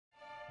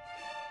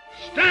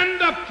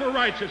Stand up for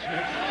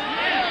righteousness.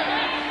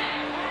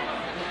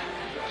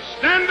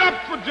 Stand up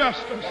for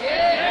justice.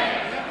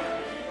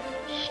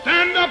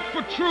 Stand up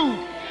for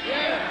truth.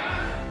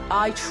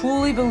 I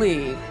truly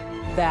believe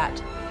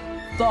that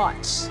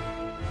thoughts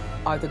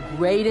are the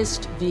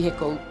greatest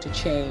vehicle to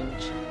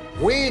change.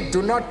 We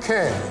do not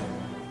care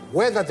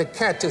whether the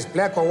cat is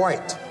black or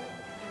white,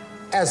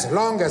 as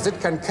long as it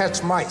can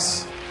catch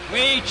mice.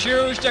 We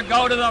choose to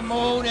go to the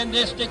moon in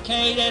this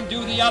decade and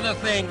do the other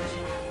things,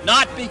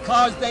 not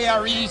because they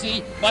are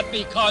easy, but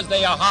because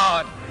they are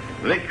hard.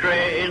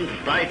 Victory in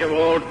spite of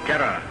all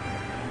terror.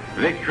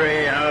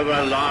 Victory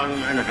however long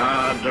and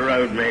hard the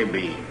road may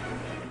be.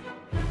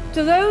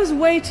 To those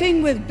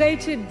waiting with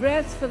bated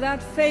breath for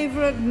that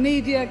favorite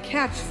media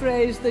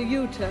catchphrase, the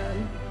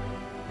U-turn,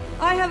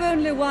 I have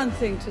only one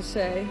thing to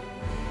say.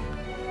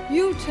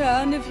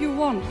 U-turn if you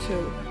want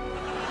to.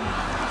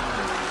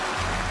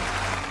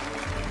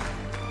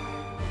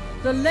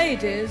 The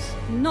ladies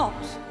not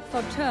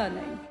for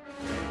turning.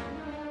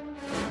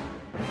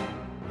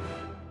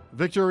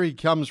 Victory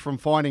comes from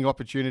finding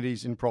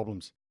opportunities in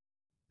problems,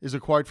 is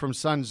a quote from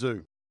Sun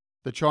Tzu,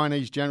 the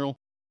Chinese general,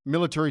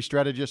 military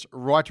strategist,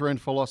 writer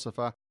and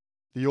philosopher,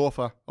 the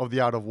author of The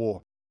Art of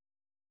War.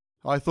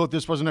 I thought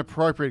this was an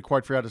appropriate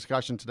quote for our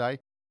discussion today,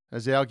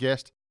 as our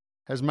guest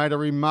has made a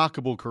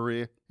remarkable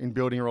career in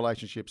building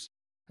relationships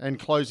and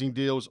closing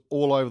deals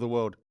all over the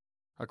world,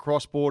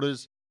 across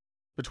borders,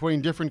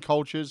 between different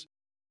cultures,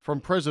 from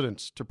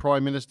presidents to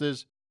prime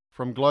ministers,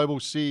 from global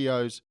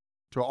CEOs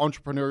to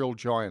entrepreneurial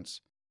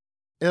giants.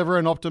 Ever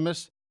an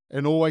optimist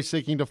and always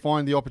seeking to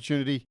find the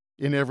opportunity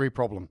in every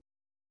problem.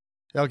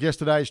 Our guest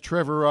today is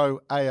Trevor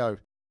Rowe AO,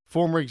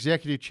 former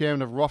executive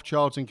chairman of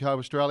Rothschilds & Co.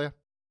 Australia.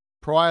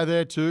 Prior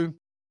thereto,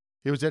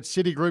 he was at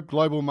Citigroup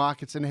Global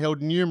Markets and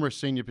held numerous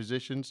senior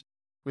positions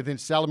within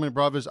Salomon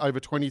Brothers over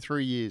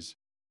 23 years.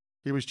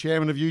 He was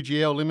chairman of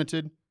UGL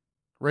Limited,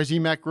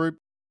 Resimac Group,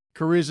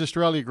 Careers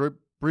Australia Group,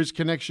 Bris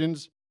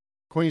Connections,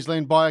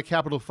 Queensland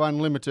Biocapital Fund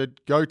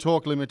Limited,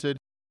 GoTalk Limited,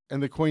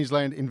 and the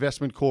Queensland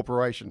Investment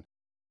Corporation.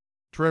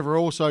 Trevor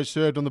also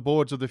served on the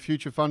boards of the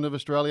Future Fund of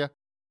Australia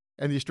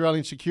and the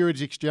Australian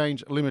Securities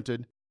Exchange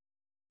Limited,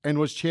 and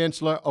was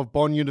Chancellor of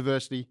Bond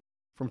University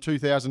from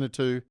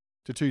 2002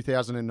 to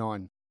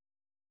 2009.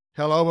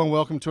 Hello and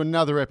welcome to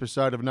another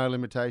episode of No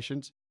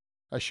Limitations,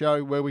 a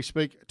show where we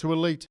speak to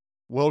elite,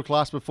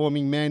 world-class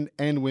performing men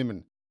and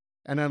women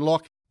and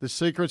unlock the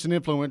secrets and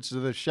influences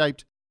that have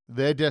shaped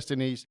their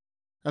destinies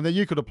and that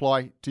you could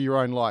apply to your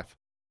own life.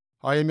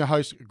 I am your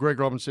host, Greg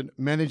Robinson,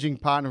 Managing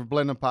Partner of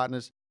Blenheim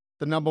Partners,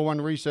 the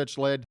 #1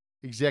 research-led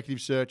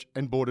executive search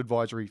and board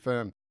advisory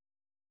firm.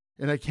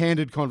 In a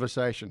candid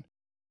conversation,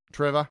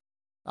 Trevor,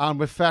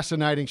 armed with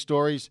fascinating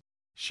stories,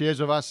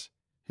 shares with us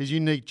his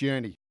unique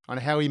journey on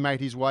how he made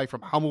his way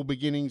from humble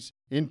beginnings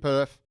in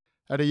Perth.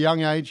 At a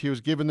young age, he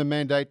was given the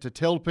mandate to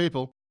tell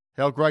people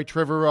how great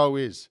Trevor Rowe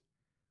is.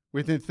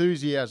 With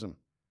enthusiasm,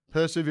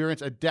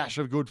 perseverance, a dash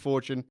of good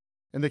fortune,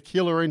 and the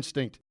killer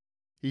instinct,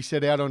 he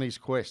set out on his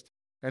quest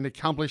and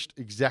accomplished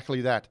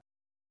exactly that,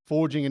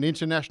 forging an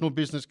international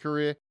business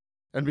career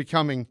and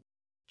becoming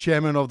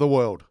chairman of the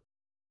world.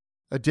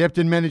 Adept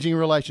in managing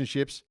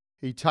relationships,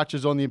 he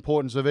touches on the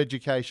importance of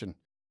education,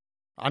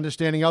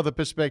 understanding other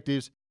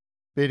perspectives,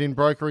 be it in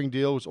brokering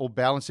deals or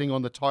balancing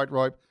on the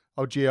tightrope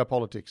of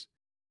geopolitics.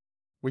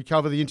 We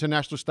cover the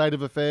international state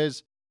of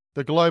affairs,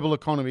 the global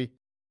economy,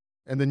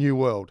 and the new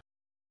world.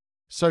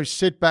 So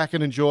sit back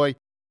and enjoy.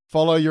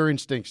 Follow your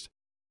instincts.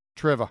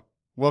 Trevor,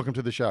 welcome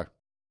to the show.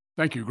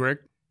 Thank you, Greg.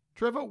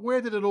 Trevor,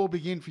 where did it all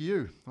begin for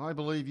you? I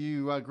believe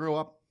you grew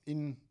up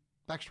in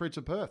back streets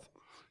of Perth.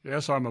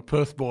 Yes, I'm a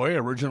Perth boy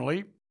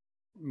originally.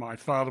 My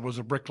father was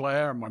a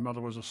bricklayer and my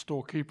mother was a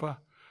storekeeper.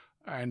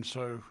 And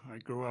so I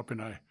grew up in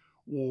a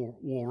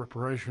war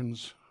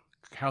reparations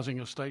housing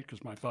estate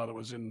because my father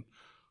was in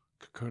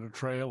Kokoda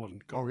Trail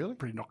and got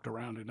pretty knocked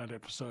around in that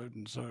episode.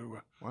 And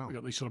so we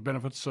got these sort of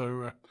benefits.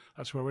 So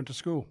that's where I went to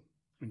school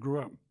and grew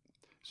up.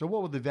 So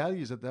what were the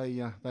values that they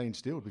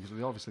instilled? Because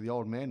obviously the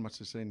old man must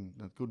have seen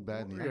the good,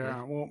 bad, and the ugly.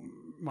 Yeah, well,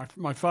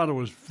 my father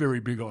was very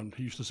big on,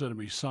 he used to say to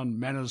me, son,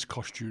 manners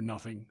cost you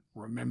nothing.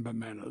 Remember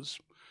manners.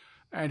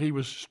 And he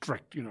was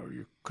strict,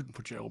 you couldn't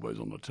put your elbows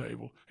on the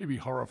table. He'd be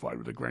horrified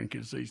with the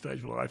grandkids these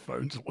days with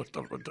iPhones and all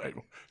stuff on the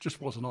table.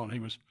 Just wasn't on. He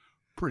was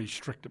pretty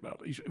strict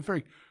about it. He's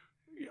very,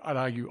 I'd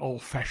argue,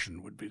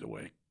 old-fashioned would be the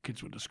way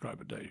kids would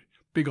describe it today.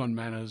 Big on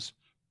manners,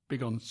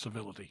 big on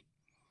civility.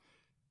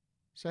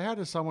 So how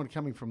does someone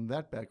coming from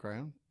that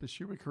background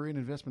pursue a career in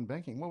investment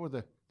banking? What were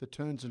the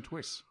turns and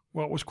twists?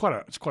 Well, it's quite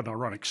an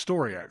ironic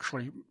story,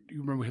 actually.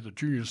 You remember we had the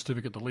junior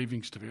certificate, the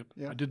leaving certificate.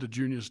 Yeah. I did the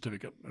junior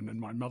certificate, and then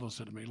my mother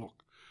said to me,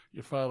 look,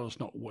 your father's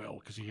not well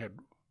because he had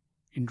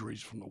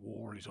injuries from the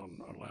war and he's on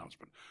allowance,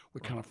 but we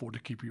can't afford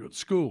to keep you at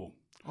school.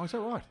 Oh, is that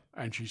right?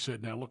 And she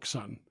said, now, look,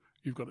 son,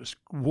 you've got this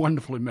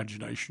wonderful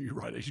imagination. You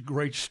write these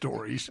great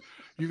stories.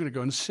 You're going to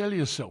go and sell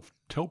yourself.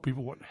 Tell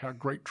people how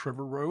great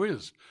Trevor Rowe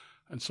is.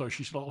 And so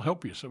she said, I'll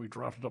help you. So we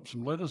drafted up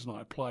some letters and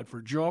I applied for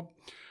a job.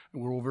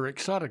 And we're all very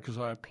excited because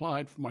I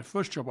applied for my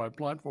first job I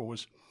applied for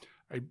was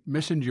a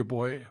messenger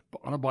boy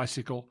on a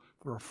bicycle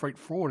for a freight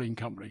forwarding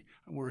company.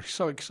 And we were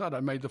so excited. I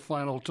made the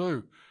final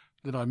two.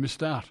 Then I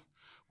missed out.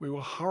 We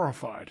were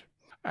horrified.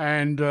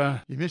 And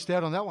you missed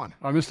out on that one.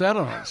 I missed out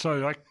on it.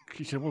 So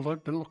he said, well,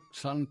 look,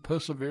 son,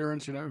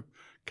 perseverance,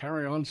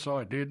 carry on. So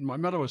I did. My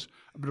mother was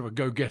a bit of a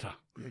go-getter.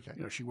 Okay.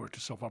 She worked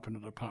herself up in a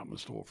department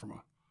store from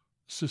a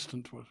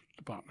assistant to a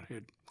department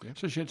head. Yep.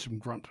 So she had some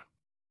grunt.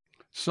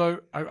 So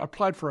I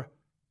applied for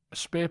a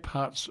spare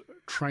parts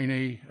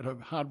trainee at a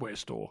hardware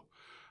store.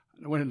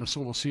 And I went in and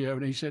saw the CEO,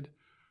 and he said,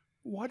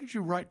 why did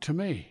you write to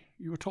me?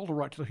 You were told to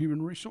write to the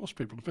human resource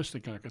people. The first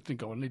thing I could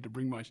think of, I need to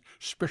bring my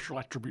special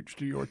attributes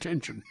to your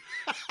attention.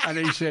 And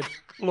he said,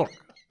 look,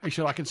 I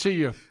can see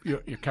you're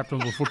captain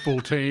of the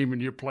football team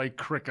and you play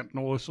cricket and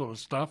all this sort of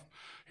stuff.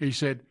 He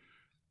said,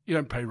 you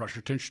don't pay much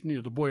attention.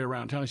 You're the boy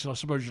around town. He said, I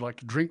suppose you like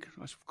to drink?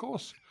 I said, of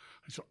course.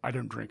 He said, I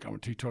don't drink. I'm a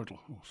teetotal.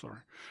 Oh, sorry.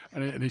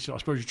 And he said, I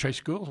suppose you chase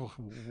girls?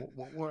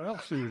 Well, what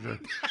else do you do?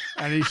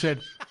 And he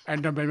said,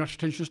 and don't pay much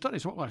attention to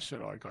studies. Well, I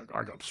said, I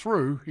got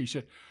through. He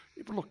said,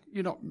 yeah, but look,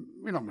 you're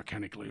not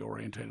mechanically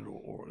orientated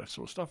or that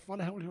sort of stuff. Why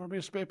the hell do you want to be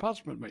a spare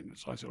parts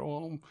maintenance? I said,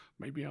 oh,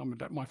 maybe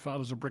my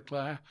father's a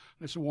bricklayer.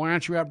 They said, why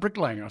aren't you out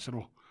bricklaying? I said,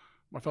 well,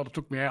 my father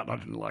took me out and I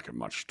didn't like it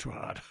much, too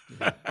hard.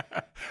 Yeah.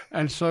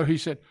 And so he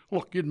said,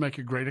 look, you'd make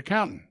a great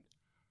accountant.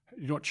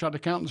 You know what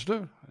chartered accountants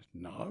do? I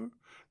said, no.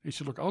 He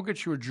said, look, I'll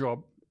get you a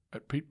job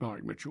at Peat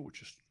Marwick Mitchell,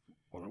 which is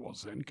what it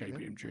was then,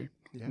 KPMG,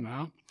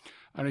 now.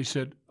 And he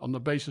said, on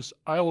the basis,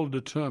 I will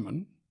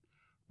determine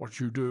what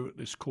you do at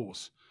this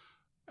course.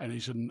 And he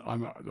said,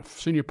 the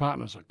senior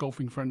partner's a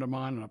golfing friend of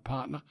mine and a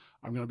partner.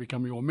 I'm going to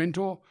become your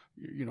mentor.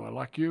 I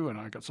like you and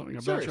I got something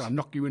about you. I'll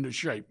knock you into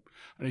shape.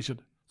 And he said,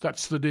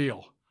 that's the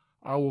deal.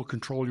 I will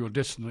control your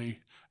destiny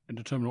and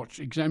determine what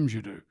exams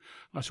you do. And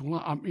I said,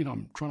 well,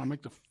 I'm trying to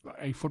make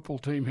a football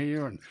team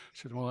here. And he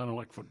said, well, I don't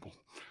like football.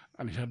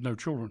 And he had no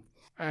children.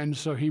 And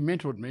so he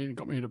mentored me and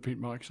got me into Peat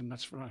Marwick, and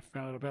that's when I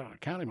found out about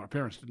accounting. My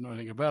parents didn't know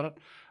anything about it.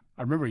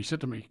 I remember he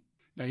said to me,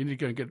 now you need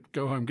to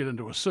go home and get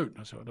into a suit.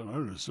 And I said, I don't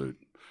own a suit.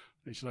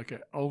 And he said, okay,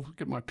 I'll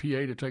get my PA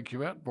to take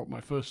you out. Brought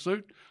my first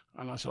suit.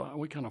 And I said,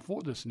 we can't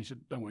afford this. And he said,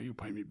 don't worry, you'll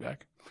pay me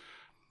back.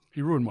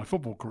 He ruined my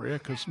football career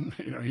because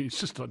he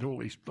insisted I do all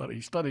these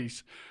bloody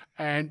studies.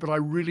 But I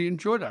really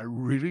enjoyed it. I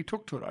really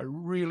took to it. I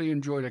really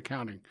enjoyed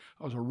accounting.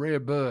 I was a rare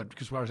bird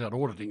because I was out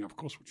auditing, of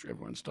course, which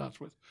everyone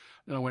starts with.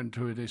 Then I went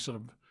to this sort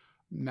of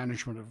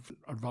management of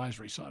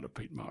advisory side of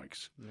Peat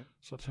Marwick. Yeah.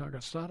 So that's how I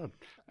got started.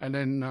 And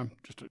then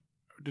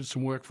did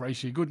some work for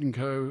AC Good &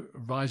 Co.,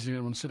 advising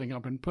them on setting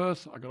up in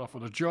Perth. I got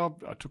offered a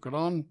job. I took it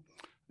on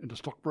into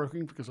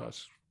stockbroking because I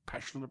was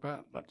passionate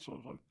about that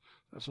sort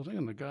of thing.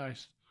 And the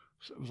guys...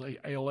 So it was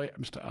ALA,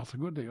 Mr. Arthur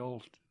Good, the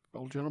old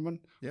gentleman,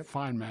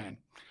 fine man.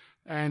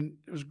 And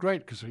it was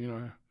great because, we did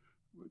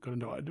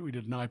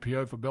an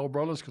IPO for Bell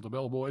Brothers because the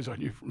Bell boys I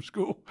knew from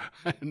school.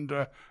 And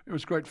it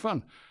was great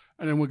fun.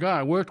 And then the guy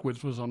I worked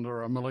with was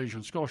under a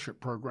Malaysian scholarship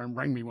program,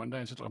 rang me one day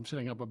and said, I'm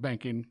setting up a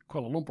bank in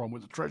Kuala Lumpur. I'm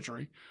with the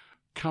Treasury.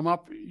 Come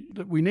up,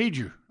 we need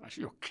you. I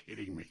said, you're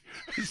kidding me.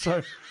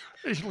 So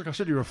he said, look, I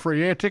said, you're a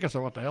free air ticket.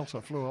 So what the hell? So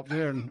I flew up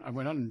there and I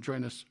went out and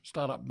joined this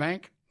startup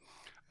bank.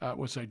 It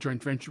was a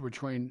joint venture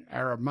between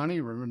Arab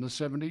Money, remember in the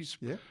 70s,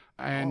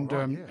 and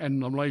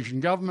the Malaysian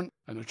government.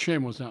 And the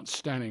chairman was an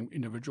outstanding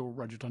individual,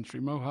 Raja Tan Sri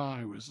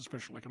Mohar, who was the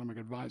special economic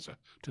advisor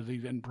to the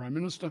then Prime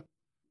Minister.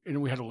 And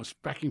we had all this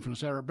backing from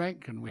this Arab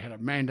bank, and we had a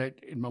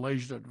mandate in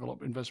Malaysia to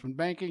develop investment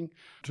banking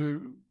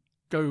to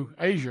go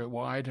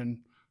Asia-wide and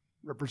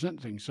represent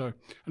things. So,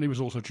 and he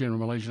was also chairman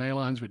of Malaysian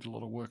Airlines. We did a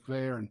lot of work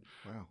there, and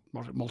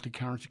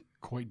multi-currency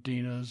Kuwait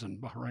dinars and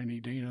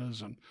Bahraini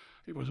dinars, and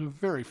it was a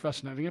very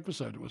fascinating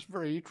episode. It was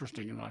very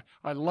interesting, and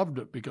I loved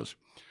it because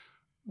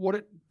what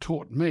it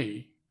taught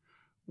me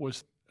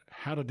was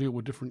how to deal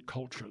with different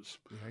cultures.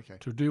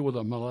 To deal with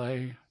a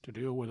Malay, to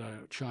deal with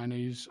a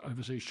Chinese,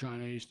 overseas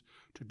Chinese,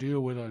 to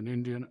deal with an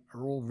Indian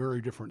are all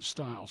very different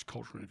styles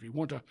culturally. If you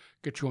want to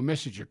get your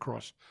message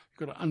across,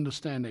 you've got to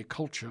understand their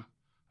culture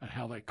and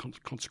how they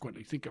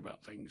consequently think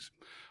about things.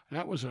 And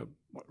that was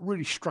what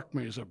really struck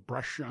me as a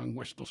brash young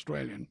West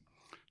Australian.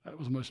 That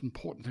was the most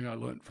important thing I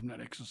learned from that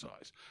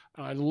exercise.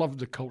 And I loved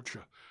the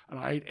culture. And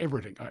I ate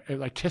everything.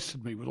 They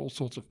tested me with all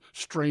sorts of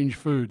strange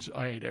foods.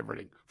 I ate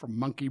everything, from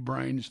monkey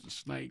brains to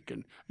snake,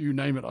 and you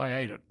name it, I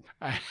ate it.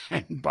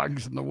 And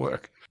bugs and the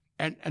work.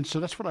 And so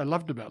that's what I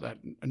loved about that.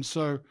 And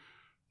so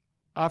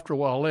after a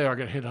while there, I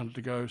got headhunted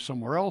to go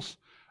somewhere else.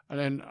 And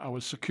then I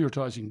was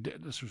securitizing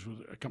debt. This was with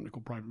a company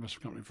called Private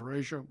Investment Company for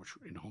Asia, which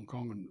in Hong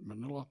Kong and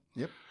Manila.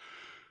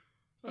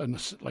 In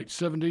the late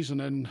 70s and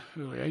then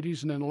early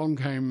 80s. And then along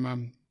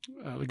came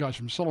the guys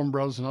from Solomon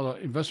Brothers and other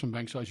investment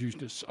banks. I was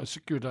using this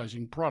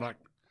securitizing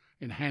product,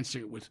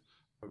 enhancing it with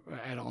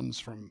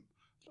add-ons from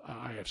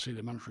IFC,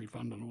 the monetary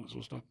fund, and all that sort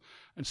of stuff,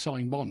 and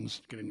selling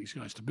bonds, getting these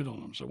guys to bid on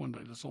them. So one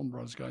day the Solomon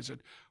Brothers guy said,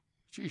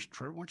 geez,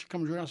 Trevor, why don't you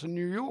come join us in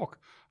New York?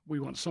 We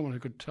want someone who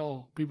could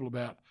tell people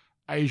about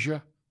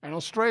Asia and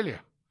Australia.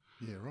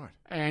 Yeah, right.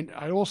 And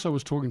I also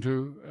was talking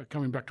to,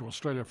 coming back to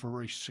Australia for a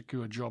very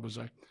secure job as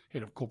a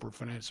head of corporate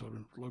finance at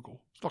a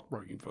local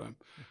stockbroking firm.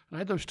 And I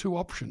had those two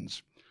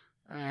options.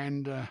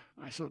 And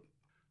I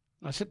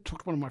said,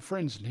 talked to one of my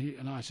friends,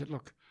 and I said,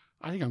 look,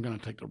 I think I'm going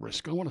to take the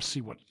risk. I want to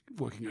see what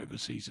working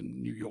overseas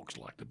in New York's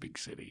like, the big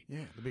city.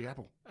 Yeah, the Big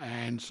Apple.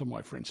 And so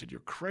my friend said, you're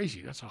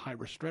crazy. That's a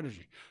high-risk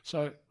strategy.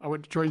 So I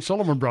went to join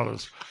Solomon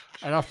Brothers.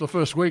 And after the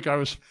first week, I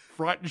was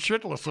frightened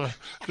shitless.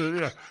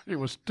 It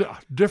was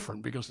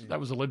different because that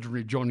was a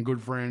legendary John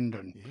Goodfriend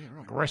and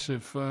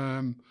aggressive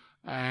firm.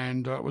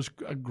 And it was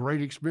a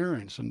great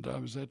experience. And I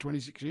was there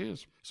 26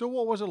 years. So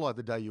what was it like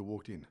the day you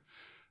walked in?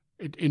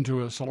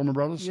 Into a Solomon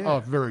Brothers? Yeah. Oh,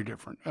 very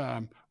different.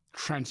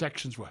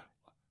 Transactions were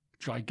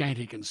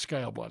gigantic in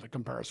scale by the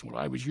comparison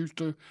what I was used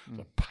to.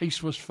 The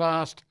pace was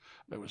fast.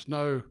 There was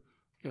no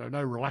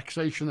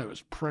relaxation. There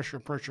was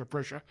pressure.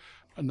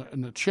 And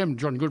the chairman,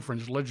 John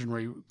Goodfriend's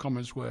legendary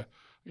comments were,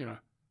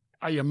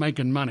 are you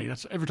making money?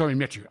 That's every time he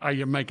met you. Are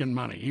you making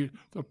money?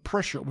 The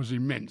pressure was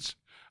immense,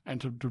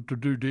 and to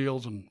do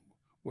deals and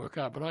work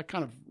out. But I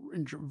kind of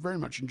very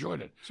much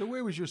enjoyed it. So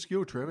where was your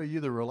skill, Trevor? Are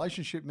you the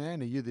relationship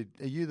man? Are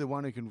you the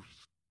one who can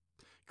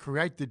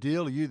create the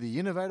deal? Are you the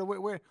innovator?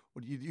 Where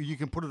you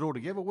can put it all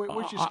together?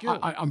 What's your skill?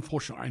 I'm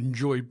fortunate. I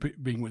enjoy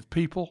being with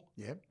people.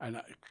 Yeah.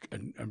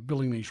 And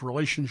building these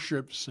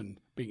relationships and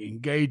being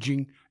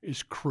engaging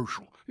is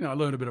crucial. I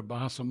learned a bit of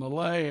Bahasa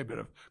Malay, a bit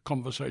of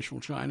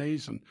conversational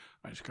Chinese, and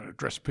I just kind of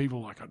address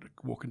people like I'd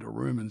walk into a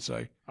room and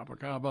say, "Apa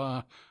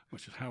khabar?"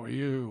 which is "How are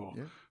you?"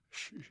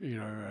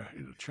 or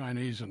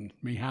Chinese and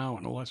 "Ni hao"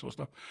 and all that sort of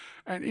stuff.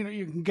 And,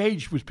 you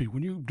engage with people.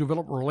 When you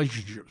develop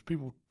relationships,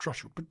 people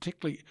trust you,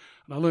 particularly,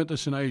 and I learned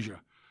this in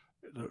Asia,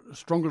 the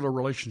stronger the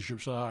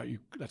relationships are,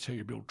 that's how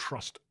you build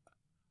trust,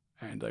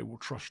 and they will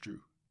trust you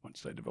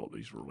once they develop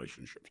these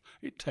relationships.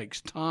 It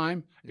takes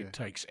time, it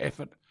takes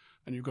effort,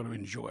 and you've got to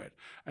enjoy it.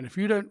 And if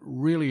you don't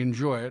really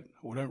enjoy it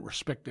or don't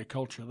respect their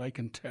culture, they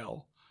can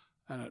tell,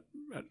 and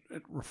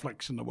it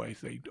reflects in the way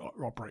they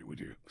operate with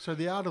you. So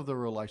the art of the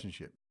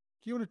relationship.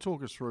 Do you want to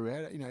talk us through how,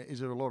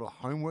 is there a lot of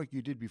homework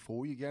you did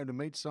before you go to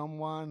meet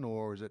someone,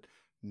 or is it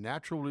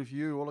natural with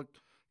you? Or,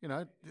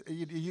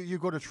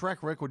 you've got a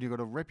track record, you've got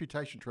a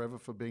reputation, Trevor,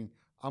 for being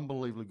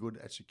unbelievably good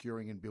at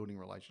securing and building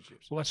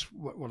relationships. Well, that's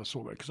what it's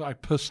all about, because I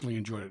personally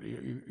enjoyed it.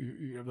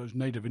 You have those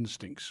native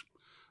instincts,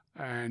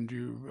 and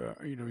you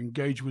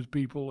engage with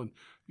people, and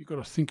you've got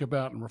to think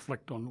about and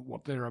reflect on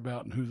what they're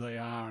about and who they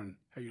are and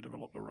how you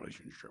develop the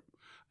relationship.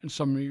 And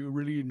some you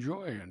really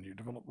enjoy, and you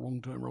develop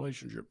long-term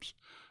relationships.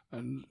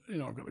 And,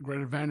 I've got a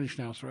great advantage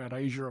now throughout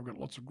Asia. I've got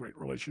lots of great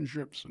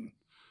relationships and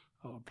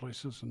other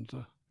places and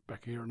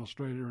back here in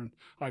Australia, and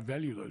I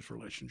value those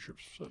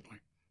relationships, certainly.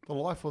 The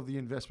life of the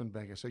investment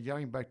banker. So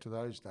going back to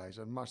those days,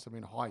 it must have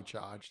been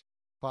high-charged,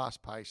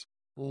 fast-paced,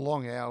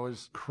 long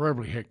hours.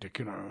 Incredibly hectic,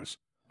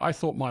 I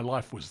thought my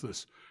life was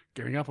this.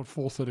 Getting up at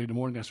 4:30 in the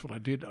morning, that's what I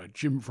did. I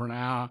gymmed for an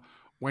hour,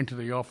 went to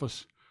the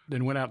office,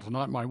 then went out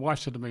tonight. My wife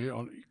said to me,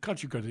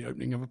 can't you go to the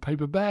opening of a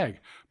paper bag?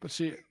 But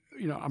see,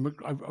 I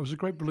was a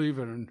great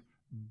believer in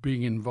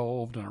being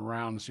involved and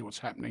around and see what's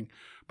happening.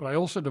 But I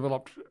also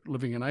developed,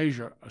 living in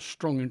Asia, a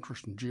strong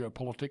interest in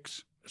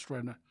geopolitics,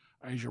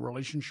 Australia-Asia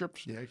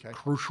relationships. Yeah, okay.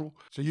 Crucial.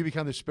 So you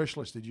became the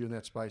specialist, did you, in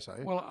that space,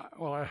 eh? Well,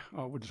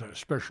 I wouldn't say a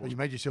specialist. Well, you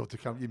made yourself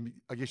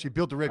I guess you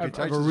built the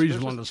reputation. I have a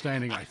reasonable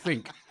understanding, I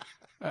think.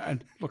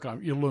 And look,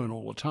 you learn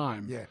all the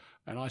time. Yeah.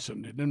 And I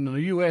certainly did. And in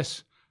the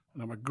US,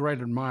 and I'm a great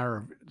admirer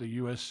of the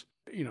US,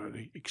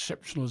 the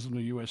exceptionalism of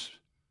the US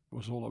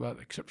was all about.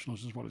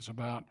 Exceptionalism is what it's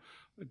about.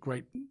 The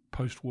great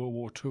post-World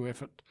War II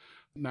effort.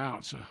 Now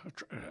it's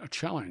a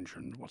challenge,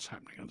 and what's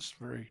happening, it's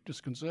very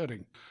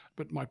disconcerting.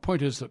 But my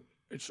point is that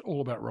it's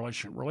all about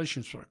relationships.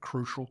 Relationships are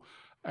crucial,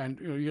 and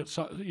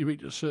you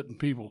meet certain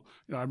people.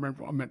 I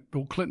remember I met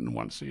Bill Clinton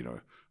once.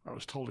 I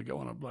was told to go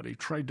on a bloody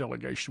trade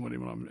delegation with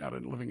him when I'm out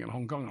living in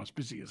Hong Kong. I was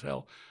busy as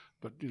hell,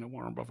 but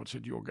Warren Buffett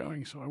said, "You're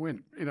going," so I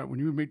went. When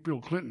you meet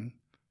Bill Clinton,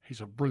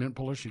 he's a brilliant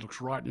politician. He looks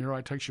right in your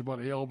eye, takes you by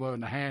the elbow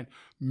and the hand.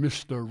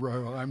 "Mr.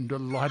 Rowe, I'm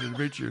delighted to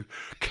meet you.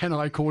 Can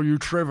I call you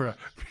Trevor?"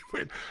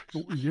 Went,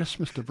 "Yes,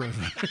 Mr.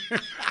 President."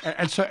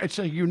 And so it's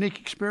a unique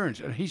experience,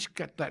 and he's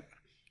got that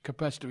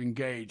capacity to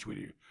engage with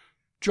you.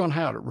 John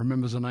Howard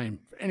remembers a name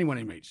for anyone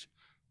he meets.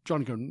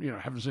 John can,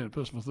 haven't seen a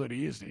person for 30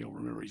 years and he'll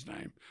remember his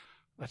name.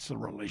 That's the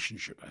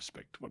relationship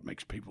aspect, what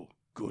makes people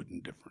good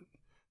and different.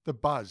 The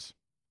buzz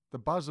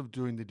of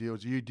doing the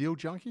deals. Are you a deal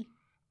junkie?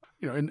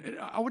 And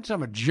I wouldn't say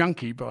I'm a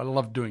junkie, but I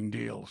love doing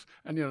deals.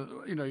 And,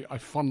 I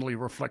fondly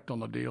reflect on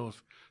the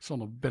deals,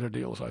 some of the better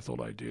deals I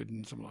thought I did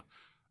and some of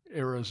the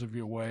errors of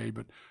your way.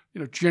 But,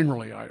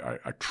 generally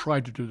I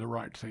try to do the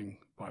right thing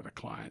by the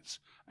clients.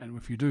 And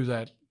if you do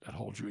that, that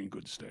holds you in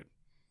good stead.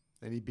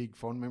 Any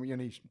fond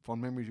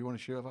memories you want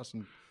to share with us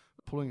and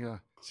pulling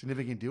a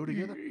significant deal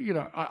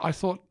together? I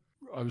thought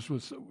I was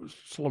with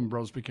Solomon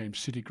Brothers became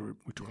Citigroup.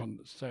 We took on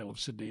the sale of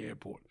Sydney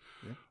Airport,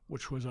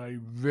 which was a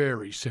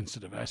very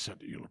sensitive asset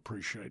that you'll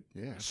appreciate.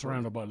 Yeah,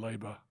 surrounded by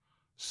Labor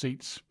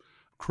seats,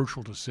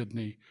 crucial to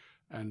Sydney,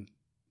 and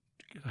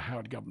the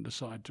Howard government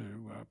decided to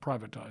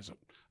privatise it.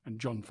 And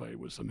John Fay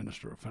was the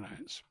Minister of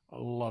Finance. A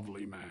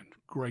lovely man,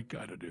 great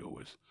guy to deal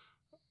with.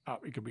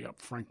 He could be up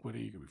frank with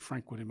him, you could be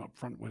frank with him, up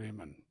front with him,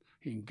 and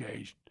he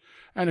engaged.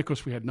 And, of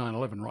course, we had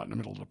 9/11 right in the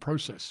middle of the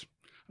process.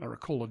 And I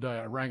recall the day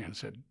I rang and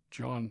said,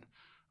 John,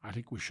 I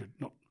think we should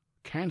not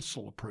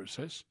cancel the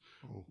process.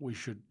 We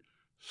should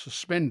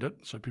suspend it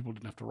so people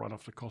didn't have to write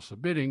off the cost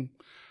of bidding.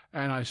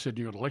 And I said,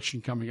 you've got an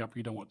election coming up.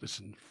 You don't want this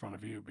in front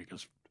of you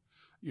because...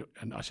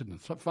 And I said,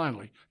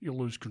 finally, you'll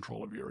lose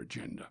control of your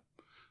agenda.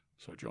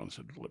 So John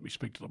said, let me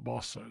speak to the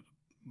boss. So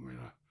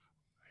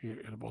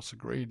the boss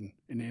agreed, and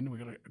in the end, we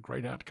got a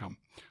great outcome.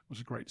 It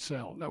was a great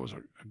sell. That was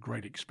a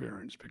great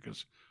experience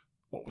because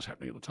what was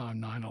happening at the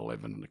time,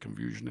 9/11 and the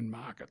confusion in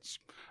markets.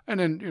 And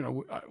then,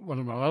 one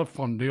of my other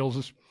fond deals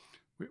is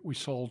we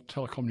sold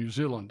Telecom New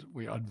Zealand.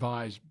 We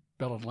advised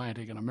Bell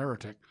Atlantic and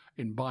Ameritech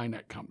in buying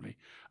that company.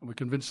 And we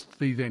convinced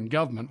the then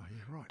government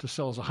to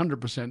sell us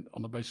 100%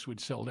 on the basis we'd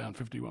sell down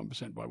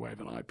 51% by way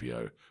of an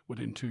IPO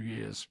within 2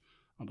 years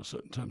under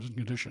certain terms and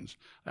conditions.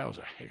 That was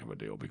a heck of a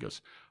deal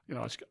because,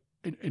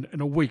 in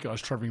a week I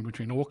was traveling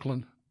between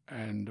Auckland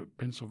and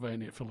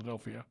Pennsylvania,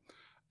 Philadelphia,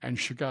 and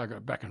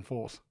Chicago back and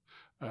forth.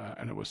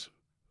 And it was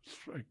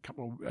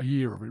a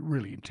year of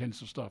really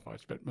intensive stuff. I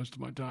spent most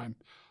of my time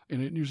in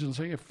New Zealand.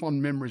 So I have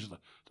fond memories of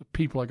the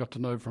people I got to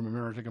know from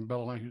Ameritech and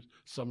Bell Atlantic.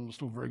 Some of them are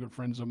still very good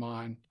friends of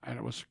mine. And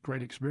it was a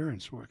great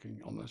experience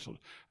working on this.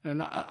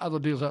 And other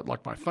deals,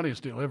 like my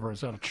funniest deal ever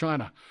is out of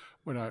China.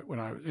 When I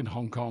was in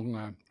Hong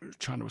Kong,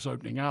 China was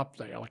opening up.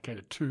 They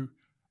allocated 2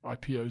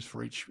 IPOs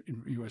for each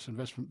US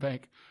investment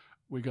bank.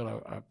 We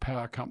got a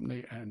power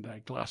company and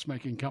a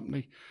glass-making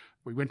company.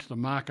 We went to the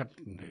market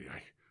and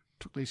I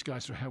took these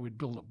guys through how we'd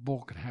build a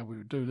book and how we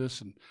would do this,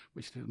 and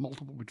we did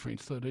multiple between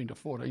 13 to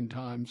 14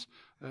 times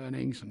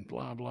earnings and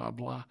blah, blah,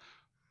 blah.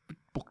 But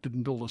book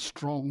didn't build as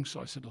strong,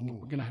 so I said,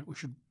 look, we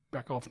should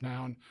back off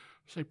now and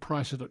say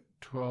price it at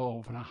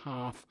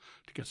 12.5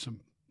 to get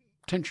some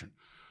attention.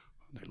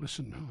 And they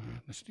listened.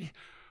 They said, yeah,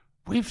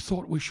 we've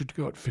thought we should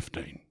go at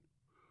 15.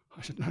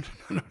 I said, no.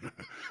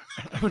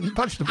 I wouldn't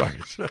touch the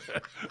buckets.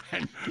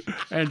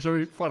 and so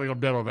we finally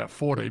got down to about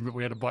 14, but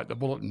we had to bite the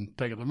bullet and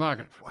take it to the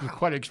market. Wow. It was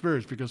quite an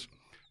experience because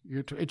you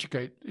had to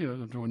educate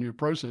them to a new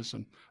process,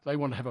 and they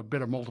wanted to have a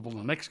better multiple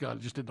than the next guy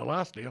that just did the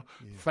last deal.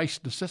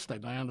 Faced necessity.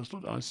 They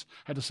understood. I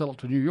had to sell it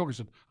to New York. I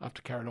said, I have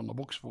to carry it on the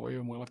books for you,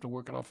 and we'll have to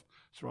work it off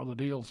through other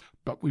deals.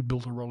 But we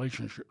built a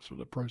relationship through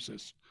the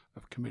process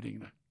of committing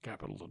the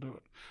capital to do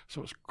it.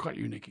 So it's quite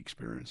unique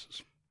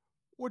experiences.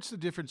 What's the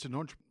difference in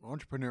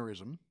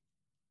entrepreneurism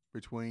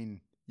between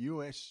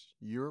US,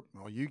 Europe,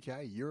 or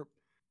UK, Europe,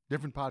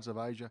 different parts of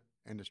Asia,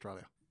 and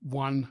Australia?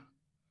 One,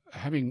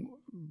 having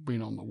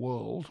been on the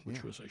World,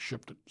 which was a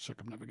ship that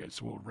circumnavigates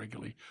the world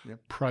regularly,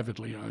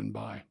 privately owned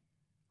by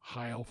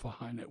high alpha,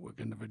 high network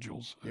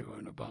individuals who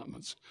own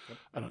apartments.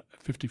 And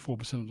 54%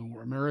 of them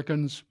were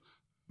Americans,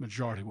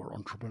 majority were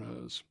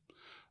entrepreneurs.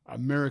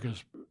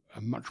 America's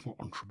much more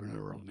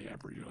entrepreneurial than the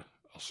average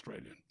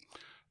Australian.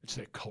 It's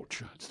their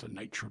culture, it's the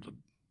nature of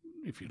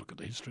if you look at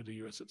the history of the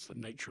US, it's the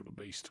nature of the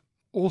beast.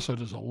 Also,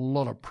 there's a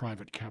lot of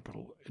private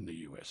capital in the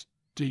US,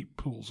 deep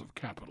pools of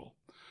capital.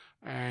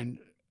 And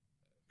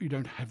you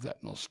don't have that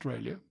in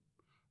Australia.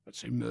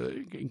 It's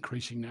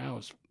increasing now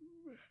as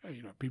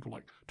people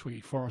like Twiggy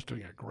Forrest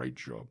doing a great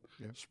job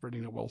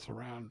spreading the wealth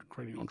around,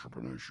 creating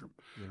entrepreneurship.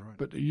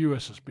 But the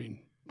US has been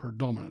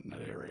predominant in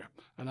that area,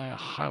 and they are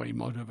highly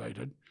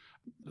motivated.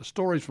 The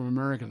stories from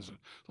Americans,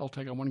 I'll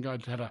take on one guy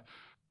that had a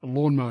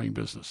lawn mowing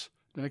business.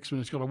 The next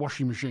minute's got a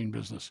washing machine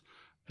business.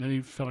 And then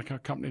he found a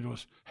company that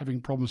was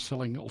having problems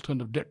selling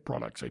alternative debt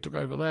products. They took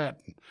over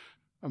that.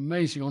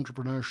 Amazing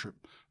entrepreneurship.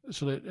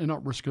 So they're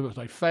not risk-averse.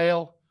 They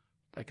fail,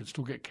 they can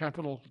still get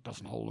capital. It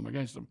doesn't hold them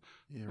against them.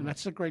 And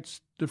that's a great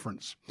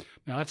difference.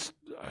 Now, that's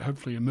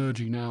hopefully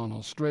emerging now in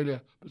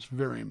Australia, but it's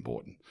very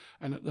important.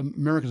 And the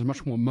Americans are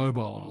much more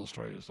mobile in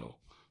Australia, so they'll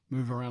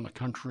move around the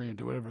country and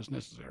do whatever is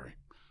necessary.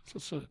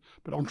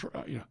 But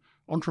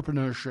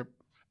entrepreneurship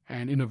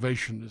and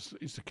innovation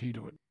is the key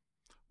to it.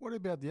 What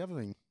about the other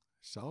thing?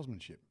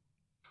 Salesmanship.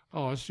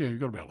 Oh, you've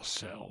got to be able to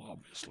sell,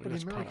 obviously.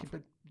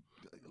 But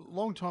a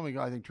long time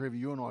ago, I think, Trevor,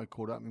 you and I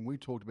caught up and we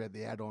talked about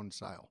the add-on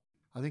sale.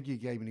 I think you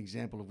gave an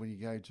example of when you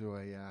go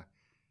to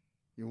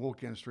you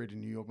walk down the street in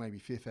New York, maybe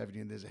Fifth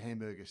Avenue, and there's a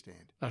hamburger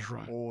stand. That's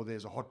right. Or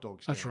there's a hot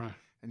dog stand. That's right.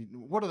 And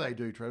what do they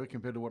do, Trevor,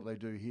 compared to what they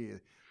do here?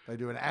 They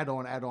do an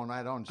add-on.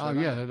 So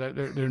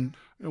they're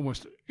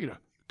almost,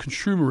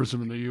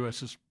 consumerism in the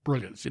US is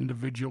brilliant. It's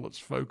individual, it's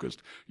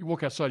focused. You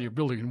walk outside your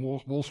building in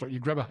Wall Street, you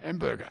grab a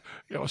hamburger,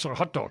 a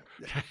hot dog.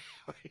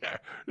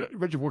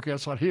 Imagine walking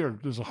outside here,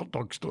 there's a hot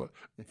dog store.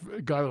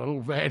 A guy with a little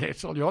van there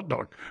selling you a hot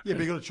dog. Yeah,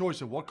 but you got a choice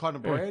of what kind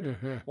of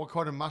bread, what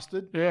kind of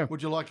mustard. Yeah.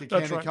 Would you like a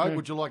can of Coke? Yeah.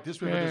 Would you like this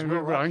with it as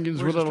well? Right?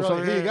 Onions with it or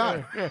something. Here you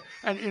go. Yeah.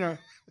 And,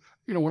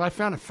 what I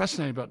found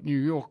fascinating about New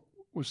York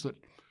was that,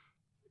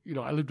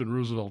 I lived in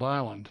Roosevelt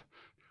Island.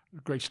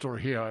 A great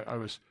story here. I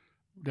was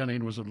down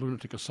in was a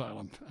lunatic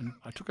asylum, and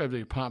I took over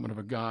the apartment of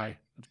a guy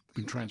that's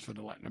been transferred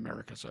to Latin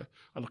America. So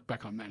I looked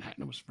back on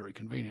Manhattan. It was very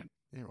convenient.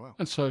 Yeah, wow.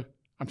 And so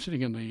I'm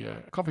sitting in the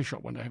coffee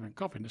shop one day having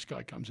coffee, and this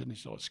guy comes in and he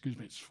said, excuse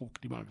me, it's 4:50, do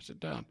you mind if I sit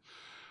down?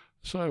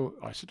 So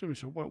I said to him,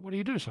 what do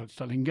you do? So I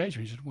started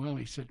engaging.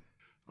 He said,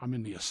 I'm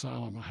in the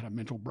asylum. I had a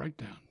mental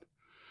breakdown.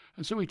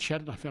 And so we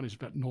chatted. I found he was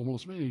about normal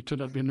as me. He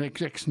turned out to be an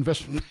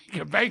ex-investment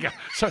banker.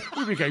 So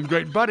we became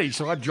great buddies.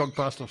 So I'd jog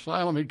past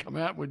Salem, he'd come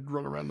out, we'd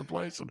run around the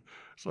place. And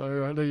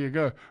so there you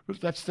go. But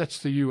that's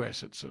the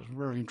US. It's a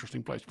very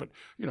interesting place. But,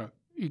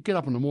 you get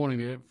up in the morning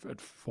there at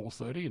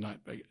 4:30, and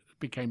it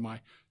became my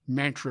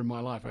mantra in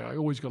my life. I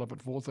always got up at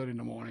 4:30 in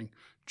the morning,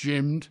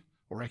 gymmed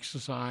or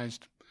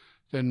exercised,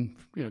 then,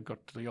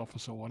 got to the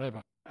office or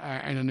whatever.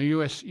 And in the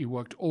US, you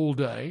worked all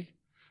day.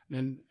 And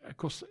then, of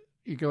course,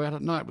 you go out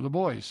at night with the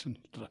boys and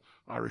to the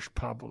Irish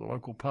pub or the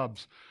local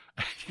pubs.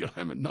 And you get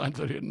home at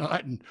 9:30 at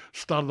night and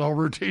start the whole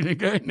routine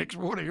again next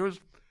morning. It was,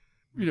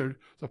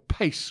 the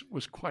pace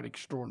was quite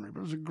extraordinary,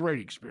 but it was a great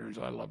experience.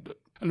 I loved it.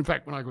 And in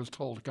fact, when I was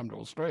told to come to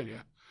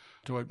Australia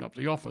to open up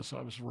the office,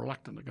 I was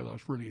reluctant because I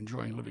was really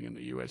enjoying living in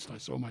the US, and I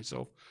saw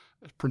myself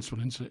as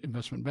principal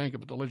investment banker.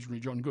 But the legendary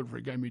John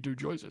Godfrey gave me two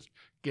choices: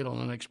 get on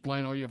the next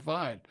plane or you're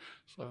fired.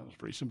 So it was a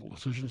pretty simple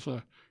decision. So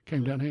I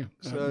came down here.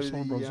 So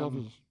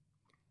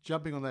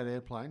jumping on that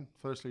airplane,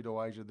 firstly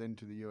to Asia, then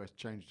to the US,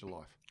 changed your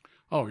life.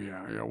 Oh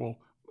yeah. Well,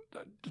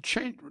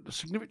 the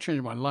significant change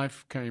in my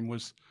life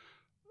was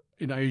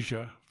in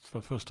Asia for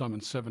the first time in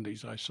the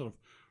 70s. I sort of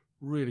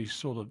really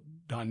saw the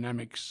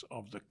dynamics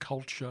of the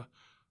culture,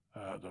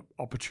 the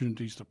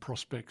opportunities, the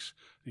prospects,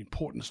 the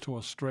importance to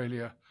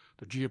Australia,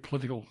 the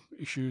geopolitical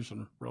issues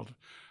and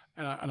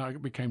I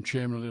became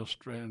chairman of the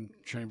Australian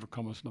Chamber of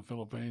Commerce in the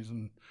Philippines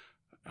and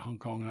Hong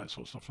Kong and that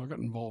sort of stuff. So I got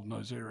involved in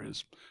those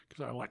areas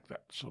because I like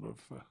that sort of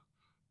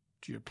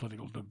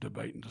geopolitical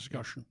debate and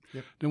discussion.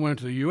 Yep. Then went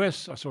into the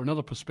US. I saw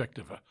another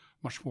perspective, a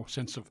much more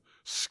sense of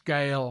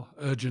scale,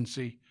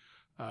 urgency.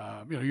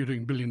 You're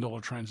doing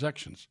billion-dollar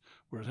transactions,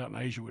 whereas out in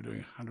Asia we're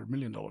doing $100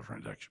 million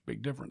transactions.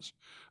 Big difference.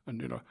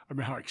 And I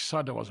remember how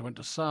excited I was. I went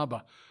to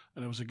Sabah,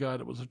 and there was a guy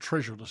that was the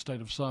treasurer of the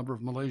state of Sabah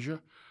of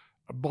Malaysia.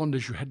 A bond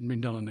issue hadn't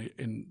been done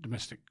in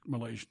domestic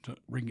Malaysian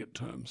ringgit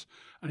terms,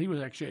 and he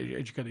was actually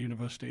educated at the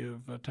University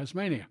of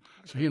Tasmania.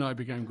 So he and I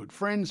became good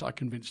friends. I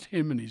convinced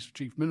him and his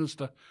chief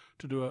minister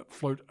to do a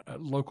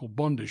local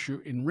bond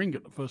issue in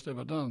ringgit, the first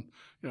ever done.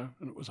 And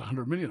it was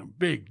 $100 million, a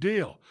big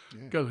deal.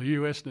 Yeah. Go to the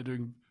US, and they're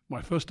doing.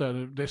 My first day at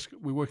the desk,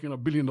 we were working on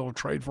 $1 billion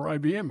trade for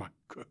IBM. I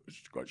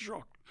was quite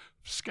shocked.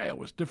 Scale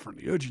was different.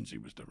 The urgency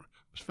was different.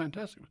 It was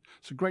fantastic.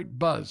 It's a great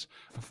buzz.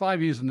 For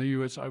 5 years in the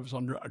US, I was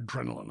under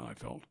adrenaline, I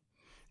felt.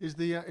 Is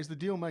the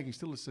deal making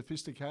still as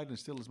sophisticated and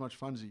still as much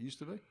fun as it used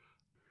to be?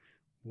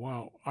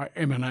 Wow.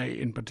 M&A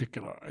in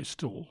particular is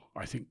still,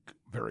 I think,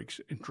 very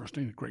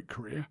interesting, a great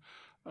career.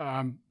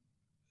 In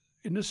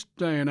this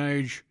day and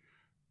age,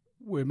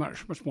 we're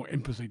much more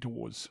empathy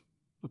towards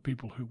the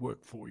people who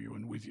work for you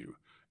and with you.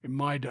 In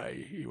my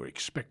day, you were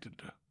expected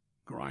to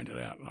grind it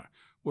out.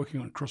 Working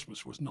on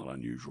Christmas was not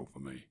unusual for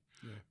me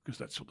because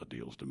that's what the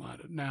deals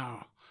demanded.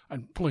 Now,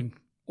 and pulling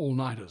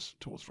all-nighters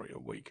 2 or 3 a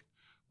week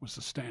was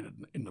the standard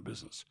in the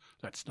business.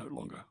 That's no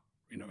longer,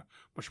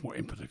 much more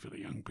empathy for the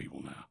young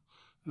people now.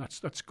 And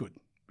that's good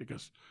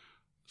because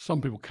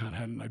some people can't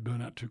handle it and they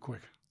burn out too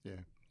quick.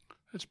 Yeah.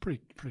 It's pretty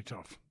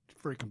tough.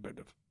 It's very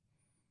competitive.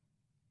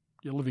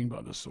 You're living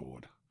by the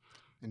sword.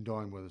 And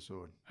dying by the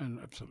sword. And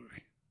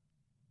absolutely.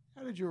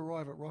 How did you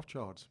arrive at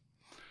Rothschilds?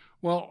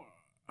 Well,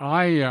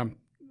 I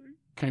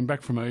came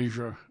back from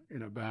Asia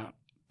in about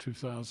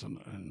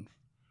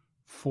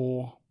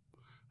 2004,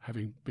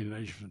 having been in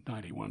Asia since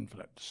 1991 for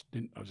that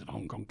stint. I was in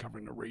Hong Kong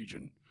covering the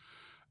region.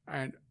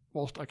 And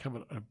whilst I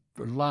covered a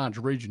large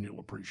region, you'll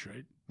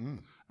appreciate,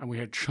 and we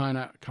had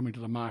China coming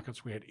to the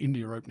markets, we had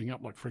India opening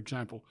up. Like, for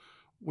example,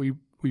 we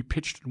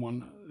pitched and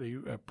won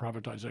the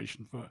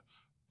privatization for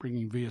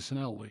bringing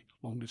VSNL, the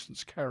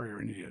long-distance carrier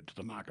in India, to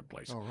the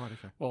marketplace. Oh, right,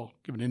 okay. Well,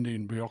 given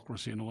Indian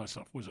bureaucracy and all that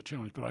stuff was a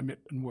challenge, but I met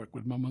and worked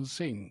with Manmohan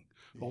Singh,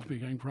 ultimately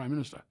became Prime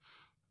Minister.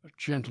 A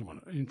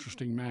gentleman, an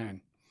interesting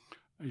man.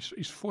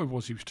 His fault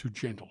was he was too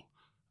gentle,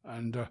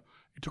 and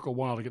it took a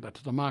while to get that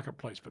to the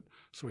marketplace. But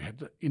so we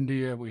had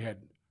India, we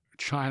had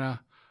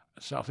China,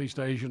 Southeast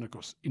Asia, and of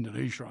course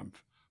Indonesia.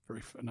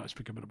 I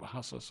speak a bit of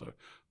Bahasa, so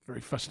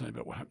very fascinated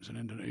about what happens in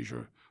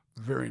Indonesia.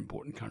 Very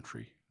important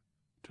country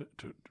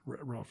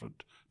relative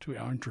to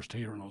our interest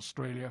here in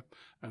Australia,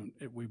 and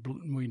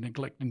we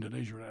neglect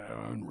Indonesia at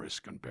our own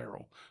risk and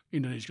peril.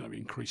 Indonesia is going to be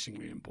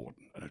increasingly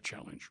important and a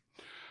challenge,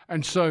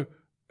 and so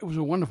it was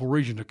a wonderful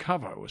region to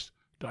cover. It was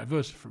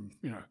diverse from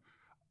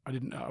I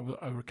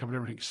covered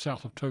everything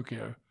south of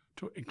Tokyo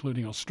to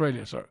including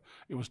Australia, so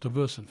it was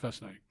diverse and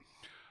fascinating.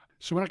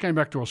 So when I came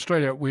back to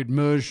Australia, we had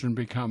merged and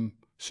become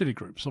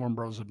Citigroup. Solomon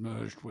Brothers had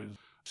merged with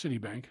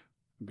Citibank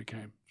and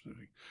became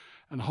Citibank.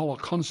 And the whole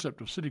concept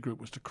of Citigroup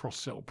was to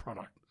cross-sell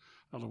product.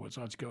 In other words,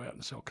 I'd go out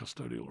and sell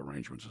custodial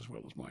arrangements as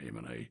well as my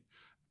M&A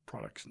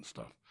products and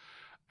stuff.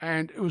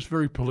 And it was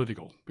very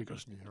political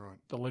because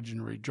the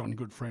legendary John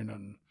Goodfriend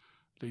and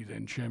the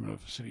then chairman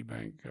of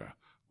Citibank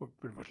were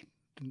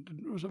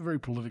it was a very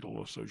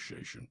political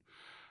association.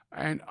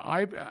 And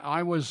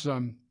I was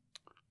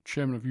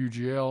chairman of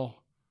UGL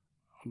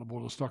on the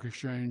board of the Stock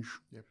Exchange.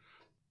 Yep.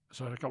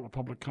 So I had a couple of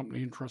public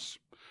company interests.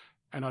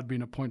 And I'd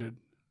been appointed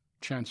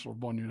Chancellor of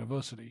Bond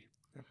University,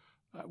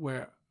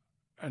 where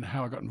and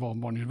how I got involved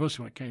in Bond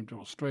University when I came to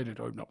Australia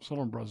to open up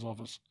Solomon Brothers'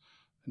 office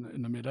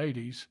in the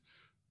mid-'80s.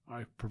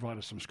 I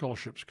provided some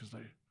scholarships because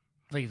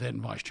the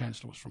then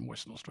Vice-Chancellor was from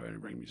Western Australia,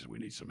 rang me and said, we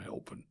need some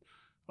help. And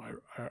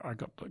I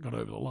got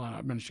over the line.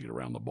 I managed to get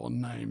around the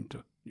Bond name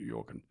to New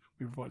York, and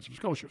we provided some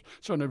scholarships.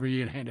 So every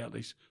year hand out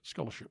these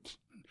scholarships.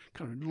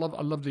 I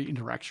love the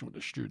interaction with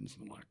the students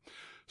and the like.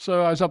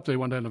 So I was up there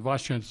one day and the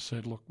Vice-Chancellor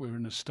said, look, we're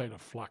in a state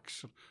of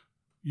flux.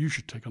 You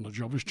should take on the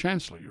job as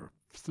Chancellor. You're an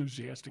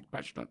enthusiastic,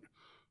 passionate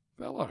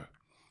fellow.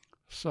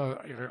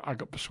 So I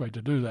got persuaded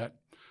to do that.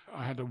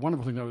 I had a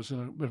wonderful thing. I was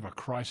in a bit of a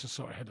crisis,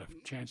 so I had a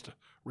chance to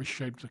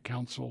reshape the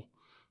council,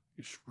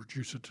 just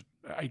reduce it to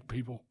 8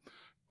 people.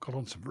 Got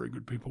on some very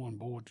good people on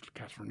board,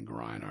 Catherine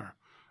Greiner,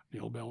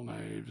 Neil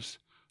Belnaves,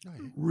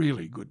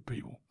 really good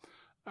people.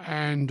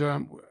 And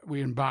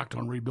we embarked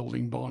on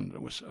rebuilding Bond.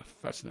 It was a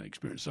fascinating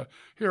experience. So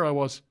here I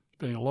was,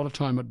 spending a lot of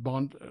time at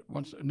Bond,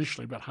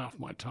 initially about half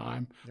my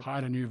time,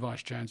 hired a new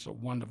Vice-Chancellor,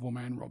 wonderful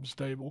man, Rob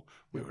Stable.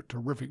 We were a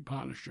terrific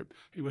partnership.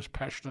 He was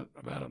passionate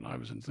about it and I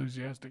was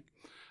enthusiastic.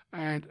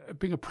 And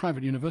being a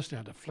private university, I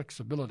had the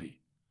flexibility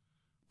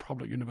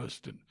public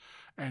university didn't.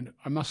 And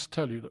I must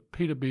tell you that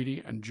Peter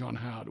Beattie and John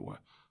Howard were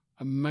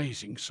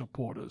amazing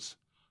supporters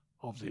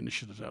of the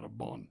initiatives out of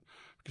Bond,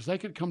 because they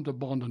could come to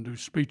Bond and do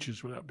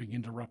speeches without being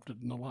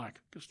interrupted and the like,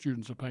 because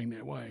students are paying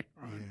their way.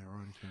 Right? Yeah,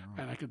 right.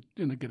 And they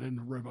could get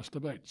into robust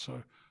debate.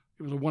 So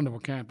it was a wonderful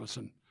campus,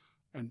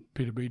 and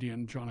Peter Beattie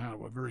and John Howard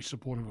were very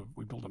supportive of.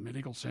 We built a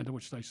medical centre,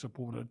 which they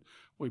supported.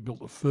 We built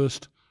the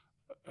first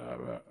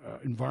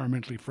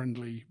environmentally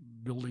friendly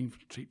building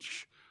to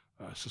teach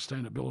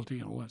sustainability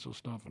and all that sort of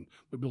stuff. And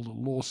we built a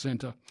law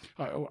centre.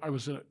 I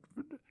was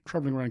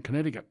travelling around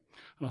Connecticut,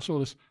 and I saw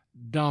this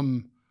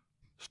dumb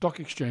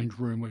stock exchange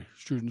room where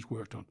students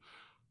worked on.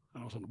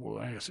 And I was on the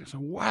board of ASIC. I said,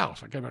 wow.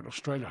 So I came back to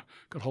Australia,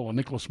 got hold of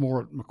Nicholas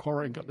Moore at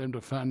Macquarie and got them to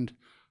fund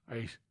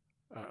a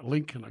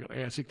link, and I got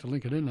ASIC to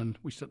link it in, and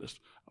we set this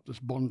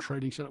Bond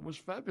trading setup. It was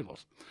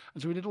fabulous.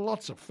 And so we did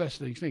lots of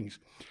fascinating things.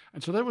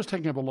 And so that was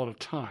taking up a lot of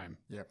time.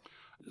 Yep.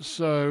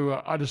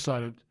 So I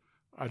decided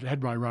I'd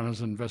had my run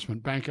as an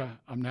investment banker.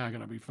 I'm now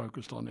going to be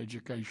focused on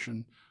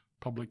education,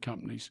 public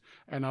companies.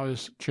 And I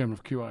was chairman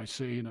of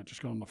QIC, and I'd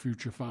just gone on the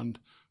Future Fund,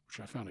 which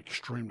I found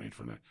extremely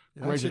interesting.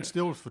 Don't sit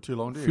still for too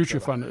long, do you? Future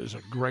Fund is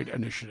a great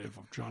initiative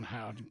of John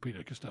Howard and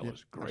Peter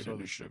Costello's great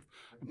initiative.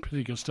 And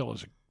Peter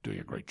Costello's doing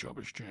a great job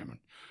as chairman.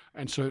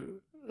 And so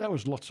that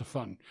was lots of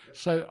fun.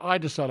 So I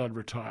decided I'd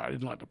retire. I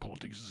didn't like the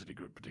politics of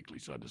Citigroup particularly,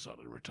 so I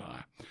decided to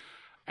retire.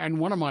 And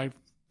one of my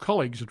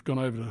colleagues had gone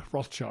over to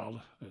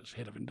Rothschild as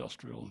head of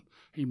industrial, and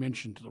he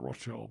mentioned to the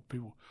Rothschild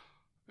people,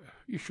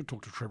 you should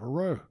talk to Trevor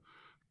Rowe,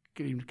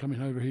 get him to come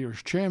in over here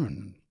as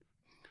chairman.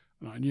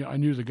 And I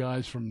knew the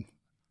guys from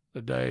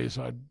the days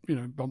I'd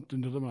bumped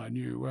into them. I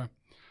knew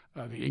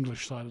the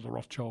English side of the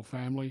Rothschild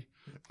family.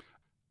 Yep.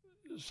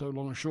 So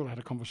long and short, I had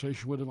a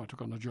conversation with him. I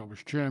took on the job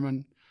as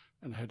chairman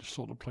and had to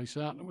sort the place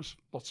out, and it was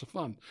lots of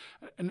fun.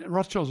 And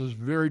Rothschild's is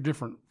very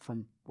different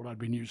from what I'd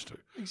been used to.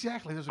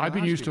 Exactly. I've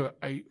been used to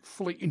a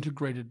fully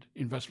integrated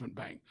investment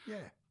bank. Yeah.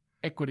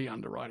 Equity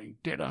underwriting,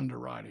 debt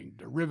underwriting,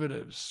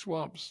 derivatives,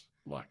 swaps.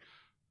 Like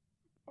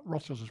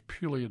Rothschild's is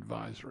purely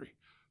advisory.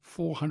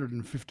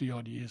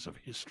 450-odd years of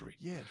history.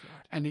 Yeah, that's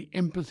right. And the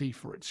empathy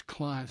for its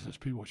clients and its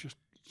people was just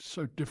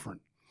so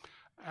different.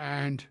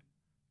 And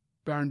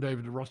Baron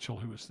David de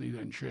Rothschild, who was the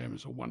then chairman,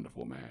 is a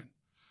wonderful man.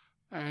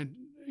 And,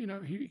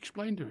 he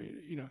explained to me,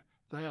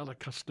 they are the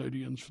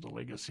custodians for the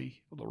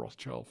legacy of the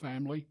Rothschild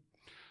family.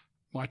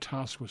 My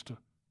task was to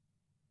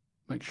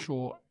make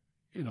sure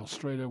in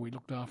Australia we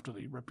looked after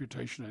the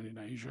reputation, and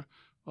in Asia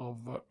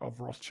of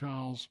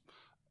Rothschilds,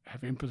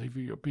 have empathy for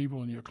your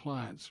people and your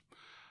clients.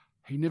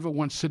 He never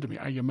once said to me,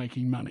 are you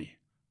making money?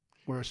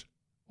 Whereas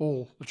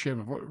all the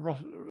chairman of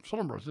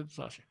Solomon Brothers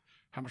did ask you,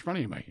 how much money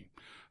are you making?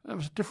 That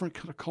was a different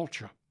kind of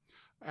culture.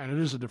 And it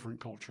is a different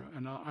culture.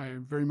 And I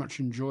very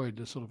much enjoyed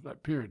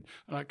that period.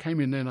 And I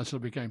came in there and I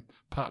became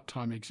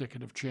part-time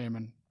executive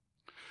chairman.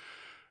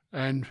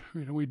 And,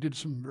 we did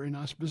some very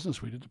nice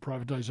business. We did the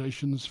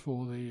privatizations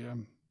for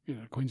the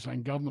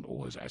Queensland government,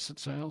 all those asset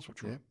sales,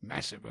 which were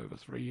massive over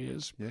 3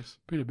 years. Yes.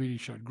 Peter Beattie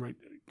showed great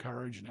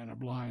courage, and Anna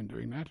Bligh in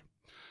doing that.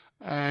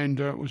 And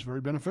it was very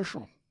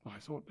beneficial, I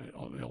thought,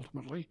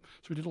 ultimately.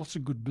 So we did lots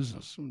of good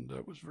business, and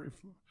it was a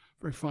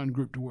very fine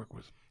group to work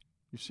with.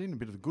 You've seen a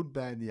bit of the good,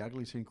 bad, the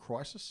ugly, seen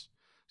crisis.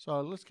 So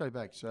let's go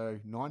back. So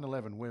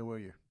 9/11, where were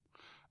you?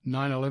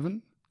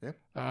 9/11? Yep.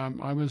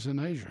 I was in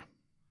Asia.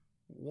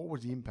 What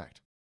was the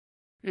impact?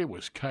 It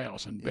was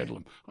chaos and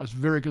bedlam. I was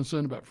very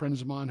concerned about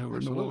friends of mine who were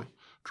in the World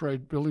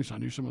Trade buildings. I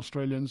knew some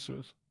Australians who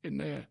were in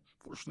there.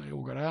 Fortunately, they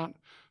all got out.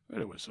 But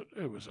it was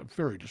a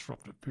very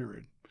disruptive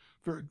period.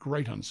 Very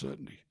great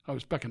uncertainty. I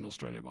was back in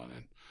Australia by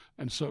then.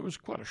 And so it was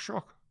quite a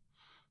shock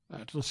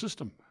to the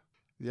system.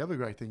 The other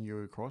great thing you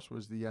were across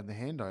was the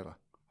handover,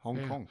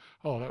 Hong Kong.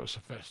 Oh, that was a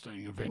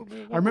fascinating event.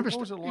 I remember. What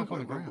was it like on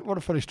the ground? What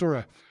a funny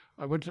story.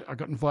 I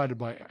got invited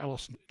by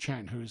Alison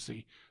Chan, who is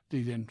the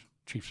then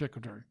chief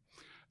secretary.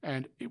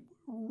 And it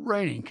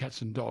raining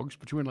cats and dogs,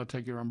 but you weren't allowed to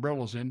take your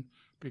umbrellas in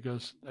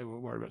because they were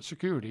worried about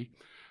security.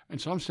 And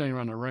so I'm standing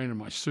around in the rain in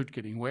my suit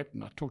getting wet,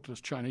 and I talked to this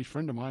Chinese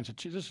friend of mine and said,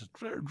 gee, this is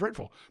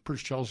dreadful.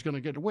 British child's going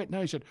to get wet.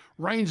 No, he said,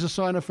 rain's a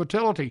sign of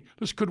fertility.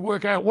 This could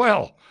work out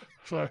well.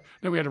 So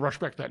then we had to rush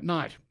back that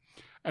night.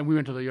 And we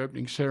went to the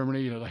opening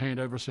ceremony, the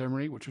handover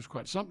ceremony, which was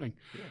quite something.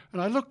 Yeah.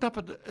 And I looked up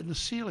at the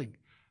ceiling,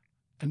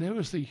 and there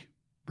was the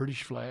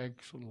British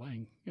flag sort of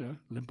laying,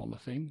 limp on the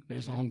thing.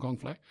 There's the Hong Kong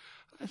flag.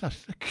 And I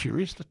was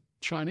curious, the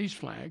Chinese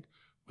flag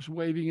was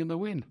waving in the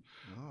wind.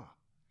 Oh.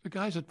 The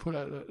Chinese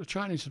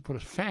had put a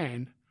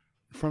fan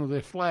in front of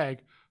their flag,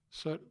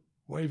 so it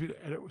waved,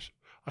 and it was.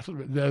 I thought,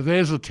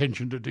 there's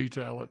attention to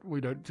detail that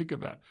we don't think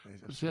about.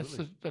 Yes,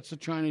 that's the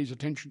Chinese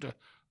attention to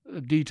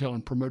detail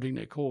in promoting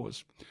their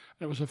cause.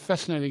 And it was a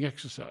fascinating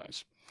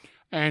exercise.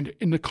 And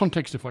in the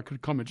context, if I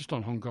could comment just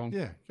on Hong Kong.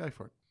 Yeah, go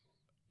for it.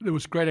 There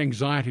was great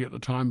anxiety at the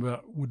time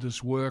about would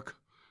this work.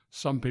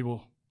 Some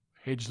people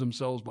hedged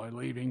themselves by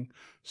leaving.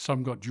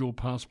 Some got dual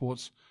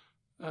passports.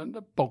 And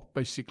the bulk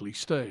basically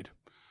stayed.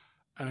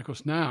 And of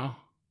course now,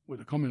 with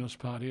the Communist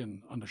Party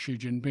and under Xi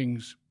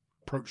Jinping's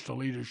approach to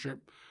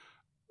leadership,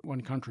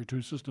 one country,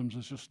 two systems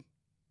is just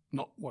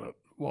not what it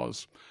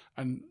was.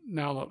 And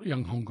now that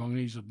young Hong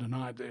Kongese are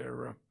denied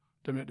their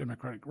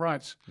democratic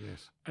rights,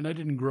 yes, and they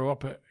didn't grow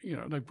up,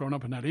 they've grown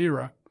up in that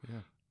era,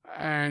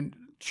 and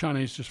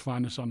Chinese just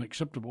find this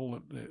unacceptable,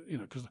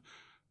 because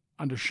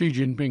under Xi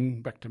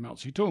Jinping, back to Mao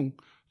Zedong,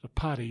 the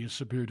party is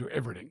superior to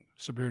everything,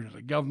 superior to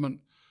the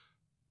government,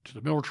 to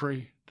the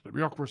military, to the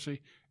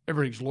bureaucracy.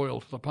 Everything's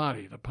loyal to the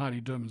party. The party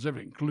determines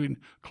everything,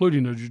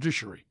 including the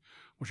judiciary,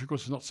 which of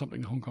course is not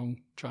something Hong Kong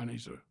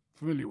Chinese are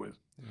familiar with.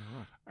 Yeah,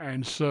 right.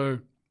 And so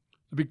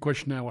the big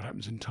question now, what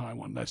happens in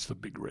Taiwan? That's the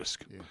big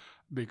risk,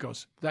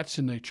 because that's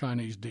in the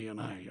Chinese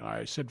DNA.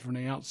 I said from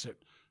the outset,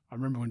 I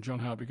remember when John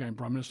Howard became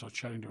Prime Minister, I was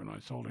chatting to him and I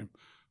told him,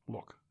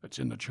 look, it's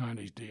in the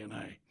Chinese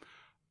DNA.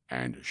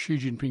 And Xi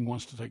Jinping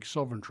wants to take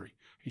sovereignty.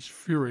 He's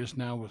furious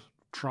now with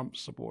Trump's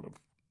support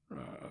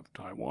of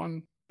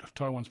Taiwan.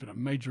 Taiwan's been a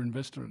major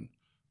investor in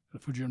the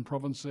Fujian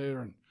province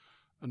there,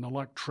 and the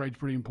like. Trade's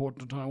pretty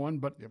important to Taiwan,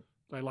 but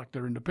they like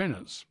their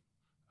independence,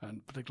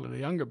 and particularly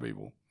the younger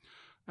people.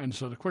 And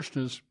so the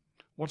question is,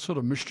 what sort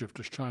of mischief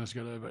does China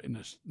get over in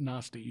this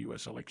nasty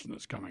US election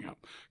that's coming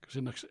up?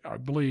 Because I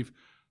believe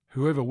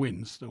whoever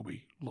wins, there'll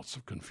be lots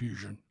of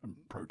confusion and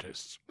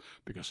protests.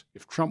 Because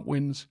if Trump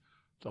wins,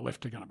 the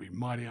left are going to be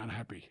mighty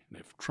unhappy. And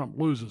if Trump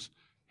loses,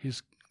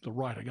 the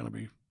right are going to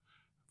be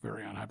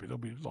very unhappy. There'll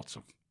be lots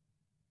of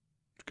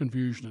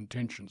confusion and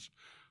tensions.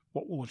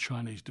 What will the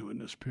Chinese do in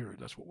this period?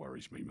 That's what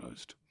worries me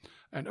most.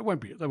 And I don't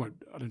believe they're going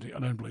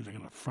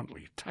to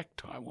frontally attack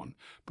Taiwan,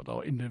 but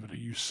they'll endeavour to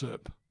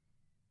usurp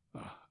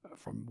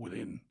from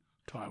within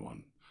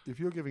Taiwan. If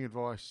you're giving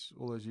advice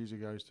all those years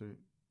ago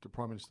to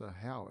Prime Minister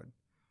Howard,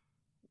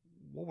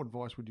 what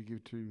advice would you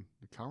give to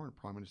the current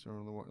Prime Minister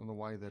on the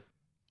way that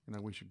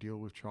we should deal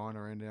with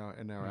China and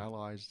our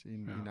allies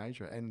in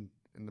Asia and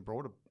in the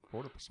broader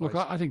space? Look,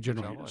 I think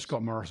generally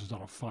Scott Morrison's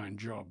done a fine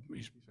job.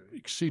 He's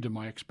exceeded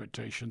my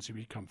expectations. He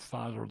became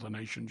father of the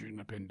nation during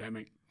the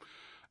pandemic.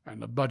 And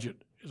the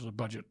budget is a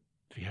budget.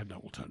 He had no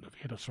alternative.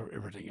 He had to throw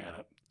everything at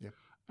it. Yep.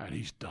 And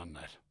he's done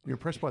that. You're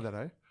impressed by that,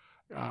 eh?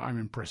 I'm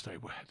impressed they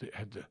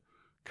had the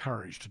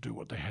courage to do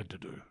what they had to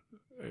do.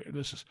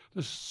 This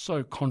is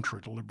so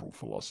contrary to liberal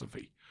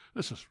philosophy.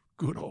 This is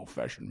good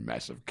old-fashioned,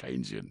 massive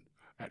Keynesian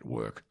at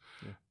work.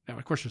 Yeah. Now,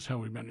 the question is how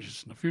we manage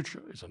this in the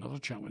future is another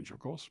challenge, of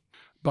course.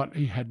 But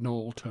he had no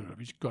alternative.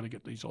 He's got to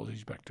get these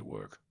Aussies back to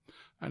work.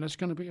 And it's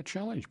going to be a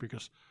challenge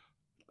because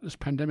this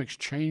pandemic's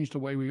changed the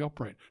way we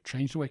operate,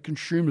 changed the way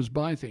consumers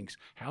buy things,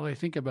 how they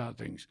think about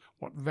things,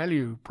 what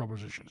value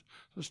propositions.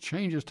 There's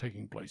changes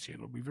taking place here.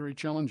 It'll be very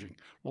challenging.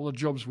 All the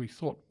jobs we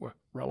thought were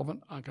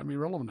relevant aren't going to be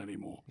relevant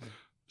anymore. Yeah.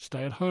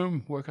 Stay at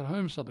home, work at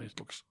home, suddenly it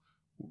looks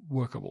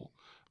workable.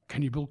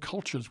 Can you build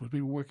cultures with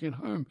people working at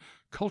home?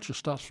 Culture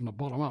starts from the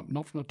bottom up,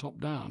 not from the top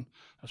down.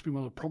 That's been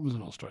one of the problems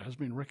in Australia. It has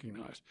been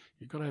recognised.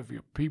 You've got to have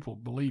your people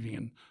believing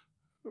in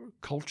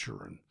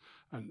culture,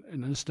 and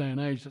in this day and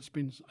age, that's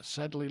been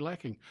sadly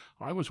lacking.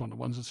 I was one of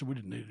the ones that said we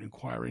didn't need an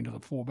inquiry into the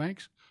 4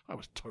 banks. I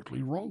was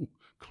totally wrong.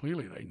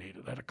 Clearly they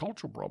needed. They had a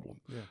cultural problem.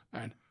 Yeah.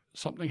 And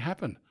something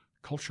happened.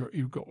 Culture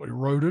got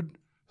eroded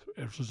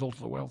as a result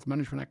of the wealth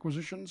management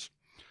acquisitions.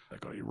 They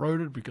got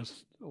eroded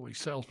because all these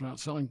salesmen aren't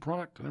selling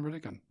product and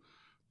everything,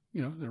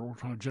 and they're all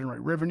trying to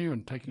generate revenue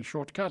and taking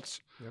shortcuts.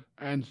 Yep.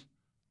 And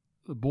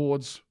the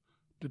boards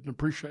didn't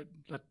appreciate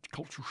that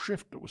cultural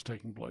shift that was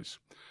taking place.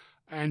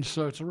 And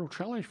so it's a real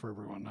challenge for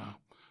everyone now.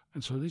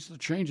 And so these are the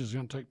changes that are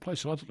going to take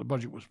place. So I thought the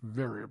budget was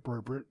very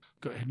appropriate.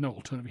 He had no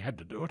alternative. He had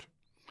to do it.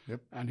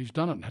 Yep. And he's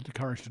done it and had the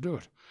courage to do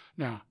it.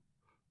 Now,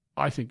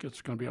 I think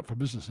it's going to be up for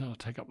business now to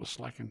take up the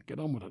slack and get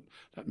on with it.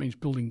 That means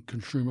building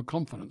consumer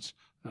confidence.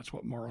 That's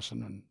what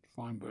Morrison and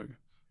Feinberg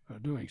are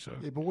doing. So,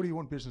 yeah, but what do you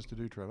want business to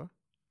do, Trevor?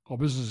 Well,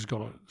 business has got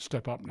to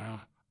step up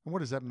now. And what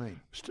does that mean?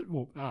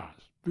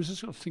 Business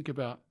has got to think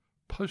about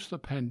post the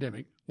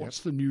pandemic,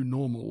 what's the new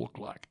normal look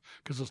like?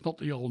 Because it's not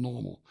the old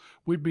normal.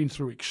 We've been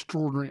through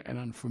extraordinary and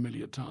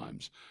unfamiliar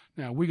times.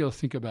 Now, we got to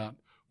think about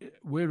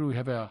where do we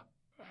have our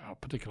our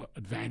particular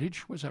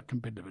advantage? Where's our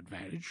competitive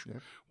advantage?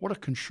 Yep. What do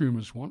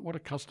consumers want? What do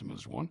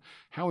customers want?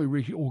 How we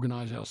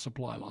reorganise our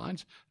supply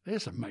lines?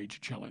 There's a major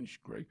challenge,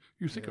 Greg.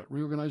 You think about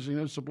reorganising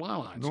those supply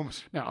lines.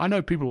 Enormous. Now, I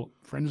know people,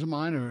 friends of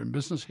mine who are in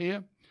business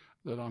here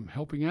that I'm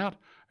helping out,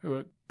 who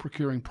are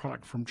procuring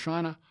product from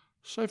China.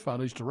 So far,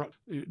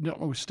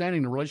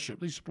 notwithstanding the relationship,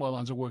 these supply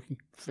lines are working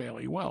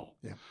fairly well.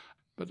 Yeah.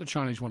 But the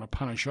Chinese want to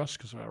punish us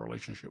because of our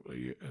relationship with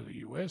the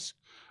US.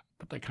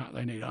 But they can't.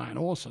 They need iron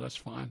ore, so that's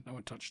fine. They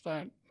won't touch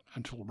that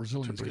until the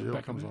Brazilians get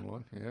back comes on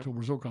online. Yeah. Until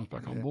Brazil comes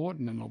back on board,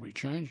 and then there'll be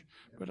change.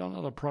 But on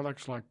other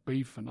products like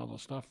beef and other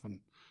stuff, and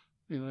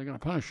they're going to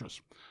punish us.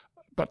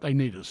 But they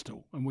need us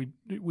still, and we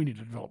need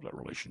to develop that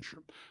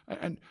relationship.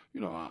 And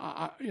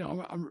I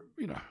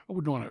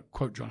wouldn't want to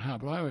quote John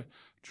Howard, but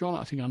John,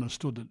 I think,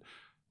 understood that.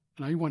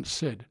 And he once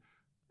said,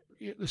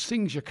 "There's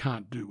things you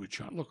can't do with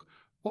China." Look,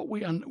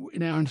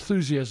 in our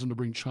enthusiasm to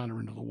bring China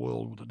into the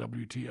world with the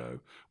WTO,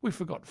 we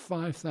forgot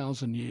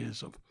 5,000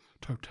 years of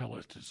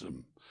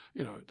totalitarianism.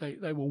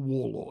 They were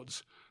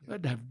warlords. They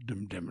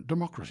didn't have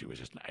democracy was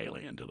just an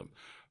alien to them.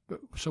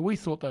 So we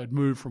thought they'd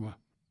move from a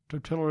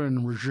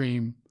totalitarian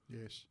regime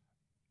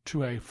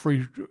to a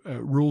free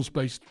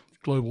rules-based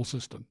global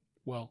system.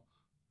 Well,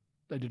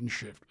 they didn't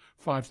shift.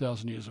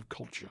 5,000 years of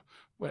culture.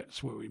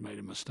 That's where we made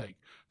a mistake.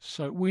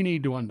 So we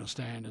need to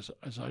understand,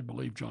 as I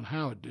believe John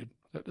Howard did,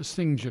 that there's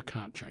things you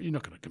can't change. You're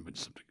not going to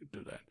convince them to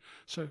do that.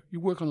 So you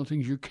work on the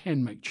things you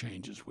can make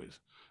changes with,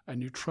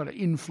 and you try to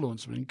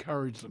influence them,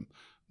 encourage them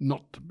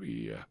not to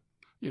be,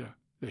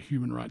 the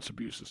human rights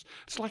abuses.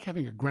 It's like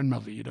having a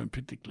grandmother you don't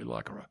particularly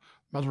like or a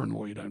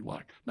mother-in-law you don't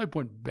like. No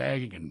point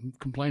bagging and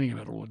complaining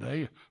about it all the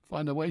day.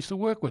 Find the ways to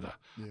work with her.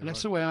 Yeah, and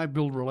that's the way I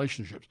build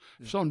relationships.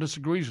 If someone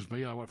disagrees with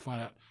me, I would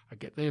find out, I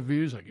get their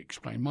views, I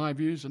explain my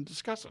views and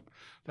discuss it.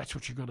 That's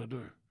what you've got to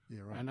do. Yeah,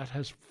 right. And that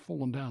has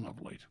fallen down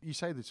of late. You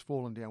say that's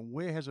fallen down.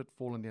 Where has it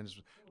fallen down? Is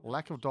it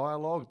lack of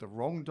dialogue, the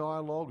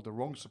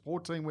wrong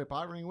support team we're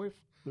partnering with?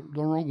 The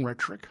wrong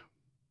rhetoric,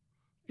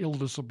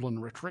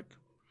 ill-disciplined rhetoric,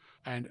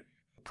 and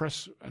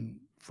press and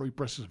free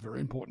press is very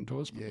important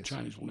to us, but the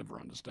Chinese will never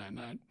understand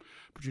that.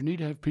 But you need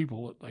to have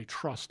people that they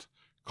trust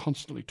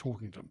constantly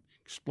talking to them,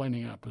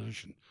 explaining our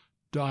position,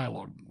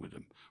 dialogue with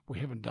them. We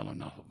haven't done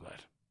enough of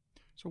that.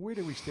 So where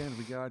do we stand in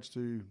regards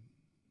to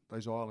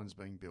those islands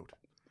being built?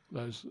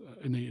 Those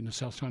in the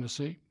South China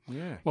Sea?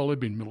 Yeah. Well, they've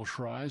been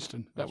militarized,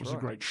 and that was a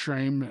great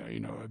shame.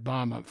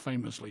 Obama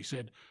famously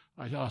said,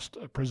 I asked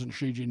President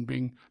Xi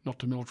Jinping not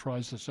to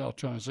militarize the South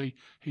China Sea.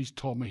 He's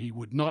told me he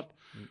would not.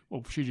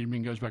 Well, Xi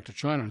Jinping goes back to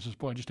China and says,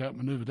 boy, I just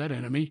outmaneuvered that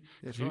enemy.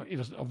 That's right.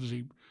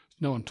 Obviously,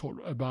 no one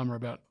taught Obama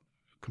about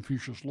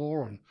Confucius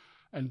law,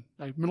 and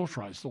they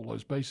militarized all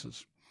those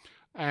bases.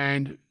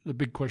 And the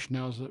big question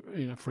now is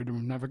freedom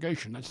of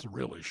navigation. That's the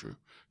real issue,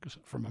 because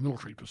from a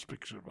military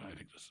perspective, I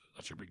think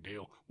that's a big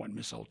deal. One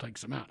missile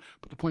takes them out.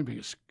 But the point being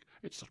is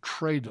it's the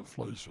trade that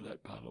flows through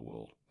that part of the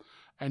world.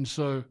 And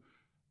so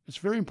it's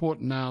very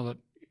important now that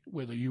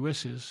where the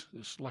US is,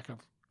 this lack of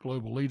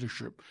global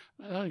leadership,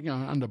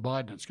 under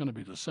Biden it's going to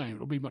be the same.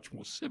 It'll be much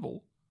more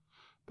civil,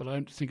 but I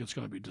don't think it's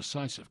going to be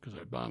decisive because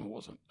Obama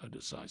wasn't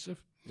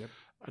decisive. Yep.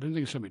 I don't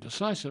think it's going to be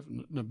decisive.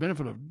 And the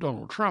benefit of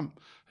Donald Trump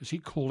is he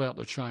called out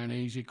the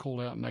Chinese, he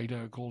called out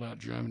NATO, called out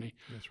Germany.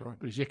 That's right.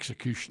 But his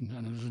execution,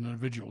 and as an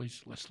individual,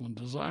 he's less than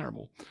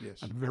desirable.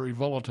 Yes. And very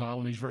volatile,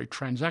 and he's very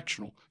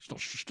transactional. It's not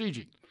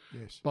strategic.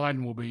 Yes.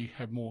 Biden will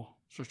have more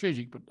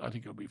strategic, but I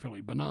think it'll be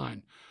fairly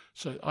benign.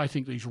 So I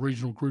think these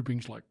regional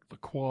groupings like the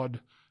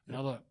Quad and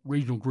other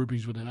regional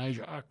groupings within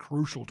Asia are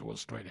crucial to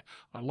Australia.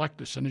 I like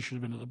this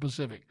initiative into the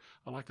Pacific.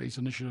 I like these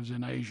initiatives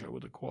in Asia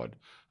with the Quad,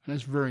 and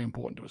that's very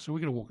important to us. So we're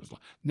going to walk this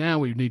line. Now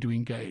we need to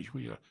engage.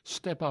 We got to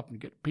step up and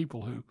get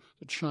people who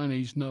the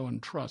Chinese know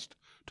and trust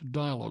to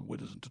dialogue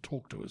with us and to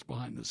talk to us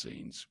behind the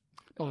scenes.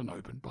 Not an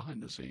open,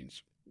 behind the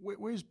scenes.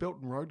 Where's Belt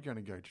and Road going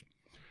to go?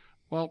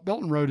 Well,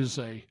 Belt and Road is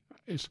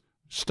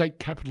state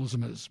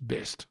capitalism at its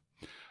best.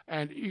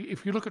 And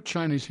if you look at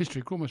Chinese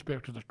history, it almost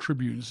back to the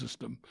tribune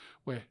system,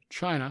 where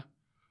China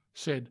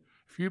said,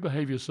 if you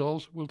behave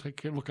yourselves, we'll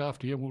look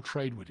after you, and we'll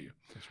trade with you.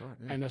 That's right.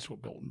 Yeah. And that's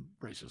what Belt and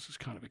Braces is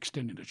kind of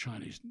extending to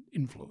Chinese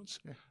influence.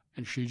 Yeah.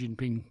 And Xi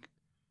Jinping,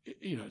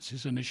 it's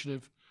his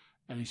initiative,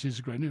 and he says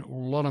a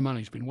lot of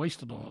money's been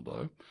wasted on it,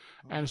 though.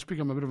 And it's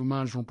become a bit of a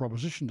marginal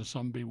proposition to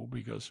some people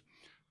because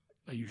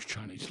they use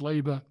Chinese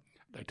labor,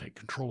 they take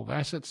control of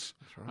assets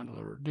under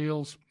the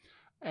deals.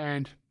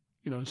 And,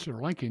 in Sri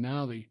Lanka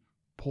now, the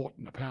port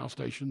and the power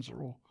stations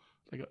are all,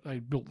 they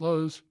built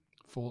those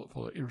for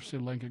the Sri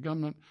Lanka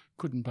government,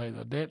 couldn't pay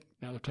the debt,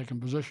 now they've taken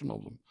possession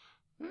of them.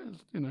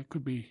 It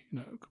could be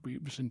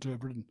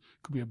misinterpreted,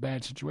 could be a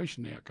bad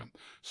situation, the outcome.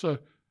 So,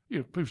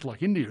 people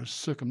like India is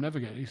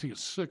circumnavigated. You think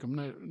it's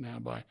circumnavigated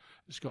now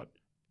it's got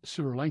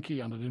Sri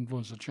Lanka under the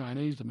influence of the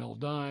Chinese, the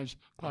Maldives,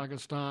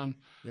 Pakistan,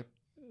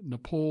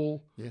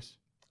 Nepal. Yes.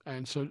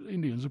 And so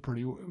Indians are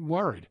pretty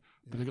worried.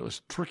 But they've got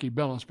this tricky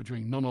balance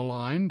between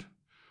non-aligned,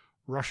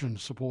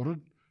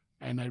 Russian-supported,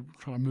 and they're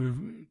trying to move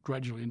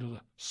gradually into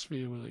the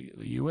sphere with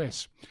the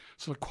US.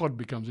 So the Quad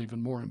becomes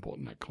even more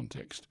important in that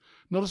context.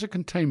 Not as a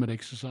containment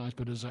exercise,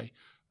 but as a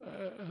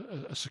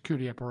a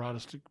security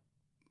apparatus to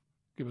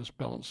give us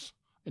balance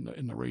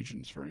in the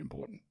region is very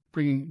important.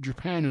 Bringing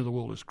Japan into the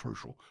world is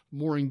crucial.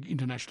 More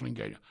international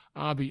engagement.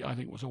 Abe, I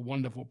think, was a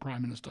wonderful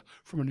prime minister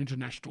from an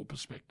international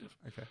perspective.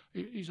 Okay.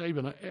 His Abe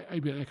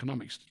in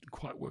economics didn't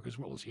quite work as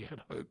well as he had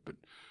hoped, but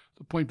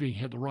the point being, he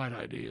had the right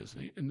ideas.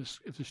 And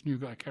if this new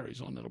guy carries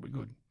on, that'll be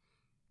good.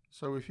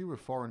 So if you were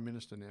foreign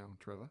minister now,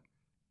 Trevor,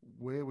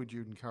 where would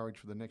you encourage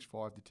for the next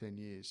 5 to 10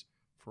 years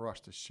for us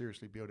to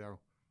seriously build our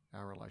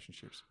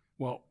relationships?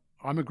 Well,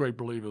 I'm a great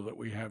believer that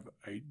we have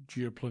a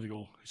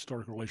geopolitical,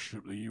 historical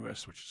relationship with the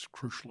US, which is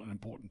crucial and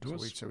important to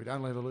us. So we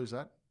don't let her lose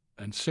that?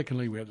 And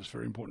secondly, we have this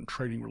very important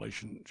trading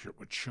relationship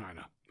with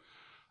China.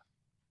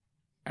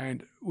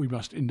 And we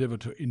must endeavour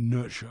to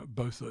nurture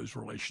both those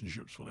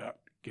relationships without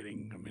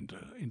getting them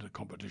into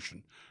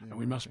competition. Yeah, and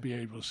we must be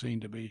able to seem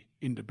to be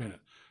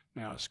independent.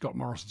 Now, Scott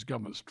Morrison's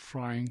government's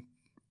trying,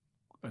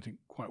 I think,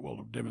 quite well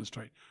to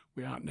demonstrate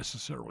we aren't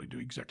necessarily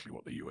doing exactly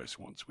what the US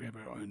wants. We have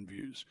our own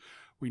views.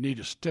 We need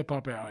to step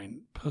up our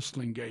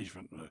personal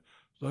engagement.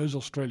 Those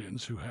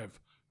Australians who have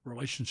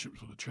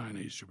relationships with the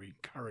Chinese should be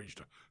encouraged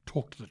to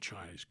talk to the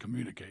Chinese,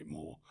 communicate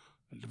more,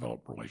 and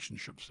develop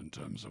relationships in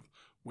terms of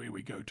where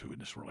we go to in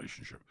this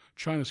relationship.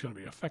 China's going to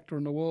be a factor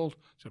in the world.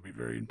 It's going to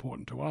be very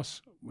important to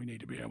us. We need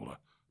to be able to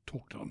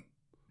talk to them.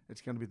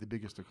 It's going to be the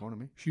biggest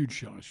economy. Huge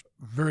challenge.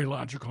 Very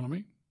large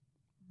economy,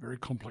 very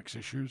complex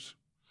issues.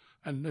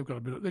 And they've got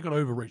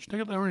overreach. They've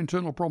got their own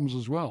internal problems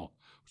as well,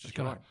 which is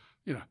kind of,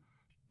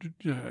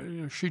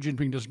 Xi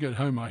Jinping doesn't get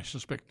home, I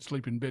suspect,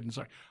 sleep in bed and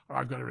say,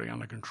 I've got everything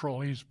under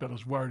control. He's about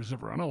as worried as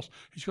everyone else.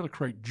 He's got to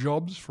create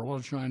jobs for a lot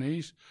of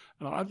Chinese.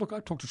 And I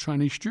talk to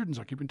Chinese students.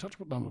 I keep in touch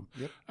with them.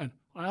 Yep. And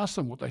I ask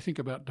them what they think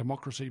about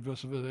democracy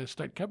versus their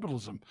state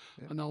capitalism.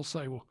 Yep. And they'll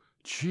say, well,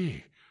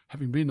 gee,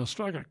 having been in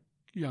Australia,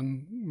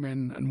 young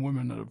men and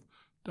women that have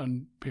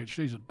done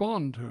PhDs at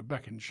Bond who are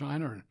back in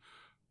China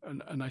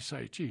and they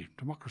say, gee,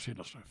 democracy in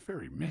Australia is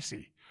very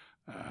messy.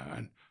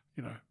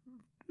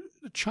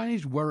 The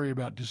Chinese worry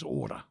about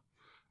disorder,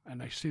 and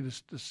they see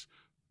this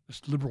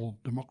liberal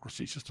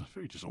democracy system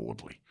very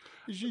disorderly.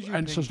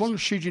 And so as long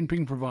as Xi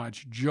Jinping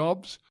provides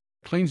jobs,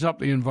 cleans up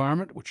the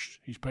environment, which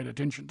he's paid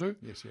attention to,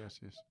 yes,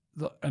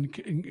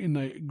 and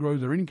they grow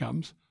their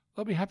incomes,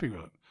 they'll be happy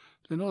with it.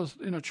 They're not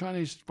as,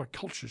 Chinese, by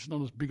culture, is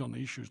not as big on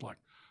the issues like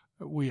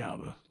we are,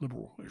 the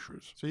liberal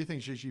issues. So you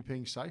think Xi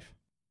Jinping's safe?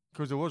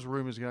 Because there was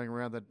rumours going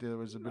around that there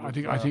was a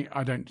bit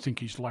I don't think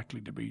he's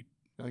likely to be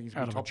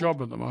out of a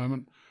job at the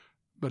moment,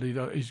 but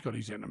he's got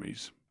his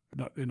enemies.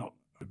 They're not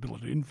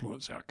ability to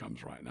influence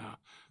outcomes right now,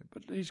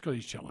 but he's got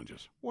his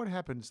challenges. What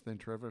happens then,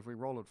 Trevor, if we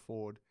roll it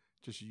forward,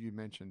 just as you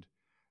mentioned,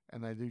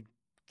 and they do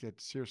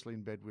get seriously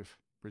in bed with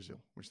Brazil,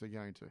 which they're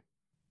going to?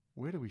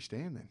 Where do we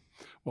stand then?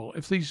 Well,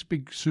 if these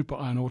big super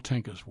iron ore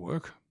tankers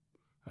work,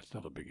 that's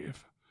not a big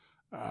if,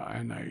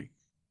 and they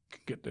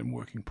can get them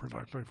working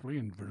productively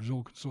and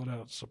Brazil can sort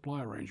out its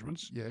supply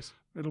arrangements, yes,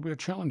 it'll be a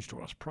challenge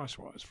to us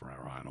price-wise for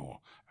our iron ore.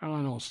 Our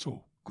iron ore is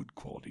still good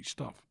quality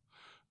stuff.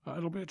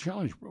 It'll be a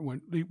challenge.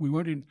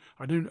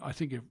 I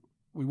think if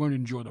we won't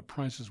enjoy the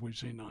prices we've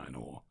seen in iron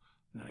ore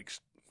in the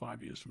next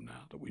 5 years from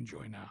now that we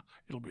enjoy now,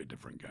 it'll be a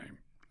different game.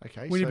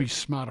 Okay, we need to be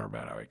smarter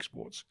about our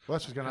exports. Well,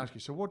 that's what I was going to ask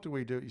you. So what do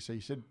we do? You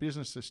said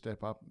business to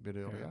step up a bit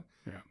earlier.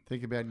 Yeah.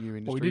 Think about new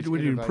industries. Well, we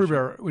need to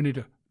improve we need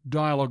to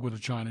dialogue with the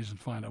Chinese and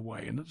find a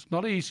way. And it's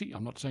not easy.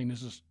 I'm not saying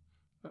this is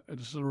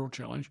a real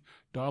challenge.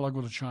 Dialogue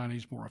with the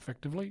Chinese more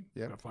effectively. Yep.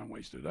 We've got to find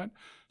ways to do that.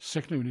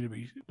 Secondly, we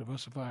need to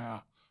diversify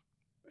our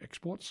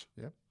exports.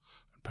 Yep.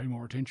 And pay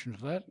more attention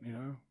to that.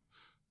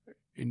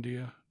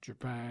 India,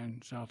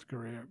 Japan, South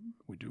Korea,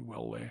 we do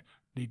well there.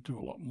 Need to do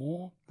a lot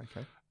more.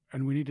 Okay.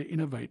 And we need to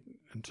innovate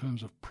in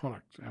terms of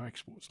product, our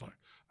exports.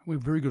 We're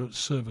very good at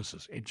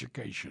services,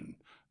 education,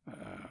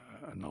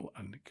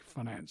 and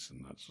finance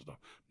and that sort of stuff.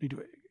 We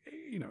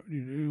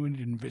need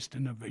to invest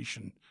in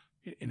innovation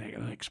in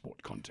an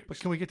export context. But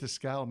can we get to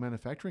scale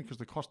manufacturing? Because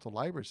the cost of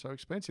labour is so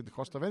expensive. The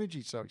cost of energy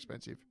is so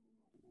expensive.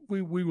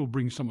 We will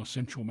bring some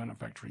essential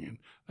manufacturing in.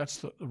 That's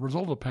the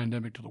result of the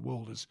pandemic to the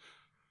world is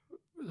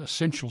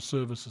essential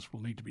services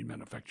will need to be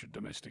manufactured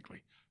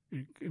domestically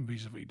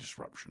vis-a-vis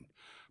disruption.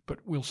 But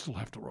we'll still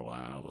have to rely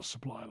on other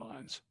supply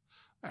lines,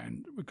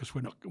 and because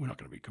we're not going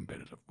to be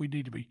competitive. We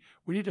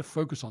need to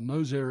focus on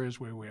those areas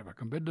where we have a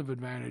competitive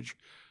advantage,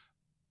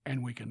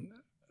 and we can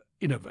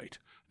innovate.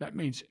 That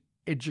means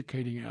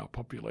educating our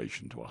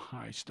population to a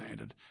high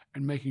standard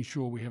and making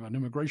sure we have an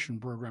immigration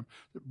program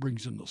that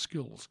brings in the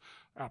skills.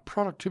 Our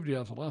productivity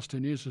over the last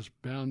 10 years is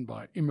bound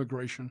by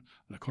immigration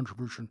and the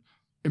contribution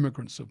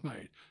immigrants have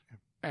made. Yep.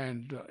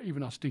 And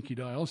even us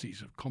dinky-die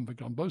Aussies have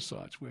convict on both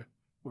sides. We're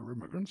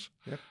immigrants,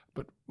 yep.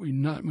 But we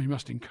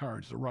must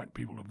encourage the right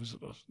people to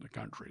visit us, the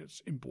country.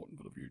 It's important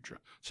for the future.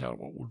 It's how it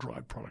will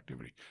drive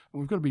productivity. And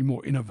we've got to be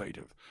more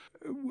innovative.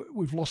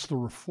 We've lost the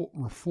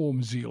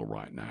reform zeal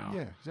right now.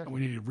 Yeah, exactly. And we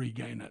need to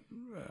regain that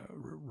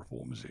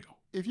reform zeal.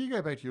 If you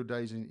go back to your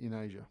days in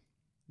Asia,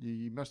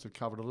 you must have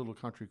covered a little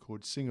country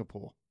called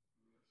Singapore,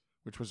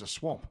 which was a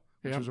swamp,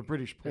 which was a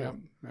British port.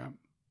 Yeah.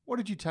 What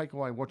did you take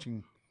away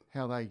watching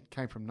how they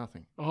came from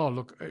nothing. Oh,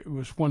 look, it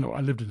was one.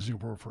 I lived in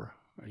Singapore for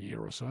a year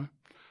or so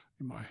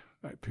in my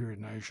period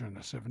in Asia in the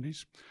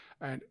 70s.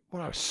 And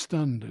what I was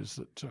stunned is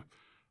that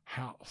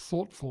how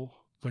thoughtful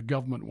the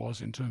government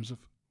was in terms of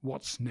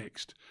what's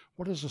next.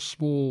 What does a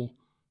small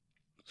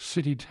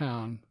city,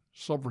 town,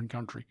 sovereign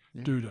country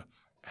do to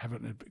have a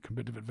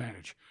competitive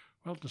advantage?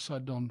 Well, it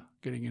decided on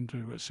getting into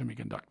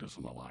semiconductors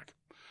and the like.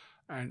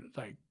 And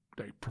they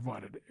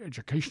provided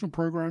educational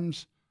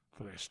programs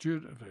for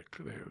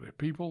their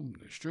people,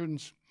 their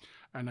students,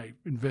 and they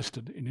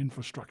invested in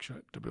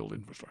infrastructure to build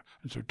infrastructure.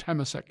 And so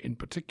Temasek in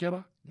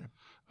particular,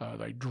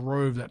 they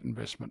drove that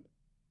investment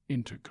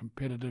into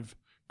competitive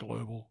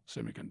global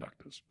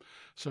semiconductors.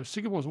 So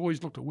Singapore's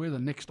always looked at where the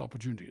next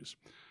opportunity is.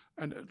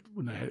 And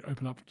when they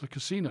open up the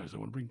casinos, they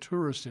want to bring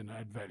tourists in,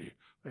 add value.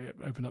 They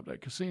open up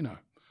that casino.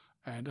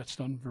 And that's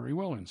done very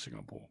well in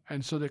Singapore.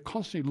 And so they're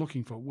constantly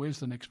looking for where's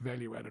the next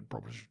value-added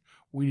proposition.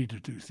 We need to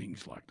do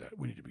things like that.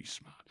 We need to be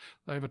smart.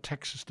 They have a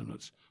tax system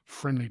that's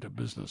friendly to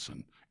business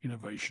and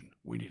innovation.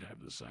 We need to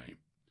have the same.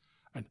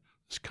 And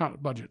this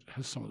current budget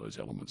has some of those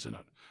elements in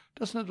it.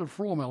 Doesn't have the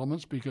reform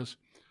elements because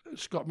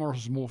Scott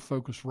Morrison is more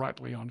focused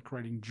rightly on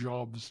creating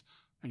jobs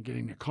and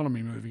getting the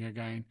economy moving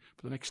again.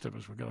 But the next step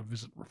is we've got to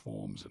visit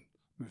reforms and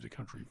move the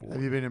country forward.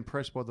 Have you been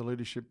impressed by the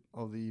leadership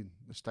of the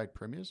state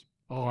premiers?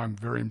 Oh, I'm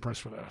very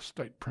impressed with our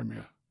state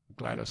premier,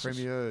 Gladys.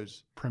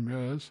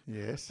 Premiers.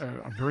 Yes.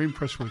 I'm very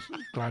impressed with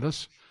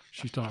Gladys.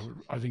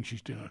 I think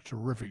she's done a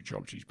terrific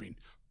job. She's been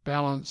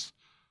balanced,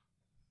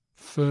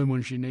 firm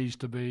when she needs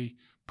to be,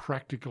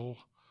 practical,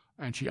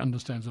 and she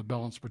understands the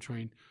balance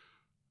between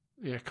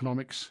the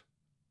economics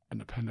and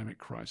the pandemic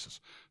crisis.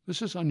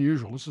 This is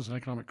unusual. This is an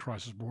economic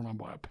crisis brought on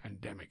by a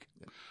pandemic.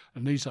 Yep.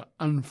 And these are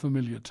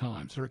unfamiliar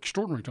times. They're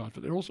extraordinary times,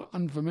 but they're also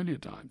unfamiliar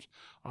times.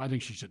 I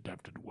think she's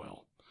adapted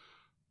well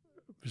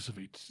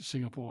vis-a-vis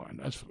Singapore. And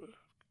as for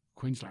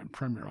Queensland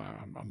Premier,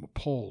 I'm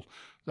appalled.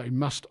 They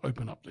must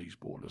open up these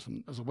borders.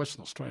 And as a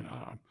Western Australian,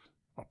 I'm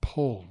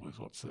appalled with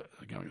what's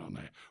going on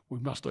there. We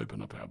must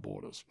open up our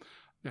borders.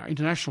 Now,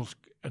 international,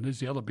 and there's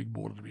the other big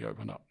border to be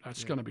opened up.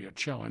 That's going to be a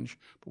challenge,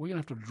 but we're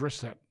going to have to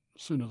address that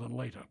sooner than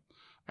later.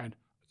 And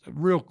the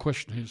real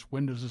question is,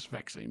 when does this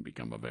vaccine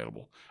become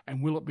available?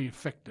 And will it be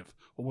effective,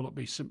 or will it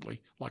be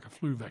simply like a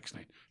flu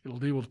vaccine? It'll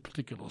deal with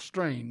particular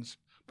strains,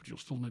 but you'll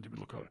still need to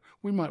look at it.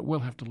 We might well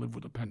have to live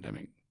with a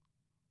pandemic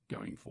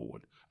going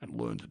forward and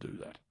learn to do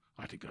that.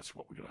 I think that's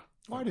what we're going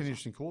to. I had an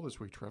interesting call this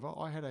week, Trevor.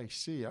 I had a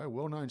CEO,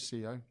 well-known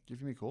CEO,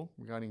 give me a call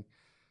regarding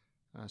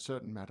a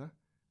certain matter.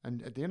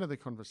 And at the end of the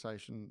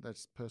conversation,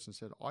 that person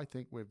said, I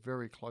think we're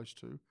very close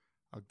to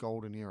a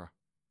golden era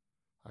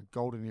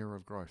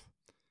of growth.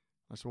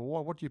 I said,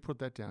 well, what do you put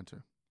that down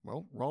to?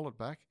 Well, roll it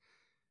back,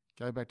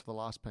 go back to the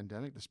last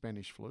pandemic, the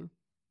Spanish flu.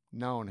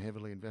 No one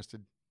heavily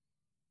invested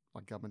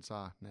like governments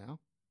are now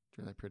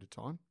during that period of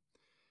time.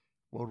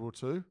 World War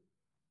II,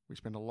 we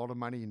spent a lot of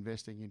money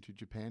investing into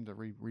Japan, the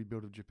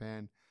rebuild of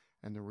Japan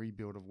and the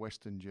rebuild of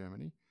Western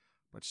Germany.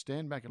 But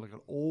stand back and look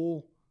at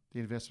all the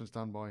investments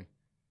done by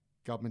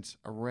governments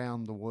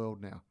around the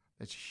world now.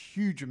 That's a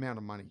huge amount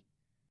of money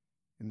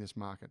in this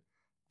market.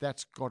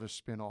 That's got to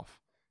spin off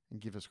and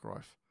give us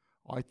growth.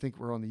 I think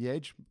we're on the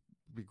edge.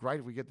 It'd be great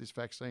if we get this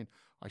vaccine.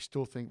 I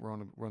still think we're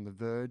on the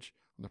verge,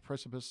 on the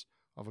precipice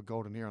of a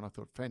golden era. And I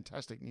thought,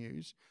 fantastic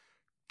news.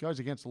 Goes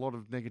against a lot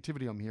of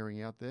negativity I'm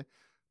hearing out there.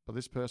 But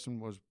this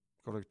person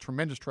got a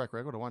tremendous track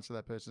record. I won't say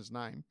that person's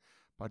name.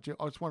 But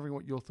I was wondering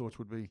what your thoughts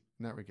would be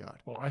in that regard.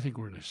 Well, I think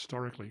we're in a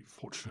historically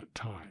fortunate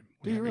time.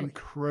 We have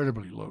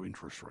incredibly low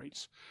interest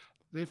rates.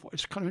 Therefore,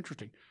 it's kind of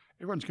interesting.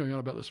 Everyone's going on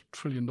about this $1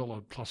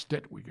 trillion plus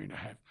debt we're going to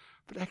have.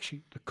 But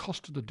actually, the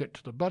cost of the debt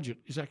to the budget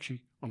is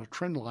actually on a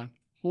trend line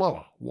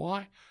lower.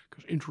 Why?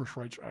 Because interest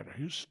rates are at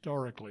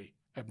historically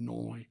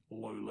abnormally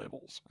low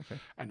levels.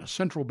 Okay. And the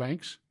central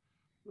banks,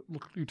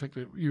 look, you take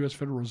the US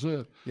Federal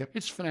Reserve,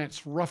 it's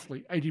financed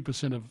roughly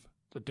 80% of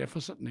the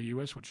deficit in the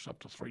US, which is up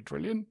to $3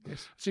 trillion.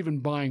 Yes. It's even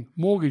buying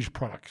mortgage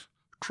products,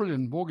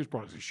 trillion mortgage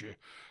products this year,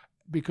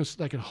 because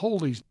they can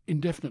hold these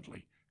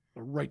indefinitely.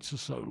 The rates are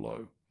so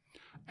low.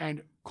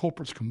 And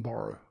corporates can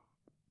borrow.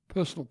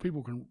 Personal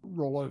people can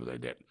roll over their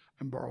debt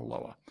and borrow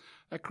lower.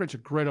 That creates a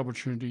great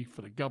opportunity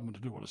for the government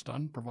to do what it's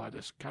done, provide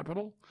this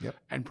capital,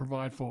 and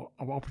provide for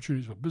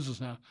opportunities for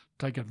business now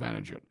to take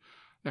advantage of it.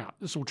 Now,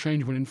 this will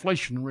change when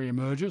inflation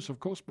re-emerges, of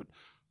course, but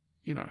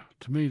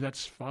to me,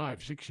 that's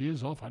 5-6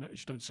 years off. I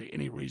just don't see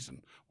any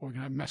reason why we're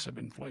going to have massive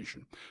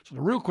inflation. So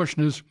the real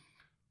question is,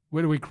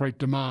 where do we create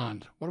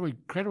demand? How do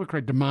we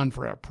create demand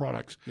for our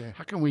products? Yeah.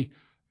 How can we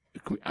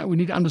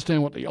need to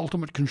understand what the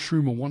ultimate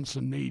consumer wants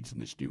and needs in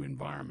this new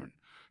environment.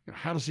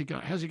 How's he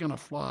going to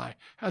fly?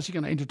 How's he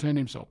going to entertain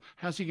himself?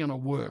 How's he going to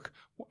work?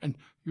 And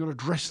you've got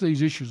to address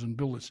these issues and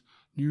build this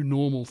new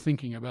normal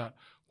thinking about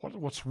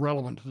what's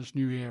relevant to this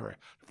new era.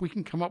 If we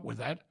can come up with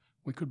that,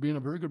 we could be in a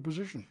very good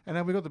position. And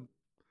have we got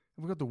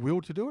the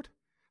will to do it?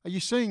 Are you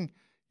seeing,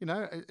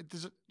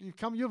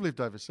 you've lived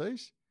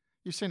overseas.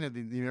 You've seen that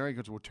the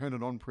Americans will turn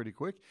it on pretty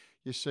quick.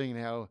 You're seeing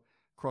how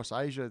across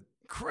Asia,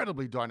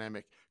 incredibly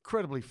dynamic,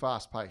 incredibly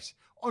fast-paced,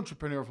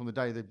 entrepreneurial from the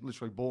day they're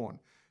literally born.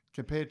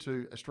 compared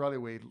to Australia,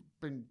 where you've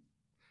been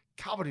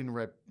covered in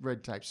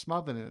red tape,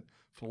 smothered in it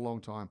for a long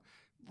time.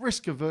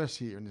 Risk averse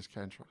here in this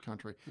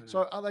country. Yeah.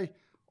 So are they?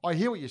 I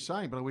hear what you're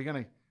saying, but are we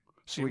going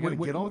to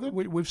get on with it?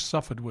 We've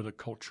suffered with a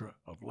culture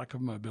of lack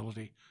of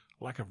mobility,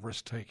 lack of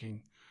risk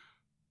taking,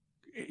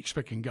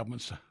 expecting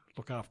governments to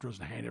look after us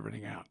and hand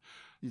everything out.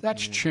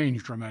 That's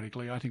changed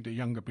dramatically. I think the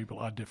younger people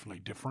are definitely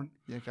different.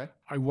 Yeah, okay.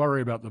 I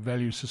worry about the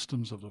value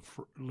systems of the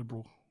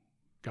liberal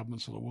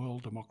governments of the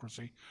world,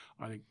 democracy.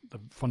 I think the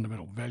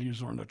fundamental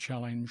values are under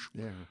challenge.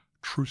 Yeah.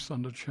 Truth's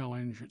under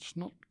challenge. It's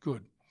not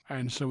good.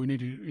 And so we need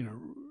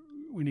to,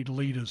 we need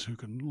leaders who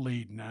can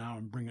lead now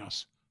and bring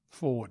us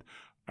forward.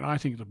 And I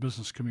think the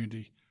business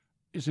community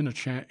is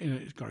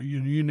it's got a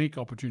unique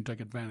opportunity to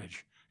take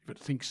advantage if it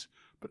thinks.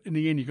 But in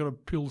the end, you've got to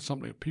build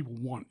something that people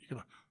want. You've got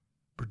to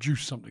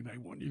produce something they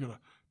want. You've got to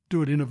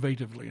do it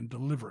innovatively and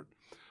deliver it.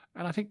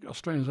 And I think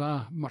Australians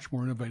are much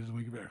more innovative than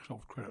we give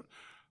ourselves credit.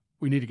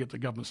 We need to get the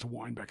governments to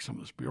wind back some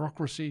of this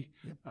bureaucracy,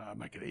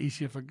 make it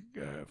easier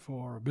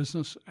for a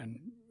business. And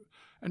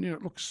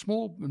look,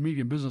 small and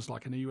medium business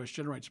like in the US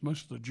generates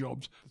most of the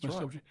jobs.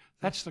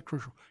 That's the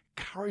crucial.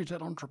 Encourage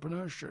that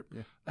entrepreneurship.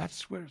 Yeah.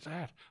 That's where it's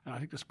at. And I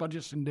think this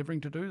budget's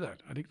endeavouring to do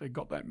that. I think they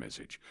got that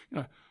message.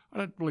 I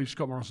don't believe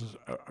Scott Morrison is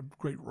a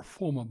great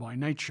reformer by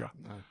nature,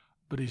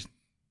 but he's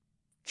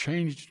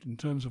changed in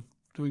terms of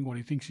doing what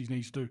he thinks he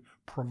needs to do,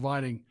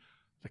 providing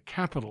the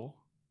capital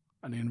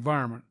and the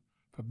environment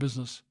for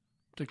business,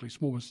 particularly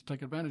small business, to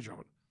take advantage of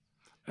it.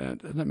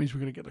 And that means we're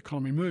going to get the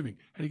economy moving.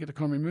 How do you get the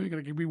economy moving? You're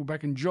going to get people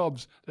back in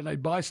jobs, then they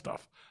buy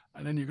stuff,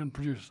 and then you can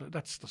produce.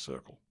 That's the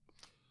circle.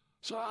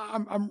 So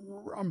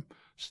I'm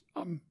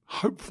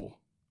hopeful.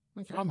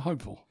 Okay. I'm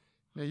hopeful.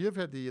 Now, you've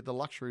had the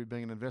luxury of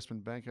being an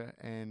investment banker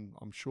and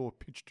I'm sure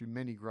pitched to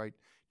many great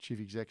chief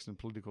execs and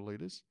political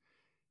leaders.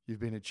 You've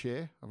been a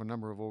chair of a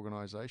number of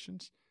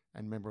organisations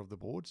and member of the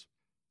boards.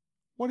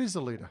 What is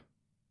a leader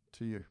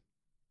to you?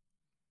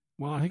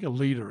 Well, I think a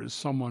leader is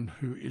someone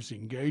who is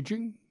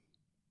engaging,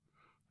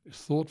 is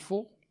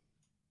thoughtful,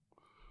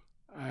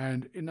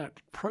 and in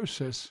that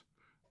process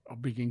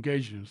of being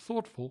engaged and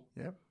thoughtful,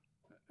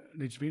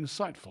 needs to be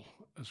insightful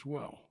as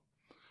well.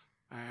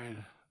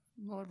 And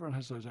not everyone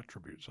has those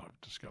attributes,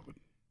 I've discovered.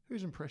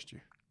 Who's impressed you?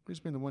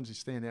 Who's been the ones who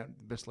stand out,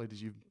 the best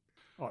leaders you've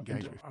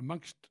engaged with?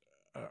 Amongst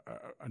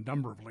a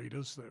number of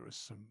leaders, there was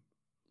some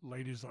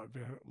ladies I've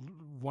had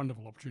a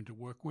wonderful opportunity to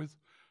work with.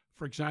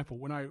 For example,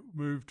 when I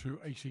moved to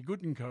AC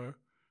Good & Co.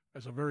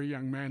 as a very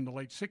young man in the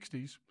late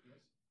 60s,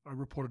 I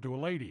reported to a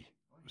lady.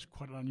 It was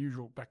quite an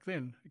unusual back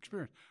then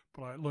experience,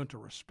 but I learned to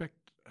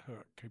respect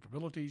her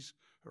capabilities,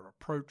 her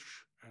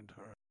approach, and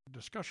her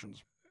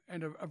discussions.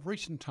 And of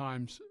recent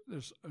times,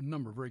 there's a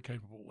number of very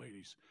capable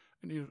ladies.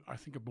 And I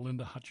think of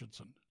Belinda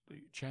Hutchinson,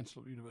 the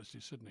Chancellor of the University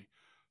of Sydney,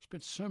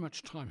 spent so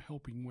much time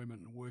helping women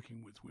and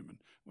working with women.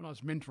 When I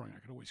was mentoring, I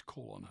could always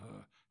call on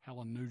her.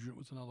 Helen Nugent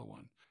was another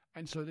one.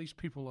 And so these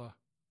people are,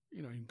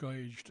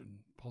 engaged and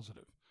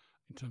positive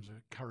in terms of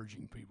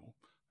encouraging people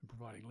and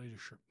providing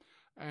leadership.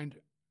 And,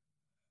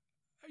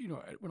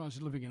 when I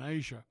was living in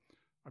Asia,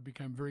 I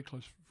became very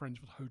close friends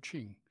with Ho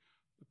Ching,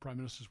 the Prime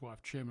Minister's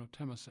wife, chairman of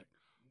Temasek.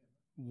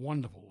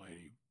 Wonderful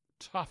lady,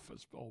 tough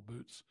as old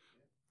boots,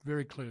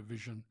 very clear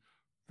vision,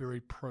 very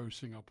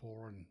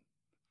pro-Singapore and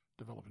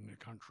developing their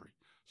country.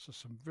 So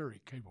some very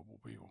capable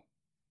people.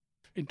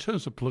 In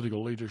terms of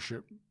political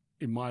leadership,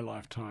 in my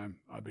lifetime,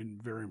 I've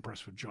been very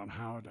impressed with John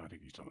Howard. I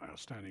think he's done an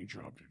outstanding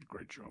job, did a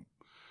great job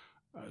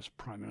as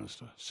Prime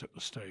Minister, set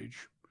the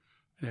stage,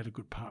 and had a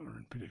good partner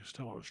in Peter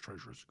Costello as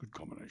Treasurer. It's a good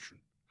combination.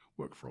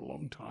 Worked for a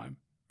long time,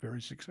 very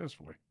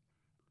successfully.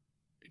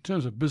 In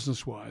terms of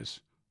business-wise,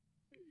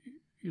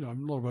 a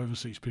lot of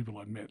overseas people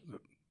I've met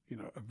that,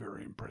 are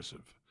very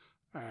impressive.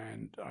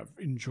 And I've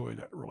enjoyed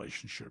that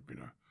relationship,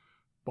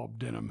 Bob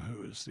Denham,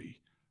 who is the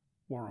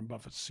Warren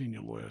Buffett's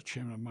senior lawyer,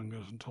 chairman of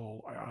Mungo's and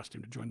Toll. I asked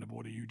him to join the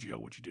board of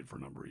UGL, which he did for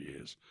a number of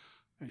years.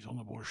 And he's on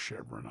the board of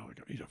Chevron.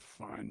 He's a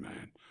fine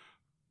man.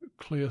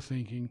 Clear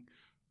thinking,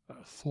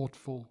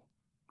 thoughtful,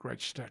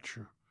 great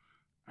stature,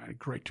 and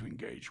great to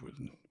engage with.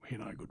 And he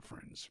and I are good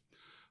friends.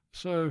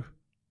 So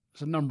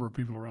there's a number of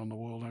people around the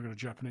world. I've got a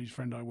Japanese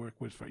friend I work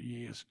with for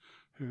years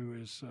who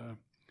is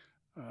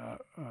from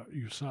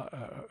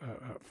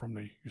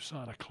the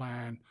USADA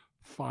clan,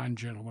 fine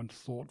gentleman,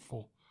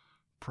 thoughtful,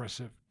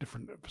 impressive,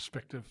 different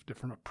perspective,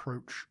 different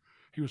approach.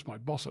 He was my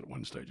boss at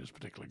one stage, this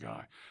particular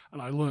guy.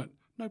 And I learned,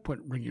 no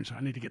point ringing him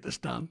saying, I need to get this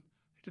done.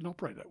 He didn't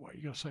operate that way.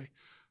 You got to say,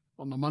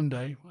 on the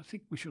Monday, I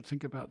think we should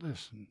think about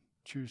this. And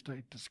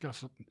Tuesday,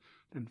 discuss it. And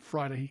then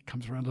Friday, he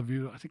comes around the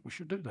view, I think we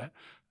should do that.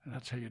 And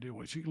that's how you deal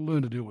with it. So you can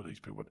learn to deal with these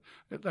people.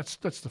 That's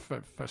the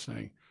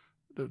fascinating,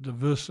 the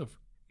diverse of,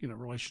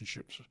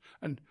 relationships.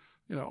 And,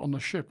 on the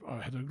ship,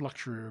 I had the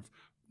luxury of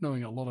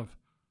knowing a lot of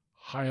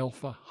high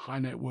alpha, high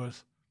net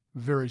worth,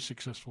 very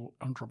successful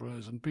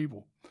entrepreneurs and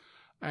people.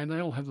 And they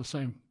all have the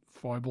same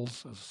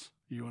foibles as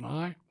you and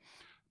I,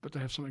 but they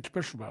have something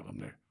special about them.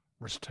 They're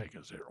risk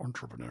takers, they're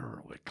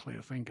entrepreneurial, they're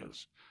clear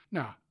thinkers.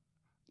 Now,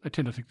 they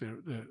tend to think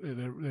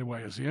their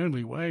way is the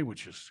only way,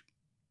 which is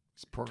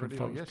It's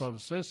prerogative, I guess. Father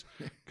says.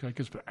 Okay,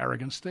 because for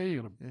arrogance there,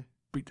 you've got to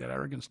beat that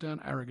arrogance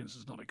down. Arrogance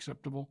is not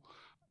acceptable.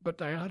 But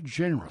they are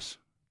generous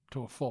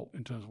to a fault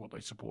in terms of what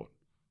they support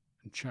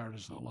and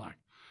charities and the like.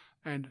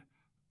 And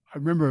I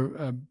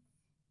remember,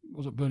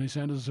 was it Bernie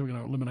Sanders said we're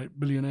going to eliminate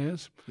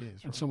billionaires? Yes,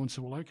 and right. someone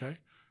said, well, okay,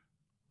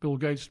 Bill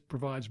Gates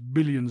provides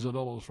billions of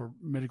dollars for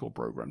medical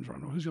programs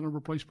right now. Who's going to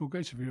replace Bill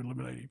Gates if you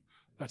eliminate him?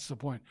 That's the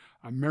point.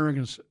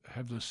 Americans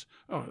have this,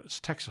 it's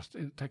tax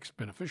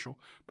beneficial,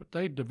 but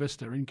they divest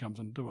their incomes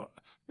and do it.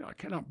 I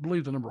cannot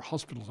believe the number of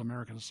hospitals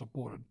Americans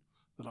supported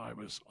that I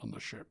was on the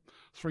ship.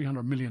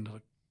 $300 million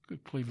to the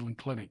Cleveland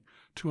Clinic,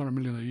 $200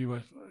 million to the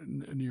US,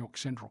 New York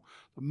Central.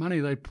 The money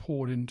they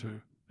poured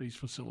into these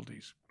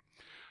facilities.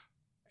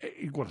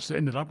 What it's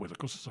ended up with, of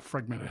course, it's a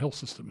fragmented health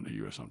system in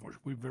the US,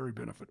 unfortunately. We very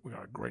benefit. We've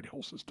got a great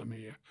health system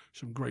here,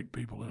 some great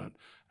people in it,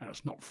 and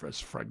it's not as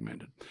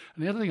fragmented.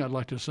 And the other thing I'd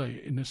like to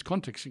say in this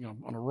context,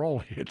 I'm on a roll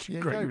here,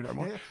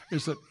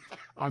 is that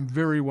I'm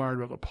very worried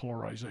about the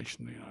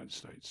polarization in the United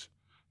States.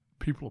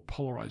 People are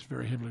polarized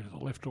very heavily to the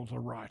left or to the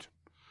right,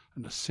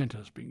 and the centre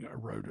is being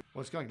eroded.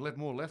 Well, it's going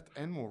more left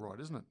and more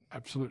right, isn't it?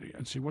 Absolutely.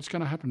 And see, what's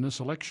going to happen in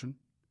this election,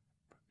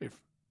 if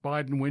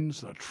Biden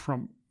wins, the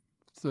Trump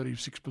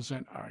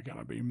 36% are going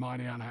to be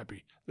mighty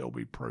unhappy. There'll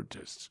be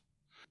protests.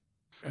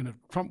 And if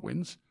Trump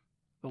wins,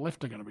 the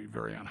left are going to be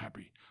very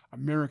unhappy.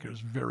 America is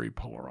very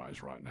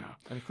polarized right now.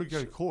 And it could go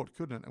to court,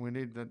 couldn't it? And we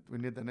need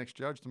the next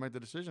judge to make the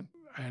decision.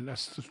 And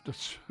that's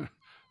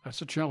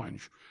a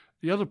challenge.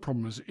 The other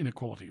problem is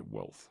inequality of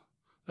wealth.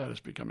 That is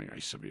becoming a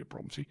severe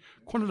problem. See,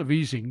 quantitative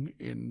easing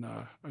in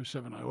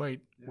 07, 08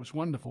 was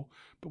wonderful,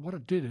 but what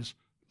it did is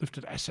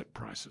lifted asset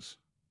prices.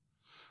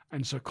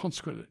 And so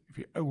consequently, if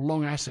you owe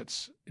long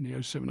assets in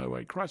the 07,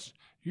 08 crisis,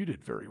 you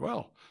did very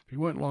well. If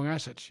you weren't long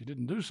assets, you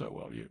didn't do so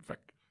well. In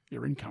fact,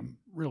 your income,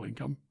 real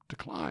income,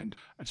 declined.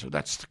 And so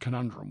that's the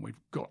conundrum. We've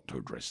got to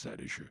address that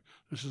issue.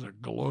 This is a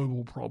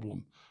global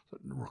problem that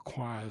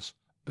requires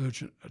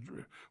urgent.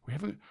 We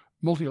have a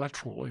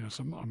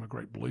multilateralism, I'm a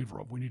great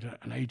believer of. We need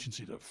an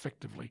agency that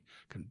effectively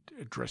can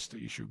address the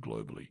issue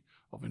globally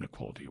of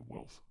inequality of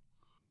wealth.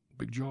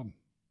 Big job.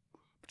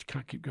 But you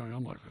can't keep going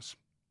on like this.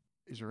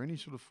 Is there any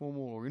sort of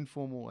formal or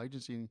informal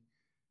agency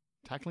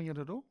tackling it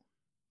at all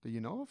that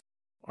you know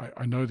of?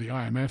 I know the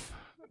IMF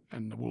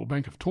and the World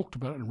Bank have talked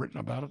about it and written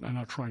about it and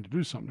are trying to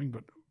do something,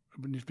 but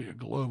it needs to be a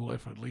global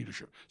effort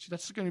leadership. See,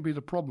 that's going to be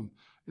the problem.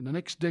 In the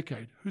next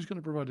decade, who's going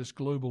to provide this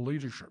global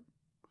leadership?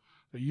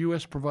 The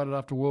US provided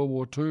after World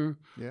War II.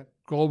 Yeah.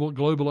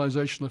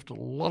 Globalization lifted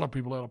a lot of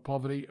people out of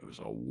poverty. It was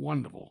a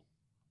wonderful,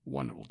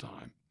 wonderful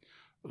time.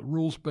 The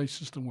rules-based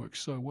system works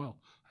so well.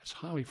 It's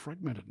highly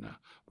fragmented now.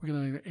 We're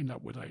going to end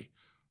up with a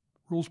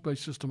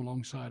rules-based system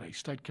alongside a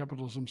state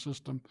capitalism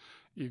system.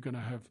 You're going to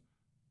have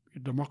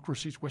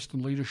democracies.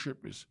 Western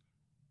leadership is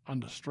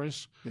under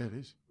stress. Yeah, it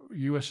is.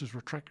 US is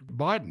retracted.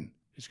 Biden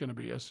is going to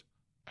be as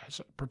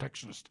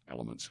protectionist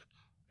elements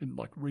in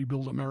like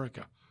rebuild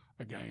America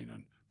again,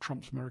 and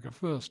Trump's America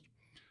first,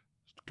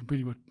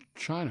 competing with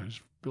China,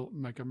 who's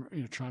make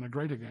China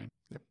great again.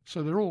 Yep.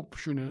 So they're all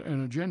pursuing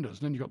an agendas. And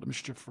then you've got the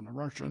mischief from the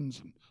Russians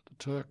and the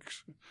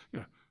Turks.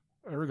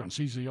 Aragon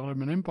sees the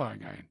Ottoman Empire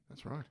again.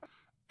 That's right.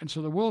 And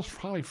so the world's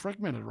highly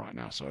fragmented right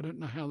now. So I don't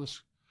know how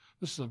this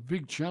is a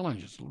big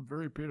challenge. It's a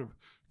very period of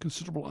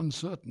considerable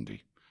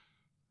uncertainty.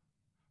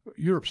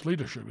 Europe's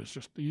leadership is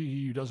just, the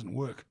EU doesn't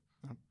work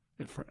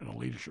in a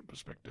leadership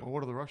perspective. Well,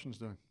 what are the Russians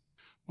doing?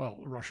 Well,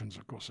 the Russians,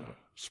 of course, are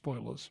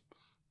spoilers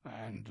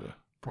and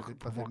but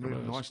they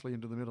moved nicely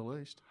into the Middle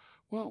East.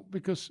 Well,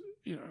 because,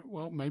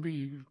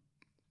 maybe,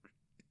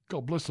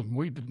 God bless them,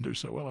 we didn't do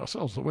so well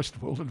ourselves, the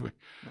Western world, did we?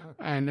 No.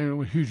 And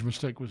a huge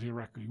mistake was the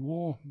Iraqi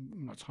war.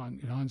 That's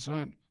in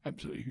hindsight,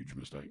 absolutely huge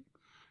mistake.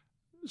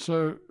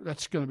 So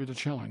that's going to be the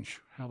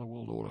challenge, how the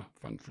world order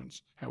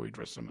functions, how we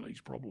address some of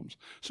these problems.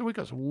 So we've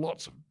got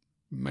lots of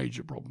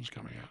major problems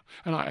coming out.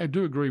 And I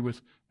do agree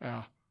with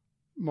our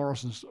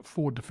Morrison's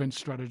forward defence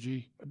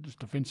strategy. Just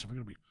defensive, we've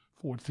got to be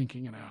forward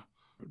thinking in our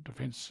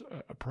defence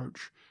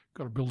approach.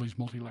 Got to build these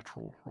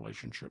multilateral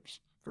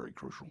relationships. Very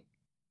crucial.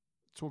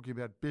 Talking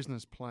about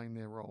business playing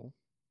their role,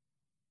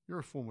 you're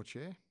a former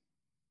chair.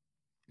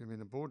 You've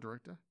been a board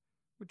director.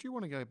 Would you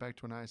want to go back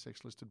to an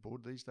ASX-listed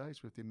board these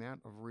days with the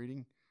amount of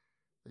reading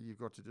that you've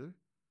got to do?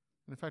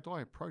 And in fact,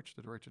 I approached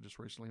the director just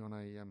recently on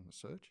a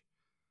search,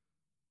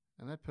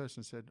 and that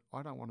person said,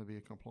 I don't want to be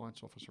a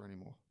compliance officer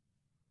anymore.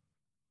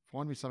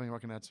 Find me something where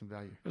I can add some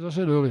value. As I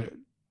said earlier,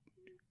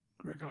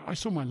 Greg, I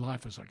saw my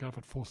life as I got up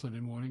at 4:30 in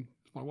the morning.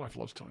 My wife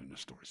loves telling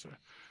this story. So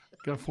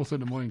got up at 4:30 in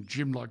the morning,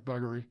 gym like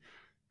buggery,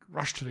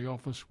 rushed to the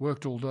office,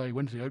 worked all day,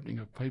 went to the opening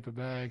of Paper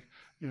Bag,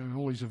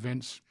 all these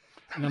events.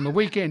 And on the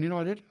weekend,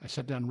 what I did? I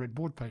sat down and read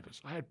board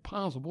papers. I had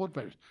piles of board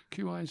papers,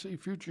 QIC,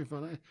 Future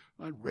Fund.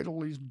 I read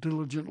all these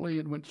diligently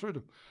and went through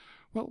them.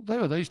 Well, they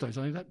were these days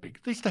only that big.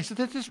 These days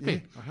they're this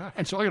big. Uh-huh.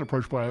 And so I got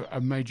approached by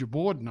a major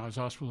board, and I was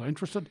asked, was I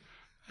interested?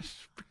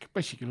 It's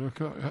basically like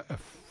a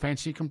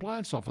fancy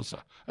compliance officer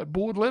at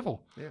board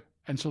level. Yeah.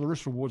 And so the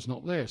risk reward's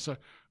not there. So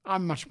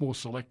I'm much more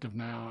selective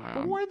now.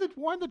 But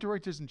why are the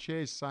directors and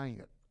chairs saying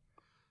it?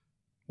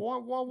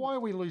 Why are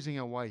we losing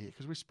our way here?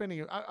 Because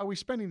are we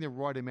spending the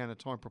right amount of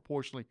time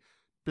proportionally,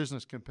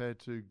 business compared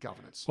to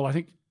governance? Well, I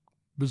think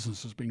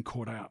business has been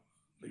caught out.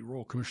 The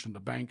Royal Commission of the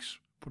banks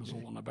put us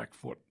all on the back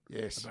foot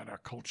about our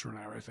culture and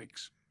our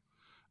ethics.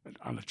 And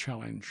under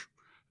challenge,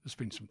 there's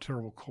been some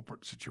terrible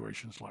corporate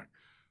situations like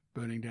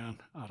burning down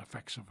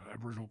artefacts of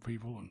Aboriginal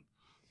people and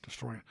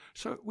destroying it.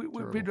 So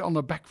we've been on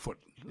the back foot.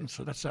 And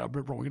so that's our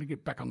big problem. We're going to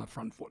get back on the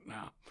front foot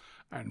now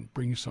and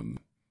bring some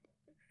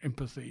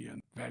empathy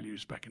and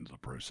values back into the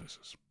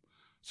processes.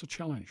 It's a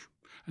challenge.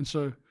 And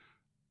so,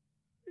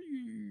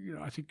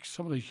 I think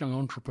some of these young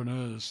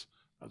entrepreneurs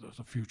are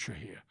the future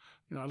here.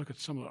 I look at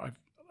I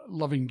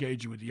love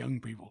engaging with young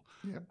people,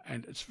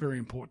 and it's very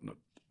important that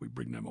we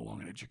bring them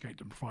along and educate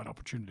them, provide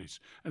opportunities.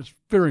 And it's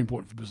very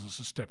important for business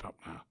to step up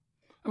now.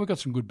 And we've got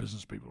some good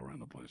business people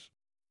around the place.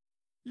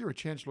 You're a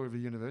chancellor of a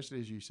university,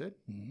 as you said.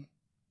 Mm-hmm.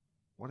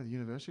 What are the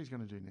universities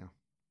going to do now?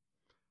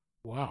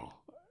 Wow.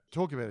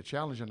 Talk about a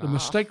challenge and a The half.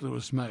 mistake that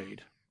was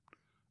made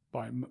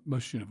by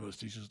most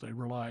universities is they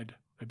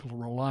built a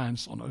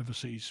reliance on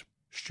overseas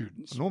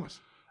students. Enormous.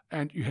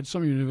 And you had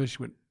some universities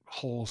went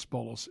whole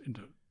bolus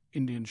into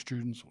Indian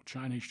students or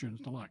Chinese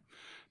students and the like.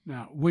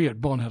 Now, we at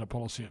Bond had a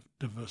policy of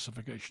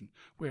diversification.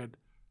 We had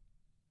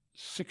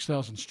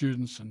 6,000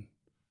 students and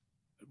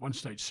at one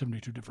stage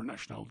 72 different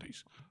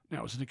nationalities.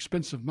 Now, it was an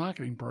expensive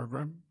marketing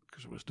program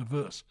because it was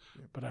diverse,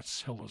 but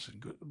that's held us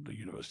the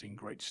university in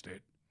great stead.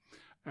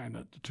 And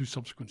the two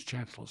subsequent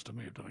chancellors, to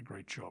me, have done a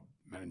great job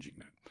managing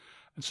that.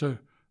 And so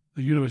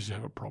the universities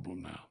have a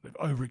problem now. They've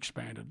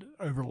overexpanded,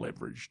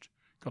 over-leveraged,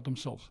 got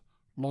themselves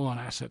long on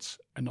assets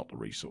and not the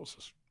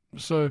resources.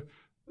 So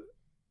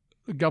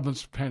the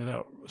government's handed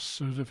out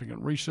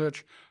significant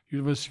research.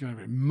 Universities are going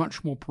to be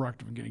much more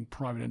proactive in getting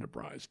private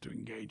enterprise to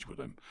engage with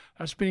them.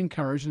 That's been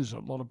encouraged. There's a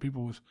lot of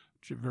people with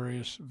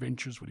various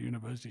ventures with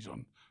universities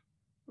on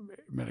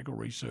medical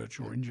research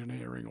or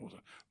engineering, or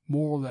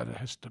more of that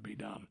has to be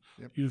done.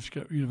 Universities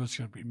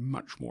are going to be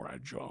much more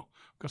agile.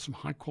 We've got some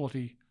high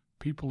quality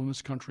people in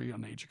this country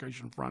on the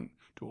education front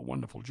do a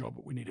wonderful job,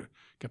 but we need to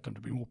get them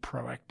to be more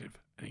proactive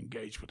and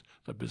engage with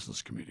the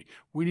business community.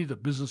 We need the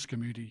business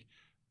community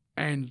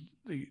and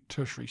the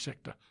tertiary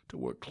sector to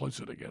work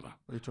closer together.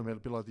 Are you talking about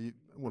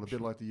a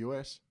bit like the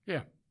US?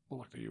 Yeah, more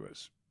like the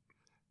US.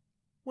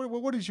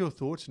 What is your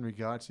thoughts in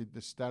regards to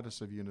the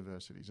status of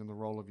universities and the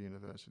role of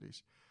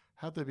universities?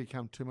 Have they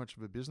become too much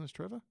of a business,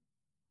 Trevor?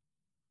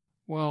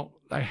 Well,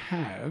 they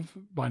have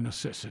by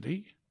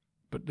necessity,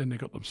 but then they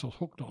got themselves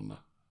hooked on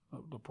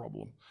the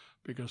problem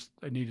because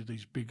they needed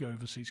these big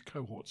overseas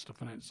cohorts to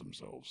finance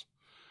themselves.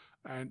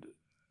 And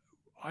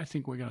I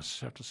think we're going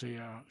to have to see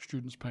our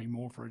students paying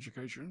more for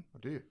education. Oh,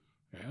 do you?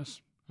 Yes.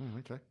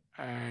 Okay.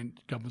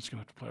 And government's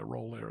going to have to play a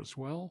role there as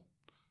well.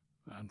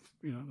 And,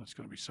 that's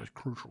going to be so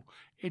crucial.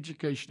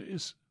 Education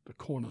is the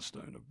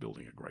cornerstone of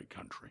building a great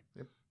country.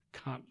 Yep.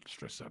 Can't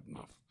stress that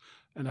enough.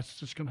 And that's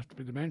just going to have to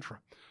be the mantra.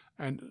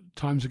 And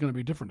times are going to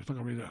be different. It's not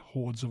going to be the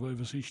hordes of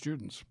overseas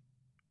students.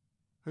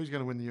 Who's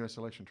going to win the US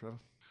election, Trevor?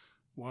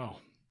 Wow.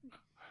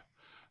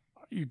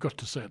 You've got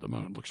to say at the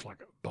moment, it looks like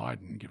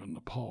Biden, given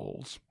the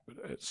polls.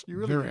 But it's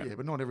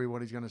but not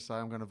everybody's going to say,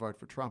 I'm going to vote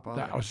for Trump, are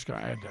they? I was just going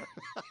to add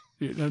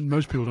that.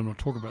 Most people don't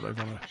talk about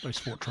they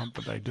support Trump,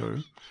 but they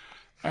do.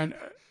 And,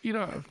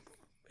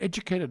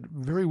 educated,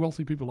 very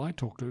wealthy people I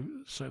talk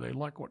to say they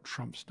like what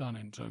Trump's done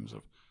in terms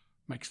of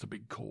makes the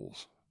big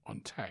calls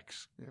on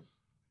tax,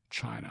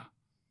 China,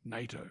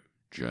 NATO,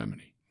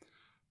 Germany.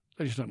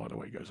 They just don't like the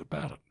way he goes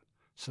about it.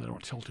 So they don't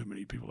want to tell too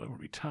many people they want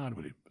to be tired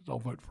with him, but they'll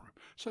vote for him.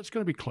 So it's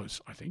going to be close,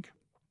 I think.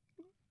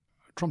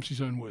 Trump's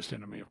his own worst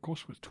enemy, of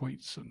course, with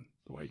tweets and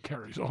the way he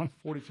carries on.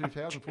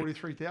 42,000,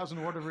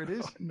 43,000, whatever it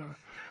is. No.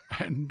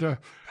 And,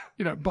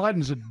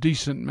 Biden's a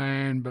decent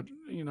man, but,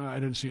 I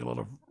don't see a lot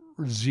of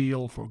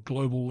zeal for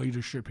global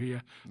leadership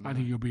here. I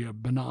think he'll be a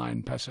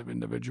benign, passive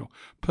individual.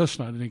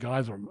 Personally, I don't think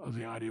either of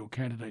the ideal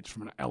candidates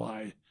from an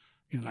ally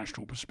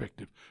international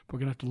perspective. But we're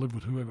going to have to live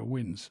with whoever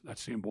wins.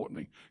 That's the important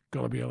thing.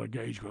 Got to be able to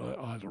engage with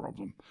either of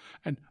them.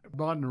 And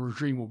Biden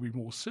regime will be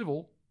more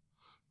civil.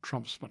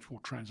 Trump's much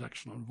more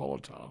transactional and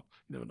volatile.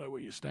 You never know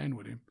where you stand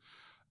with him.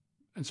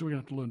 And so we're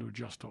going to have to learn to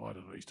adjust to either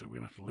of these two. We're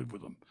going to have to live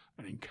with them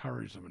and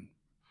encourage them.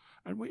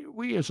 And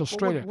we as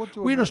Australia,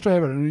 we in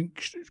Australia,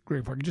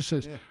 Greg, if I could just say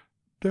this,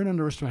 don't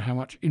underestimate how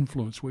much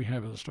influence we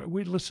have as Australia.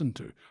 We listen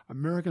to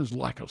Americans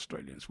like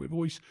Australians. We've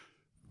always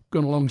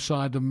gone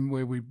alongside them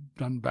where we've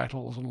done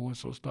battles and all that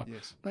sort of stuff.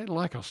 Yes. They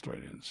like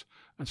Australians.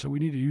 And so we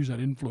need to use that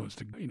influence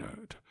to,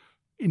 to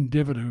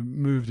endeavour to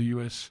move the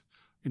US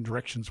in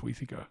directions we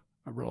think are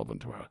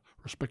relevant to our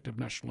respective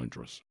national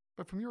interests.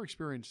 But from your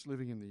experience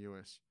living in the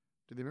US,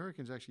 do the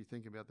Americans actually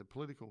think about the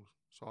political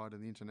side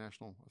and the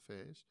international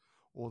affairs,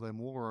 or are they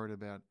more worried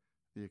about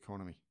the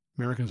economy?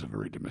 Americans are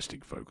very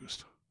domestic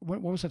focused.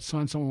 What was that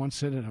sign someone once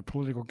said in a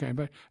political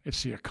campaign?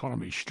 It's the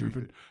economy,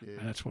 stupid. Yeah.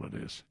 And that's what it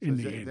is. So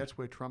end. That's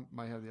where Trump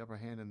may have the upper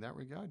hand in that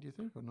regard, do you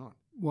think, or not?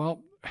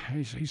 Well,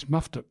 he's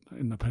muffed it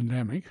in the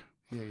pandemic.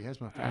 Yeah, he has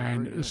muffed it.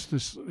 And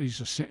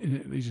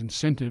these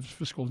incentives,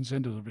 fiscal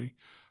incentives, will be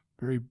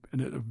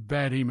and a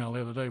bad email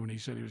the other day when he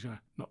said he was going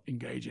to not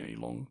engage any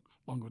longer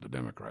with the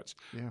Democrats.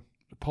 Yeah.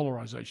 The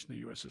polarization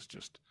in the US is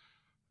just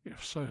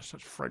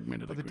such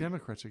fragmented. But the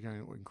Democrats are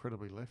going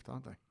incredibly left,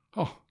 aren't they?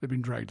 Oh, they've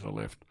been dragged to the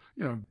left.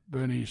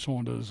 Bernie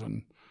Sanders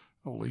and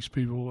all these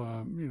people,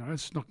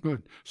 it's not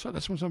good. So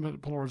that's what's about the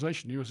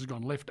polarization. The US has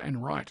gone left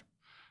and right,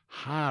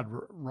 hard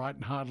right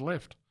and hard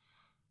left.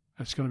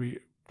 It's going to be,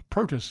 the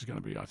protest is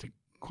going to be, I think,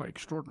 quite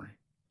extraordinary.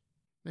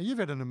 Now, you've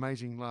had an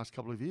amazing last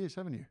couple of years,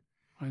 haven't you?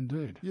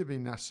 Indeed. You've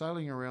been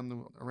sailing around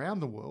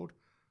the world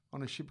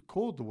on a ship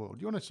called the World.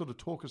 You want to sort of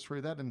talk us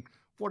through that and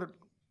what it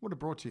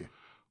brought to you?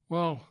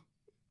 Well,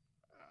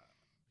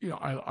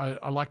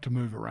 I like to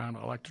move around.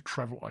 I like to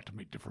travel. I like to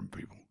meet different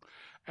people.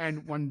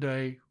 And one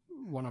day,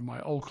 one of my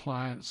old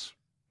clients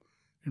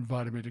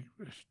invited me to.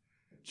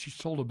 She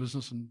sold a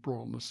business and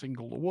brought on the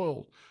single The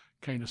World.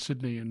 Came to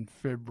Sydney in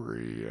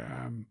February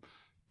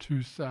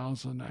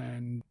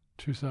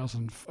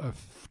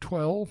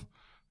 2012.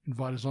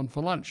 Invited us on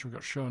for lunch. We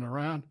got shown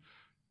around.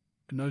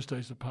 In those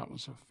days,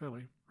 apartments are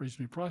fairly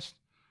reasonably priced.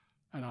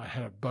 And I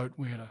had a boat.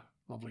 We had a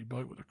lovely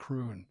boat with a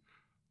crew, and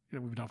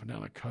we've been up and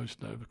down the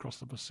coast and over across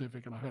the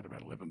Pacific, and I've had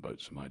about 11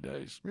 boats in my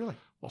days. Really?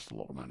 Lost a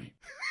lot of money.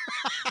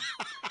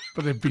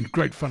 But they've been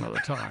great fun at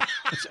the time.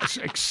 It's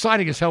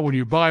exciting as hell when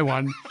you buy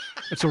one.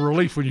 It's a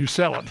relief when you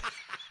sell it.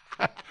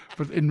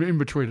 But in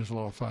between, it's a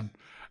lot of fun.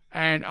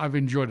 And I've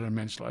enjoyed it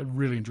immensely. I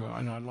really enjoy it.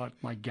 And I like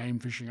my game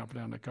fishing up and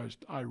down the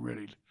coast. I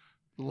really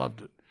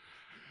loved it.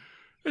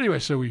 Anyway, I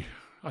said,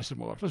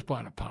 well, let's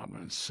buy an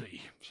apartment and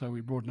see. So we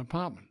bought an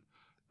apartment.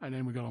 And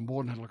then we got on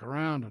board and had a look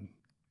around. And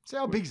so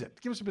how big is it?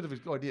 Give us a bit of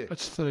an idea.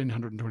 It's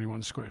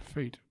 1,321 square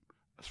feet.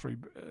 It's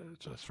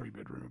a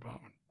 3-bedroom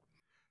apartment.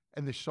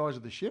 And the size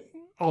of the ship?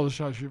 Oh, the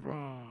size of the ship.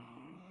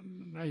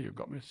 Now you've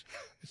got me.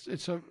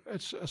 It's a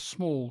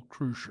small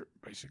cruise ship,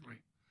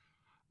 basically.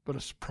 But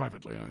it's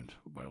privately owned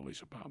by all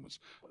these apartments.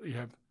 You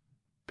have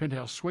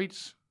penthouse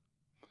suites.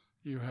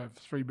 You have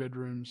 3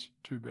 bedrooms,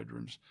 2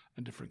 bedrooms,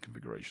 and different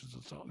configurations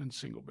and so on, and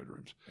single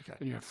bedrooms. Okay.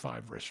 And you have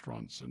 5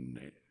 restaurants, and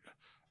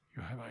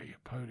you have a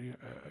podium,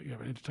 you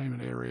have an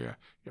entertainment area,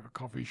 you have a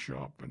coffee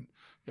shop, and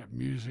you have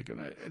music.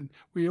 And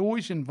we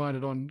always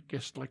invited on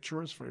guest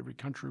lecturers for every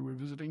country we're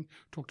visiting,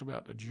 talked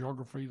about the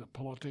geography, the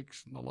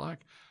politics, and the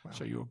like. Wow.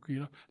 So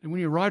and when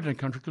you arrived in a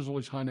country, because all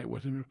these high net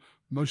worth,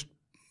 most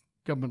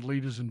government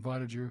leaders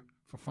invited you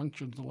for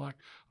functions and the like.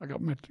 I met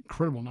an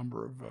incredible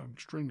number of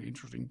extremely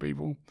interesting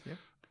people. Yep.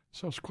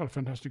 So it's quite a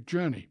fantastic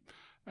journey.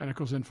 And of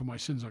course, then for my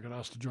sins, I got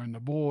asked to join the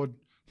board.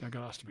 Then I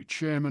got asked to be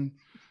chairman.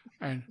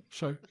 And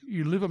so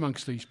you live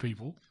amongst these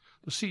people.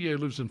 The CEO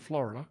lives in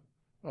Florida,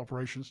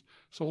 operations.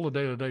 So all the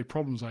day-to-day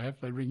problems I have,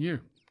 they ring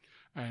you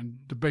and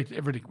debate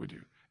everything with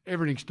you.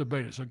 Everything's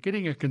debated. So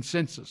getting a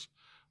consensus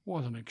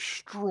was an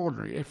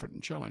extraordinary effort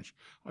and challenge.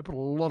 I put a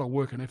lot of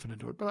work and effort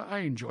into it, but I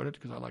enjoyed it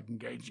because I like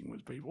engaging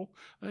with people.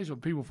 And these are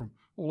people from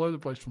all over the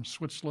place, from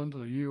Switzerland to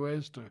the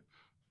US to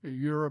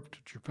Europe to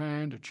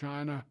Japan to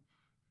China,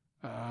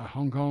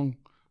 Hong Kong,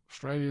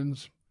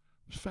 Australians.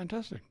 It was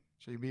fantastic.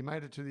 So you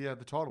made it to the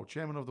title,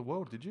 Chairman of the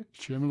World, did you?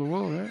 Chairman of the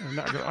World, yeah. And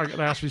I got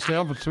asked to stay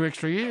on for 2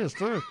 extra years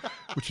too,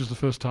 which is the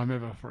first time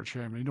ever for a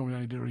chairman. He normally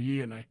only did a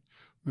year and they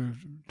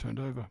turned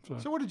over.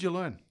 So what did you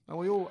learn? Are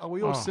we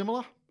all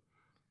similar?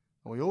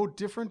 Are we all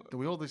different? Do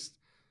we all this?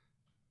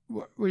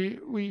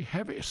 We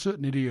have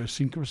certain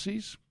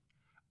idiosyncrasies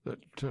that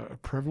are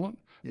prevalent.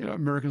 Yeah.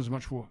 Americans are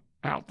much more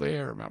out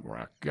there, much more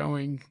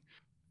outgoing,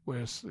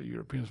 whereas the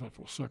Europeans are much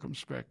more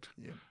circumspect.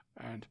 Yeah.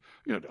 And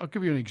I'll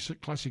give you a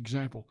classic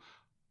example.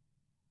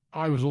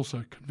 I was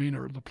also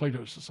convener of the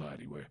Plato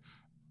Society, where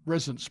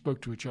residents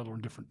spoke to each other on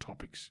different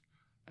topics,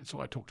 and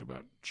so I talked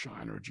about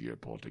China,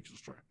 geopolitics,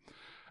 Australia.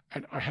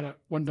 And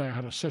one day I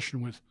had a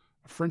session with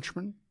a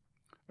Frenchman,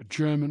 a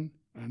German,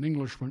 and an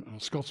Englishman and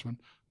a Scotsman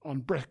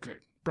on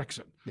Brexit.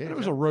 Yeah, and it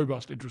was a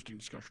robust, interesting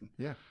discussion.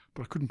 Yeah.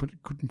 But I couldn't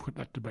put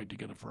that debate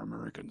together for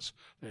Americans.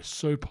 They're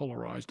so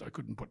polarized. I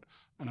couldn't put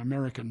an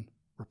American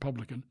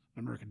Republican,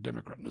 an American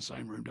Democrat in the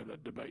same room to have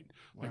that debate.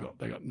 Wow.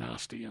 They got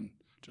nasty and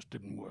just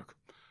didn't work.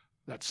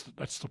 That's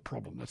the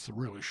problem. That's the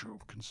real issue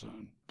of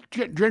concern.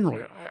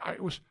 Generally,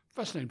 it was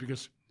fascinating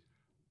because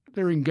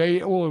they're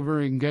all are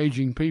very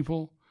engaging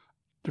people,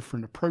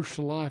 different approach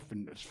to life,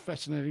 and it's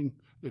fascinating,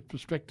 their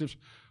perspectives.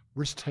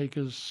 Risk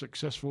takers,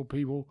 successful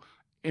people,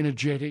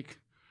 energetic,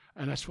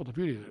 and that's what the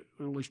beauty of it.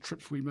 All these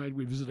trips we made,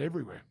 we visit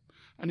everywhere.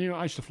 And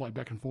I used to fly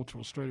back and forth to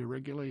Australia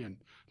regularly,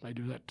 and they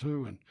do that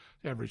too. And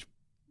the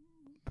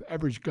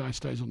average guy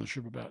stays on the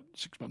ship about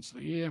 6 months of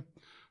the year.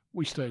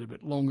 We stayed a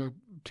bit longer,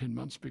 10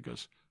 months,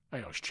 because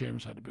us chairmen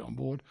had to be on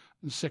board,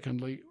 and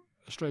secondly,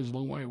 Australia's a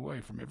long way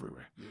away from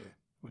everywhere. Yeah,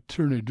 but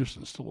tyranny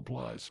distance still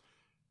applies.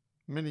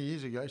 Many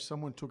years ago,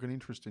 someone took an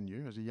interest in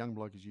you as a young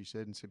bloke, as you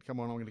said, and said, come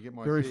on, I'm going to get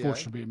my Very PA.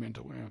 fortunate to be a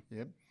mentor, yeah.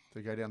 Yep,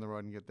 to go down the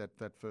road and get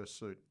that first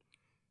suit.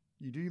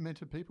 You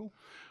mentor people?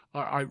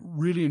 I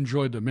really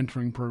enjoyed the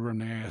mentoring program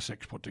the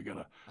ASX put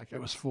together. Okay.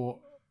 It was for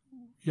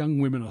young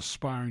women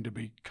aspiring to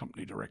be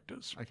company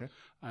directors. Okay.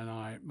 And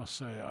I must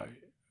say, I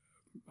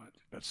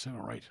about 7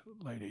 or 8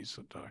 ladies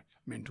that I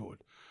mentored.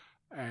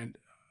 And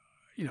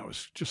it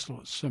was just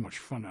so much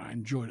fun. I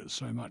enjoyed it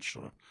so much,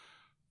 sort of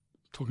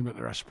talking about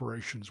their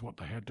aspirations, what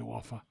they had to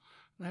offer.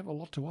 They have a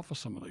lot to offer,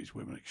 some of these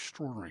women,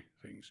 extraordinary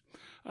things.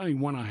 Only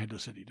one I had to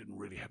say he didn't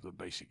really have the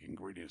basic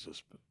ingredients,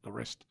 but the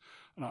rest.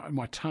 And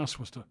my task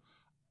was to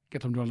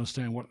get them to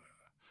understand what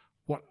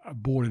a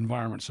board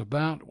environment's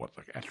about, what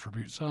the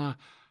attributes are,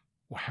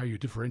 or how you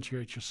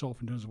differentiate yourself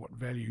in terms of what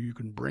value you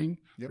can bring.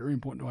 Yep. Very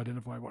important to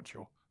identify what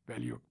your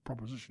value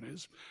proposition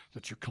is,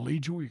 that you're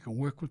collegial, you can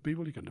work with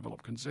people, you can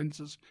develop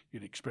consensus, you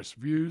can express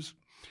views.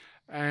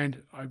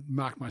 And I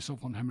marked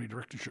myself on how many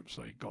directorships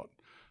they got.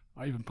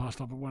 I even passed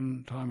up at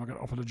one time. I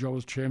got offered a job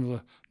as chairman of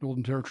the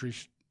Northern Territory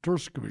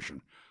Tourist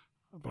Commission,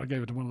 but I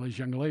gave it to one of these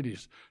young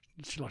ladies.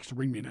 She likes to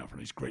ring me now for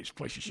these great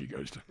places she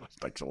goes to.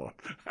 Thanks a lot.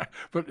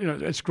 But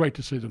it's great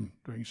to see them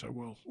doing so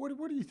well.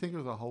 What do you think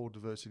of the whole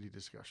diversity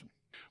discussion?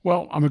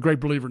 Well, I'm a great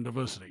believer in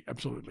diversity,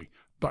 absolutely.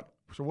 But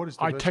so what is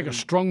I diversity? take a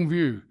strong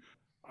view.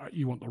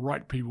 You want the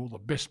right people, the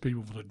best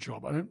people for the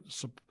job. I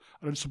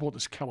don't support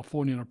this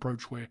Californian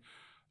approach where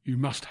you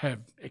must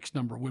have X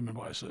number of women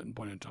by a certain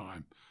point in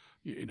time.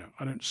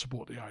 I don't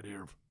support the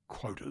idea of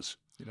quotas.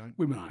 You don't?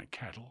 Women aren't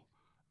cattle.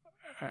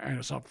 And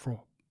it's up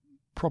for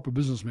proper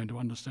businessmen to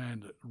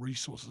understand that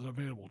resources are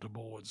available to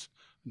boards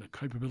and the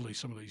capability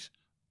some of these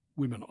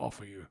women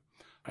offer you.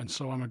 And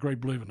so I'm a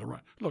great believer in the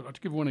right. Look, I'll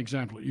give one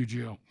example at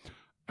UGL.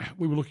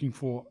 We were looking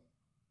for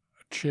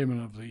a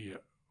chairman of the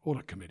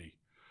audit committee.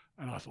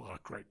 And I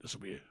thought, great, this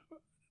will be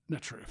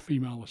naturally a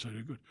female, that's so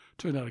good.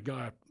 Turned out a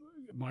guy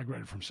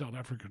migrated from South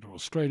Africa to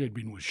Australia, had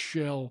been with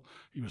Shell,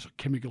 he was a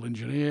chemical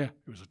engineer,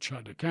 he was a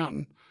chartered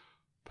accountant,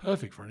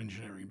 perfect for an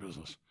engineering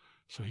business.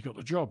 So he got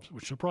the job,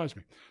 which surprised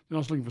me. Then I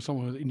was looking for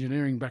someone with an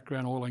engineering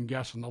background, oil and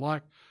gas and the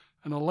like,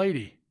 and a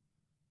lady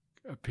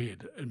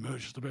appeared,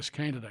 emerged as the best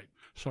candidate.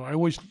 So I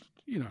always,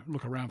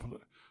 look around for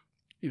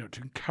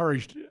to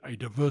encourage a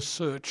diverse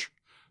search,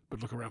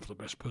 but look around for the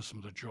best person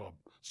for the job.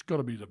 It's got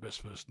to be the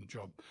best person in the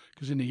job,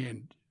 because in the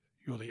end,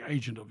 you're the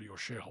agent of your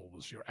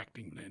shareholders. You're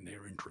acting in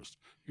their interest.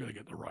 You've got to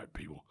get the right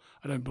people.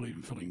 I don't believe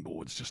in filling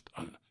boards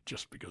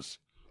just because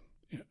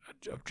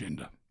of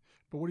gender.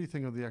 But what do you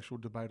think of the actual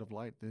debate of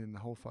late, then the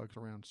whole focus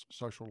around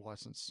social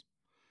licence?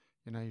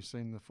 You've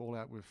seen the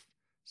fallout with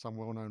some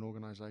well-known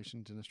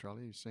organisations in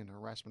Australia. You've seen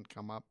harassment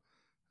come up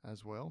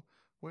as well.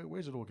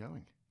 Where's it all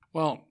going?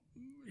 Well,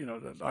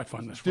 I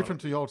find this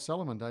different to the old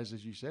Salomon days,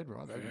 as you said,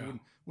 right? Yeah. It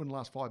wouldn't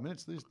last 5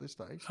 minutes these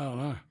days.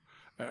 Oh,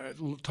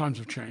 no. Times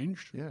have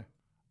changed. Yeah.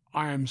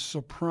 I am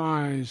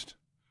surprised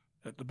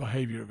at the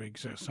behaviour of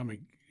some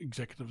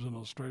executives in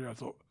Australia. I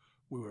thought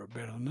we were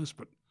better than this,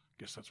 but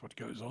I guess that's what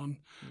goes on.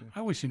 Yeah. I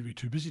always seem to be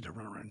too busy to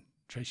run around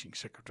chasing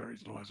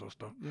secretaries and all that sort of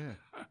stuff.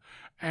 Yeah.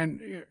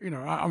 And,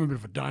 I'm a bit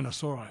of a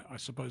dinosaur. I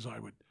suppose I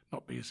would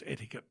not be as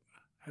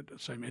had the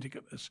same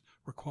etiquette as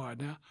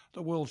required now.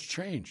 The world's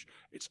changed.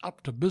 It's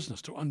up to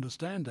business to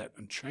understand that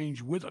and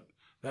change with it.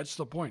 That's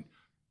the point.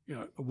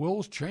 The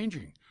world's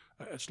changing.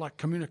 It's like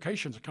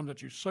communications. It comes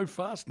at you so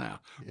fast now.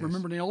 Yes.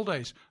 Remember in the old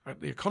days,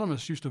 The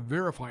Economist used to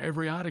verify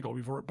every article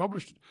before it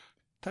published it.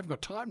 They've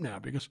got time now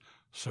because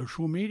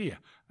social media.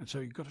 And so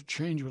you've got to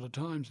change with the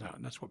times now.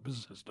 And that's what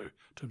businesses do in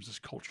terms of this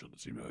culture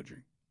that's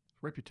emerging.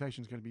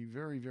 Reputation's going to be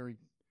very, very,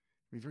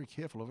 be very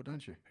careful of it,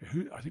 don't you?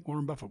 I think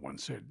Warren Buffett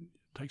once said,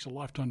 it takes a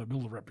lifetime to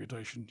build a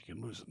reputation. You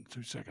can lose it in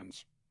 2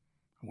 seconds.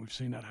 And we've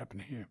seen that happen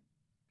here.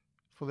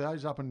 For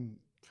those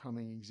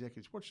up-and-coming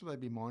executives, what should they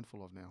be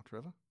mindful of now,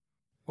 Trevor?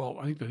 Well,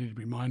 I think they need to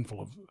be mindful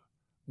of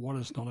what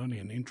is not only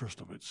in the interest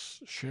of its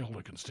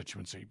shareholder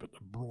constituency, but the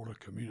broader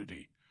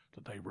community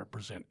that they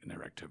represent in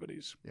their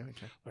activities. Yeah,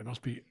 okay. They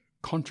must be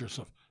conscious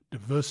of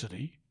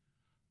diversity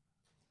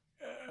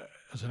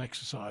as an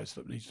exercise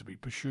that needs to be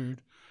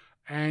pursued,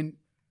 and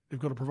they've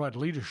got to provide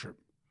leadership.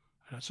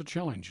 And that's a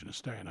challenge in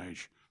this day and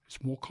age.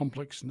 It's more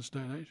complex in this day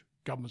and age.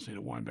 Governments need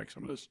to wind back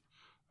some of this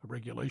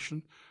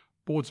regulation.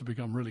 Boards have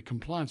become really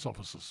compliance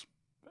officers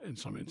in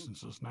some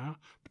instances now,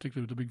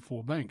 particularly with the big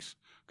 4 banks,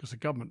 because the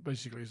government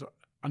basically is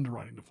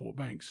underwriting the 4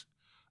 banks,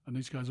 and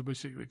these guys are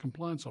basically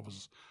compliance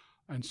officers.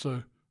 And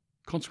so,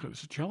 consequently,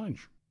 it's a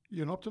challenge.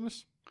 You're an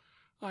optimist?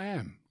 I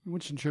am.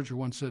 Winston Churchill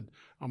once said,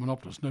 I'm an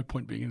optimist, no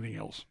point being anything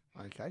else.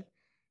 Okay.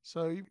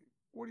 So,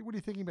 what are you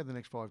thinking about the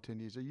next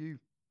 5-10 years? You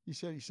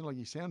sound like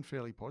you sound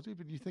fairly positive,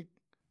 but do you think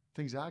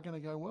things are going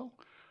to go well?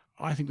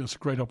 I think there's a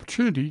great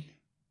opportunity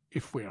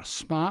if we are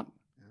smart,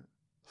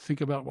 think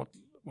about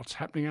what's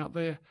happening out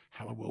there,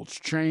 how the world's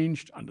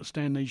changed,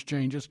 understand these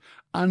changes,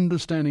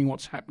 understanding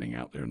what's happening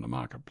out there in the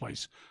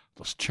marketplace,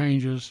 those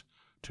changes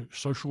to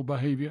social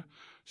behaviour.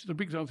 See, the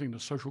big other thing, the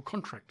social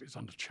contract is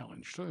under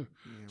challenge too.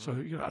 Yeah, right. So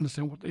you've got to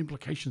understand what the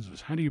implications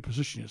is. How do you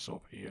position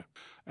yourself here?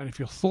 And if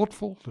you're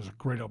thoughtful, there's a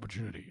great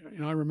opportunity.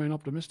 I remain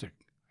optimistic,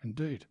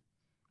 indeed.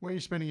 Where are you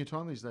spending your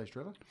time these days,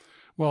 Trevor?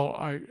 Well,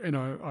 I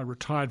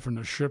retired from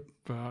the ship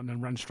and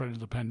then ran straight into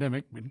the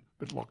pandemic. Been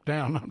a bit locked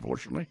down,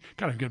 unfortunately.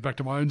 Can't even get back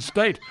to my own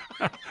state.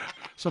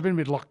 So I've been a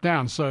bit locked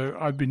down. So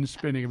I've been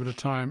spending a bit of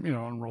time,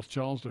 on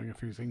Rothschilds, doing a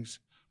few things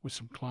with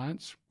some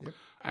clients. Yep.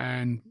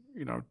 And,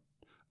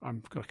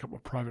 I've got a couple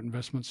of private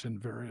investments in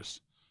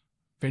various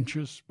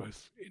ventures,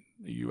 both in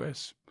the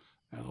US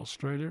in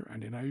Australia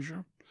and in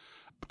Asia,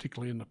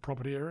 particularly in the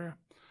property area.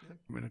 Yep.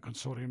 I'm in a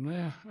consortium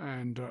there,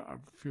 and a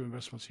few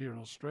investments here in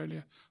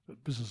Australia,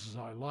 that businesses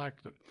I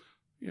like, that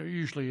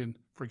usually in,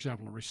 for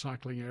example, a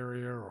recycling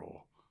area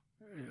or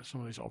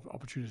some of these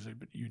opportunities are a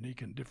bit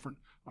unique and different.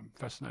 I'm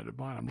fascinated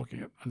by it. I'm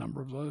looking at a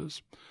number of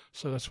those.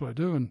 So that's what I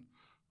do, and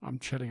I'm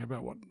chatting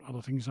about what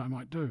other things I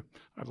might do.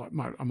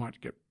 I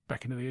might get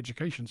back into the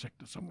education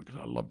sector somewhere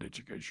because I loved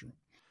education.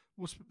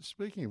 Well,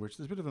 speaking of which,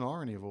 there's a bit of an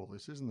irony of all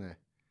this, isn't there?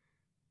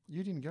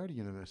 You didn't go to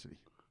university.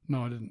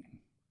 No, I didn't.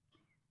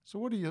 So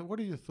what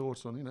are your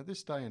thoughts on,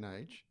 this day and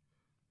age,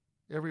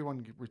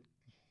 everyone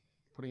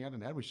putting out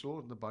an ad? We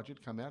saw the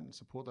budget come out and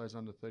support those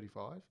under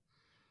 35.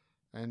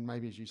 And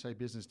maybe, as you say,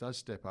 business does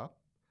step up,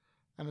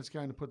 and it's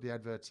going to put the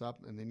adverts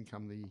up, and then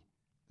come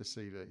the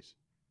CVs.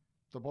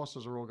 The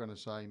bosses are all going to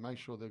say, make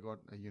sure they've got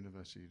a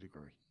university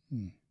degree.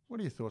 What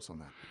are your thoughts on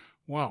that?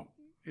 Well,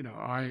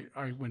 I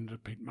went to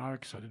Pete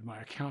Marks. I did my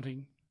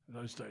accounting. In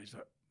those days,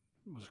 that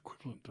was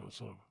equivalent to a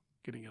sort of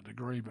getting a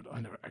degree, but I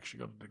never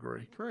actually got a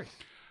degree. Correct.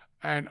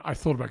 And I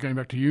thought about going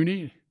back to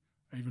uni.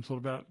 I even thought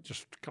about it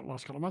just the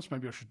last couple of months.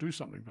 Maybe I should do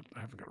something, but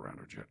I haven't got around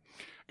to it yet.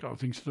 Got other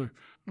things to do.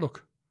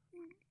 Look,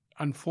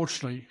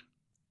 unfortunately,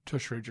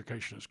 tertiary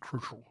education is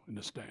crucial in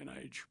this day and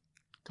age.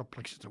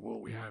 Complexity of the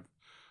world we have.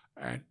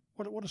 And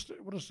what does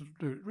it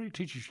do? It really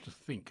teaches you to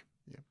think.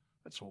 Yeah.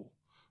 That's all.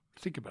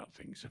 Think about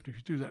things. If you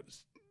do that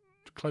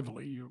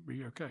cleverly, you'll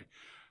be okay.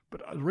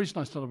 But the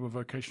reason I started a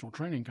vocational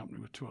training company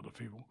with two other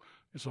people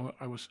is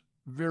I was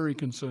very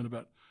concerned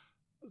about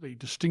the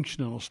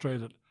distinction in Australia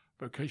that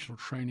vocational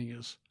training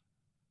is,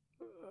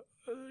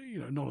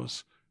 not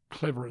as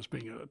clever as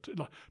being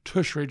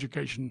tertiary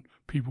education.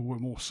 People were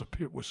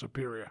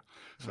superior.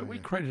 So we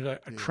created a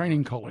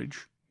training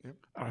college. Yep.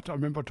 I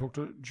remember I talked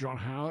to John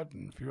Howard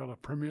and a few other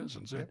premiers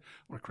and said,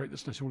 I want to create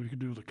this. And they said, well, you can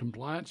do the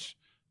compliance.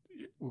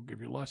 We'll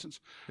give you a license.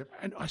 Yep.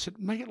 And I said,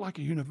 make it like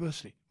a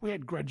university. We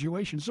had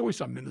graduation. There's always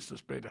some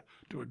ministers better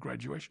do a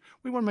graduation.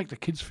 We want to make the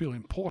kids feel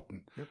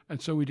important. Yep.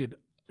 And so we did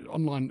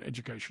online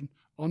education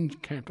on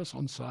campus,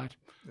 on site,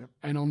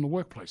 and on the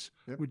workplace.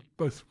 Yep. We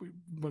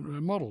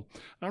model.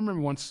 I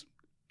remember once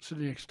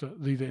sitting next to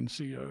the then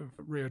CEO of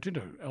Rio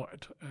Tinto,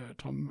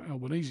 Tom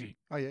Albanese.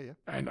 Oh, yeah.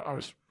 And I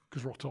was,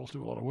 because Rothschild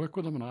do a lot of work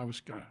with him, and I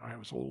was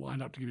all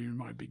lined up to give him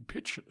my big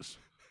pitch at this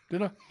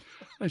dinner.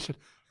 And he said,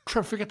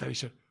 Trevor, forget that. He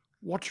said,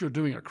 what you're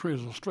doing at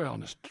Careers Australia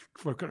on this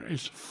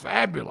is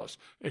fabulous.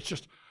 It's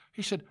just,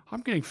 he said,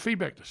 I'm getting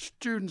feedback. The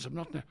students,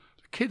 the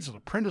kids and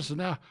apprentices are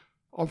now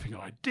offering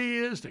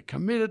ideas. They're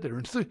committed. They're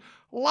enthused.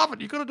 Love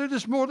it. You've got to do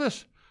this, more of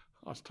this.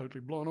 I was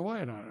totally blown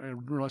away, and I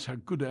realised how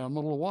good our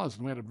model was.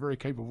 And we had a very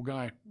capable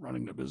guy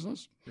running the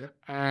business. Yep.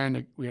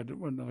 And we had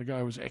another guy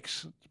who was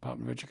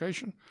ex-Department of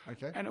Education.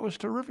 Okay. And it was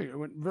terrific. It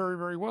went very,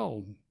 very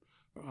well.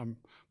 I'm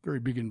very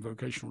big in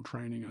vocational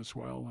training as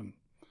well. And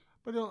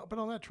But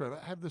on that, Trevor,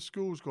 have the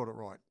schools got it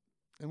right?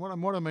 And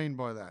what I mean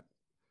by that,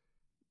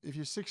 if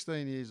you're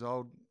 16 years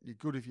old, you're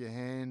good with your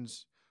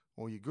hands,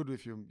 or you're good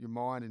with your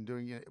mind and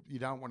doing it, you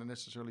don't want to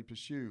necessarily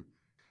pursue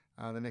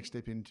the next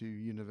step into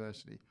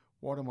university.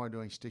 What am I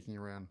doing sticking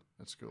around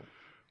at school?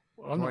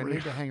 Well, do I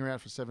need to hang around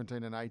for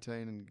 17 and 18?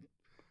 And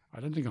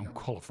I don't think I'm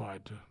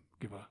qualified to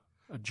give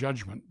a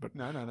judgment, but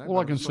no. All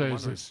I can say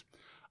is this.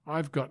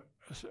 I've got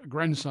a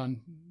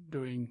grandson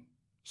doing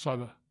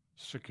cyber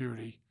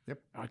security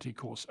IT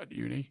course at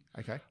uni.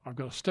 Okay. I've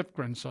got a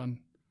step-grandson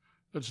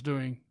that's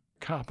doing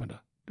carpenter,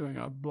 doing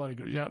a bloody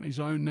good. He's out on his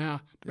own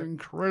now, doing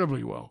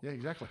incredibly well. Yeah,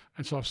 exactly.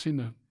 And so I've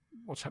seen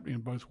what's happening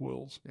in both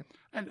worlds. Yep.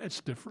 And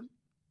it's different,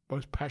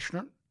 both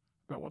passionate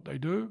about what they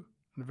do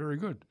and they're very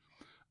good.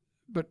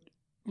 But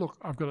look,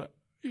 I've got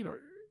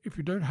if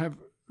you don't have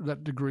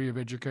that degree of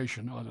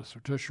education, either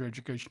through tertiary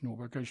education or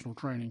vocational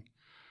training,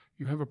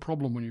 you have a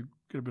problem when you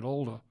get a bit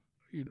older.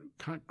 You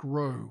can't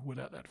grow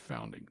without that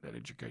founding, that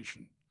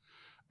education.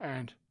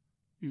 And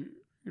you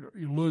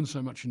learn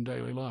so much in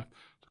daily life.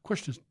 The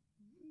question is,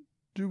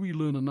 do we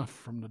learn enough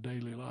from the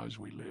daily lives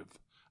we live?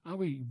 Are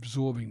we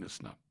absorbing this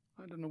stuff?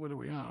 I don't know whether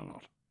we are or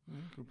not.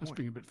 That's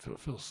being a bit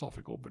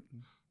philosophical, but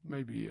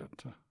maybe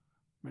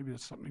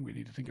that's something we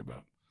need to think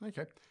about.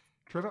 Okay.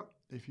 Trevor,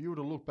 if you were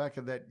to look back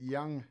at that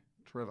young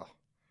Trevor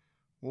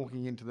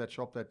walking into that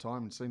shop that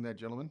time and seeing that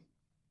gentleman,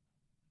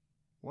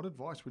 what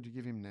advice would you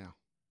give him now?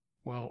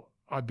 Well,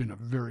 I've been a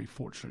very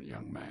fortunate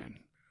young man.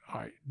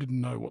 I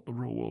didn't know what the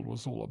real world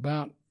was all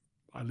about.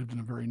 I lived in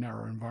a very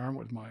narrow environment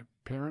with my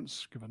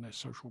parents, given their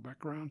social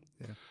background.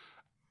 Yeah.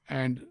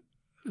 And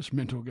this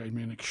mentor gave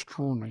me an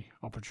extraordinary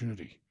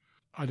opportunity.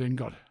 I then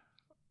got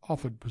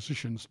offered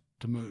positions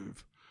to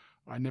move.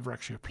 I never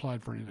actually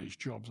applied for any of these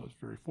jobs. I was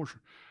very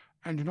fortunate.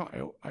 And,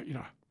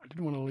 I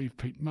didn't want to leave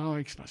Pete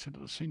Marks. And I said to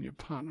the senior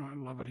partner, I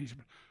love it. He said,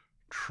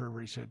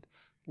 Trevor, he said,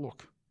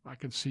 look, I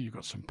can see you've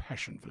got some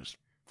passion for this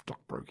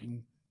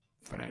stockbroking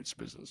finance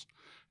business.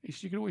 He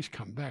said, you can always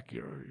come back.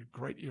 You're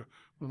great. You're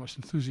one of the most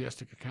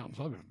enthusiastic accountants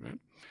I've ever met.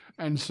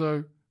 And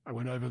so I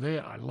went over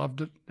there. I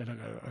loved it. Then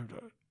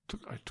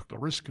I took the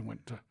risk and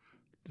went to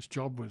this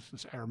job with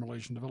this Arab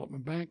Malaysian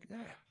Development Bank. Yeah.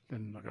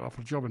 Then I got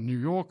offered a job in New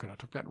York, and I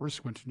took that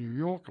risk, went to New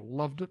York, I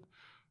loved it.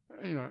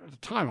 You know, at the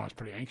time I was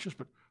pretty anxious,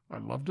 but I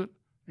loved it,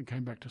 and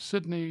came back to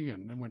Sydney,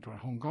 and then went to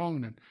Hong Kong,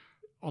 and then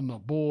on the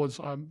boards,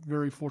 I'm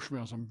very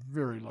fortunate. I'm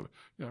very lucky.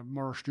 You know,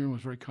 Morris June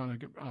was very kind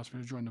to ask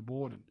me to join the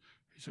board, and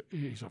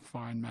he's a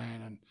fine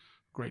man and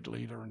great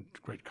leader and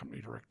great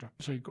company director.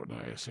 So he got an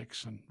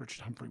ASX, and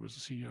Richard Humphrey was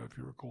the CEO, if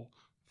you recall.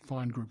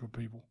 Fine group of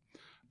people.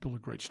 Built a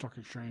great stock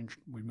exchange.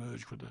 We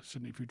merged with the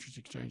Sydney Futures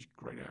Exchange.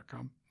 Great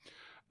outcome.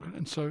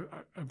 And so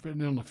I've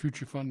been on the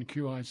Future Fund,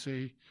 QIC.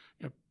 You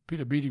know,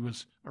 Peter Beattie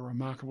was a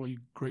remarkably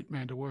great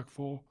man to work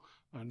for.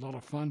 A lot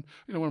of fun.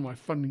 You know, one of my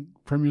funding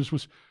premiers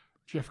was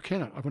Jeff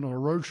Kennett. I went on a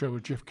roadshow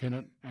with Jeff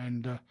Kennett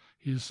and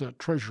his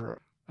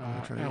treasurer,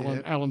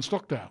 Alan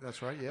Stockdale.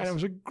 That's right, yes. And it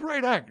was a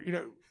great act. You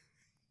know,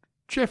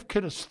 Jeff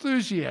Kennett's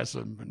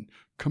enthusiasm and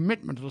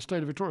commitment to the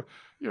state of Victoria.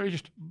 You know,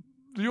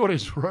 the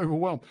audience were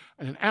overwhelmed.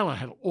 And then Alan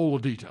had all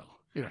the detail.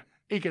 You know,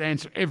 he could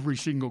answer every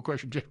single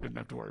question. Jeff didn't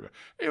have to worry about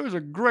it. It was a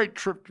great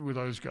trip with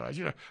those guys,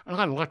 you know. And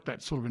I liked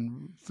that sort of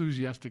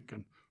enthusiastic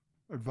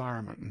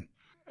environment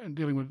and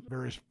dealing with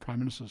various prime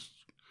ministers.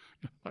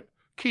 You know, like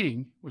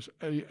Keating was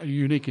a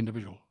unique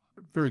individual,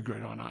 very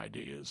great on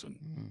ideas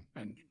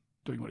and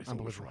doing what he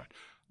thought was right.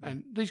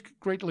 And these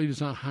great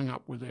leaders aren't hung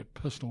up with their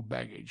personal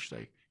baggage.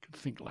 They can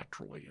think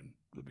laterally in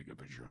the bigger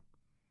picture.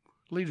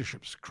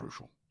 Leadership's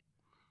crucial.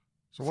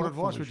 So what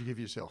advice would you give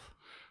yourself?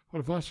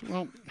 What advice?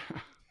 Well,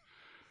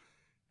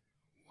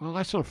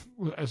 I sort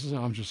of, as I say,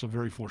 I'm just a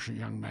very fortunate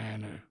young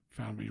man who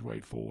found his way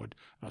forward.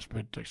 And I was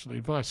prepared to take some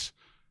advice.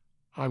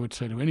 I would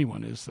say to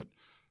anyone is that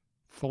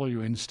follow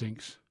your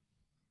instincts.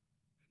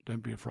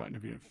 Don't be frightened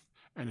of you.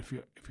 And if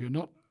you're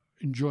not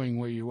enjoying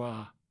where you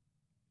are,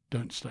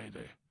 don't stay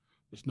there.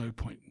 There's no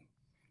point.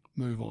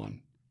 Move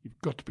on. You've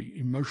got to be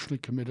emotionally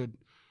committed,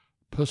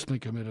 personally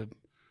committed,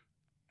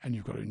 and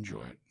you've got to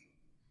enjoy it.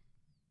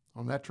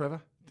 On that,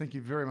 Trevor, thank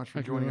you very much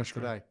for joining us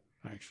today.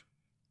 Thanks.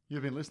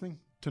 You've been listening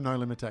to No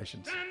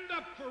Limitations. Stand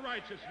up for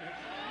righteousness.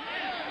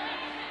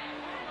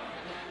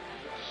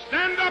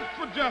 Stand up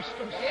for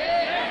justice.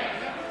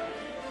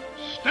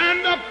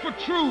 Stand up for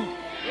truth.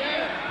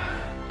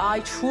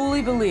 I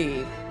truly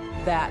believe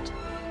that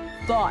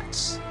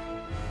thoughts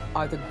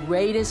are the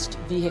greatest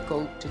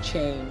vehicle to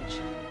change.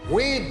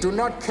 We do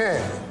not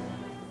care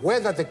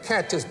whether the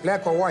cat is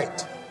black or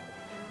white,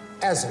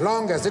 as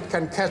long as it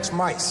can catch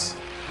mice.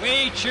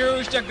 We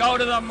choose to go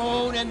to the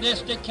moon in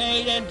this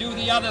decade and do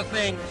the other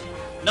things,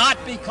 not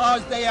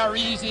because they are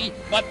easy,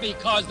 but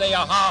because they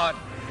are hard.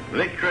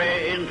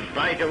 Victory in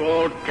spite of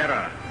all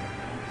terror.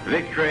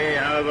 Victory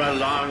however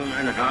long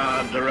and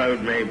hard the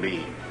road may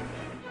be.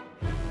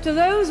 To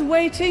those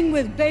waiting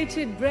with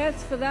bated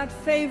breath for that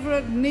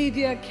favorite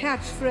media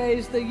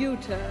catchphrase, the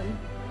U-turn,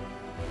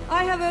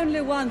 I have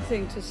only one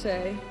thing to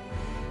say.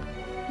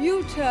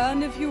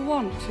 U-turn if you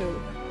want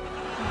to.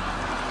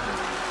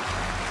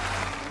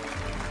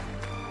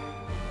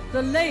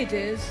 The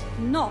ladies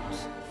not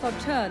for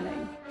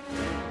turning.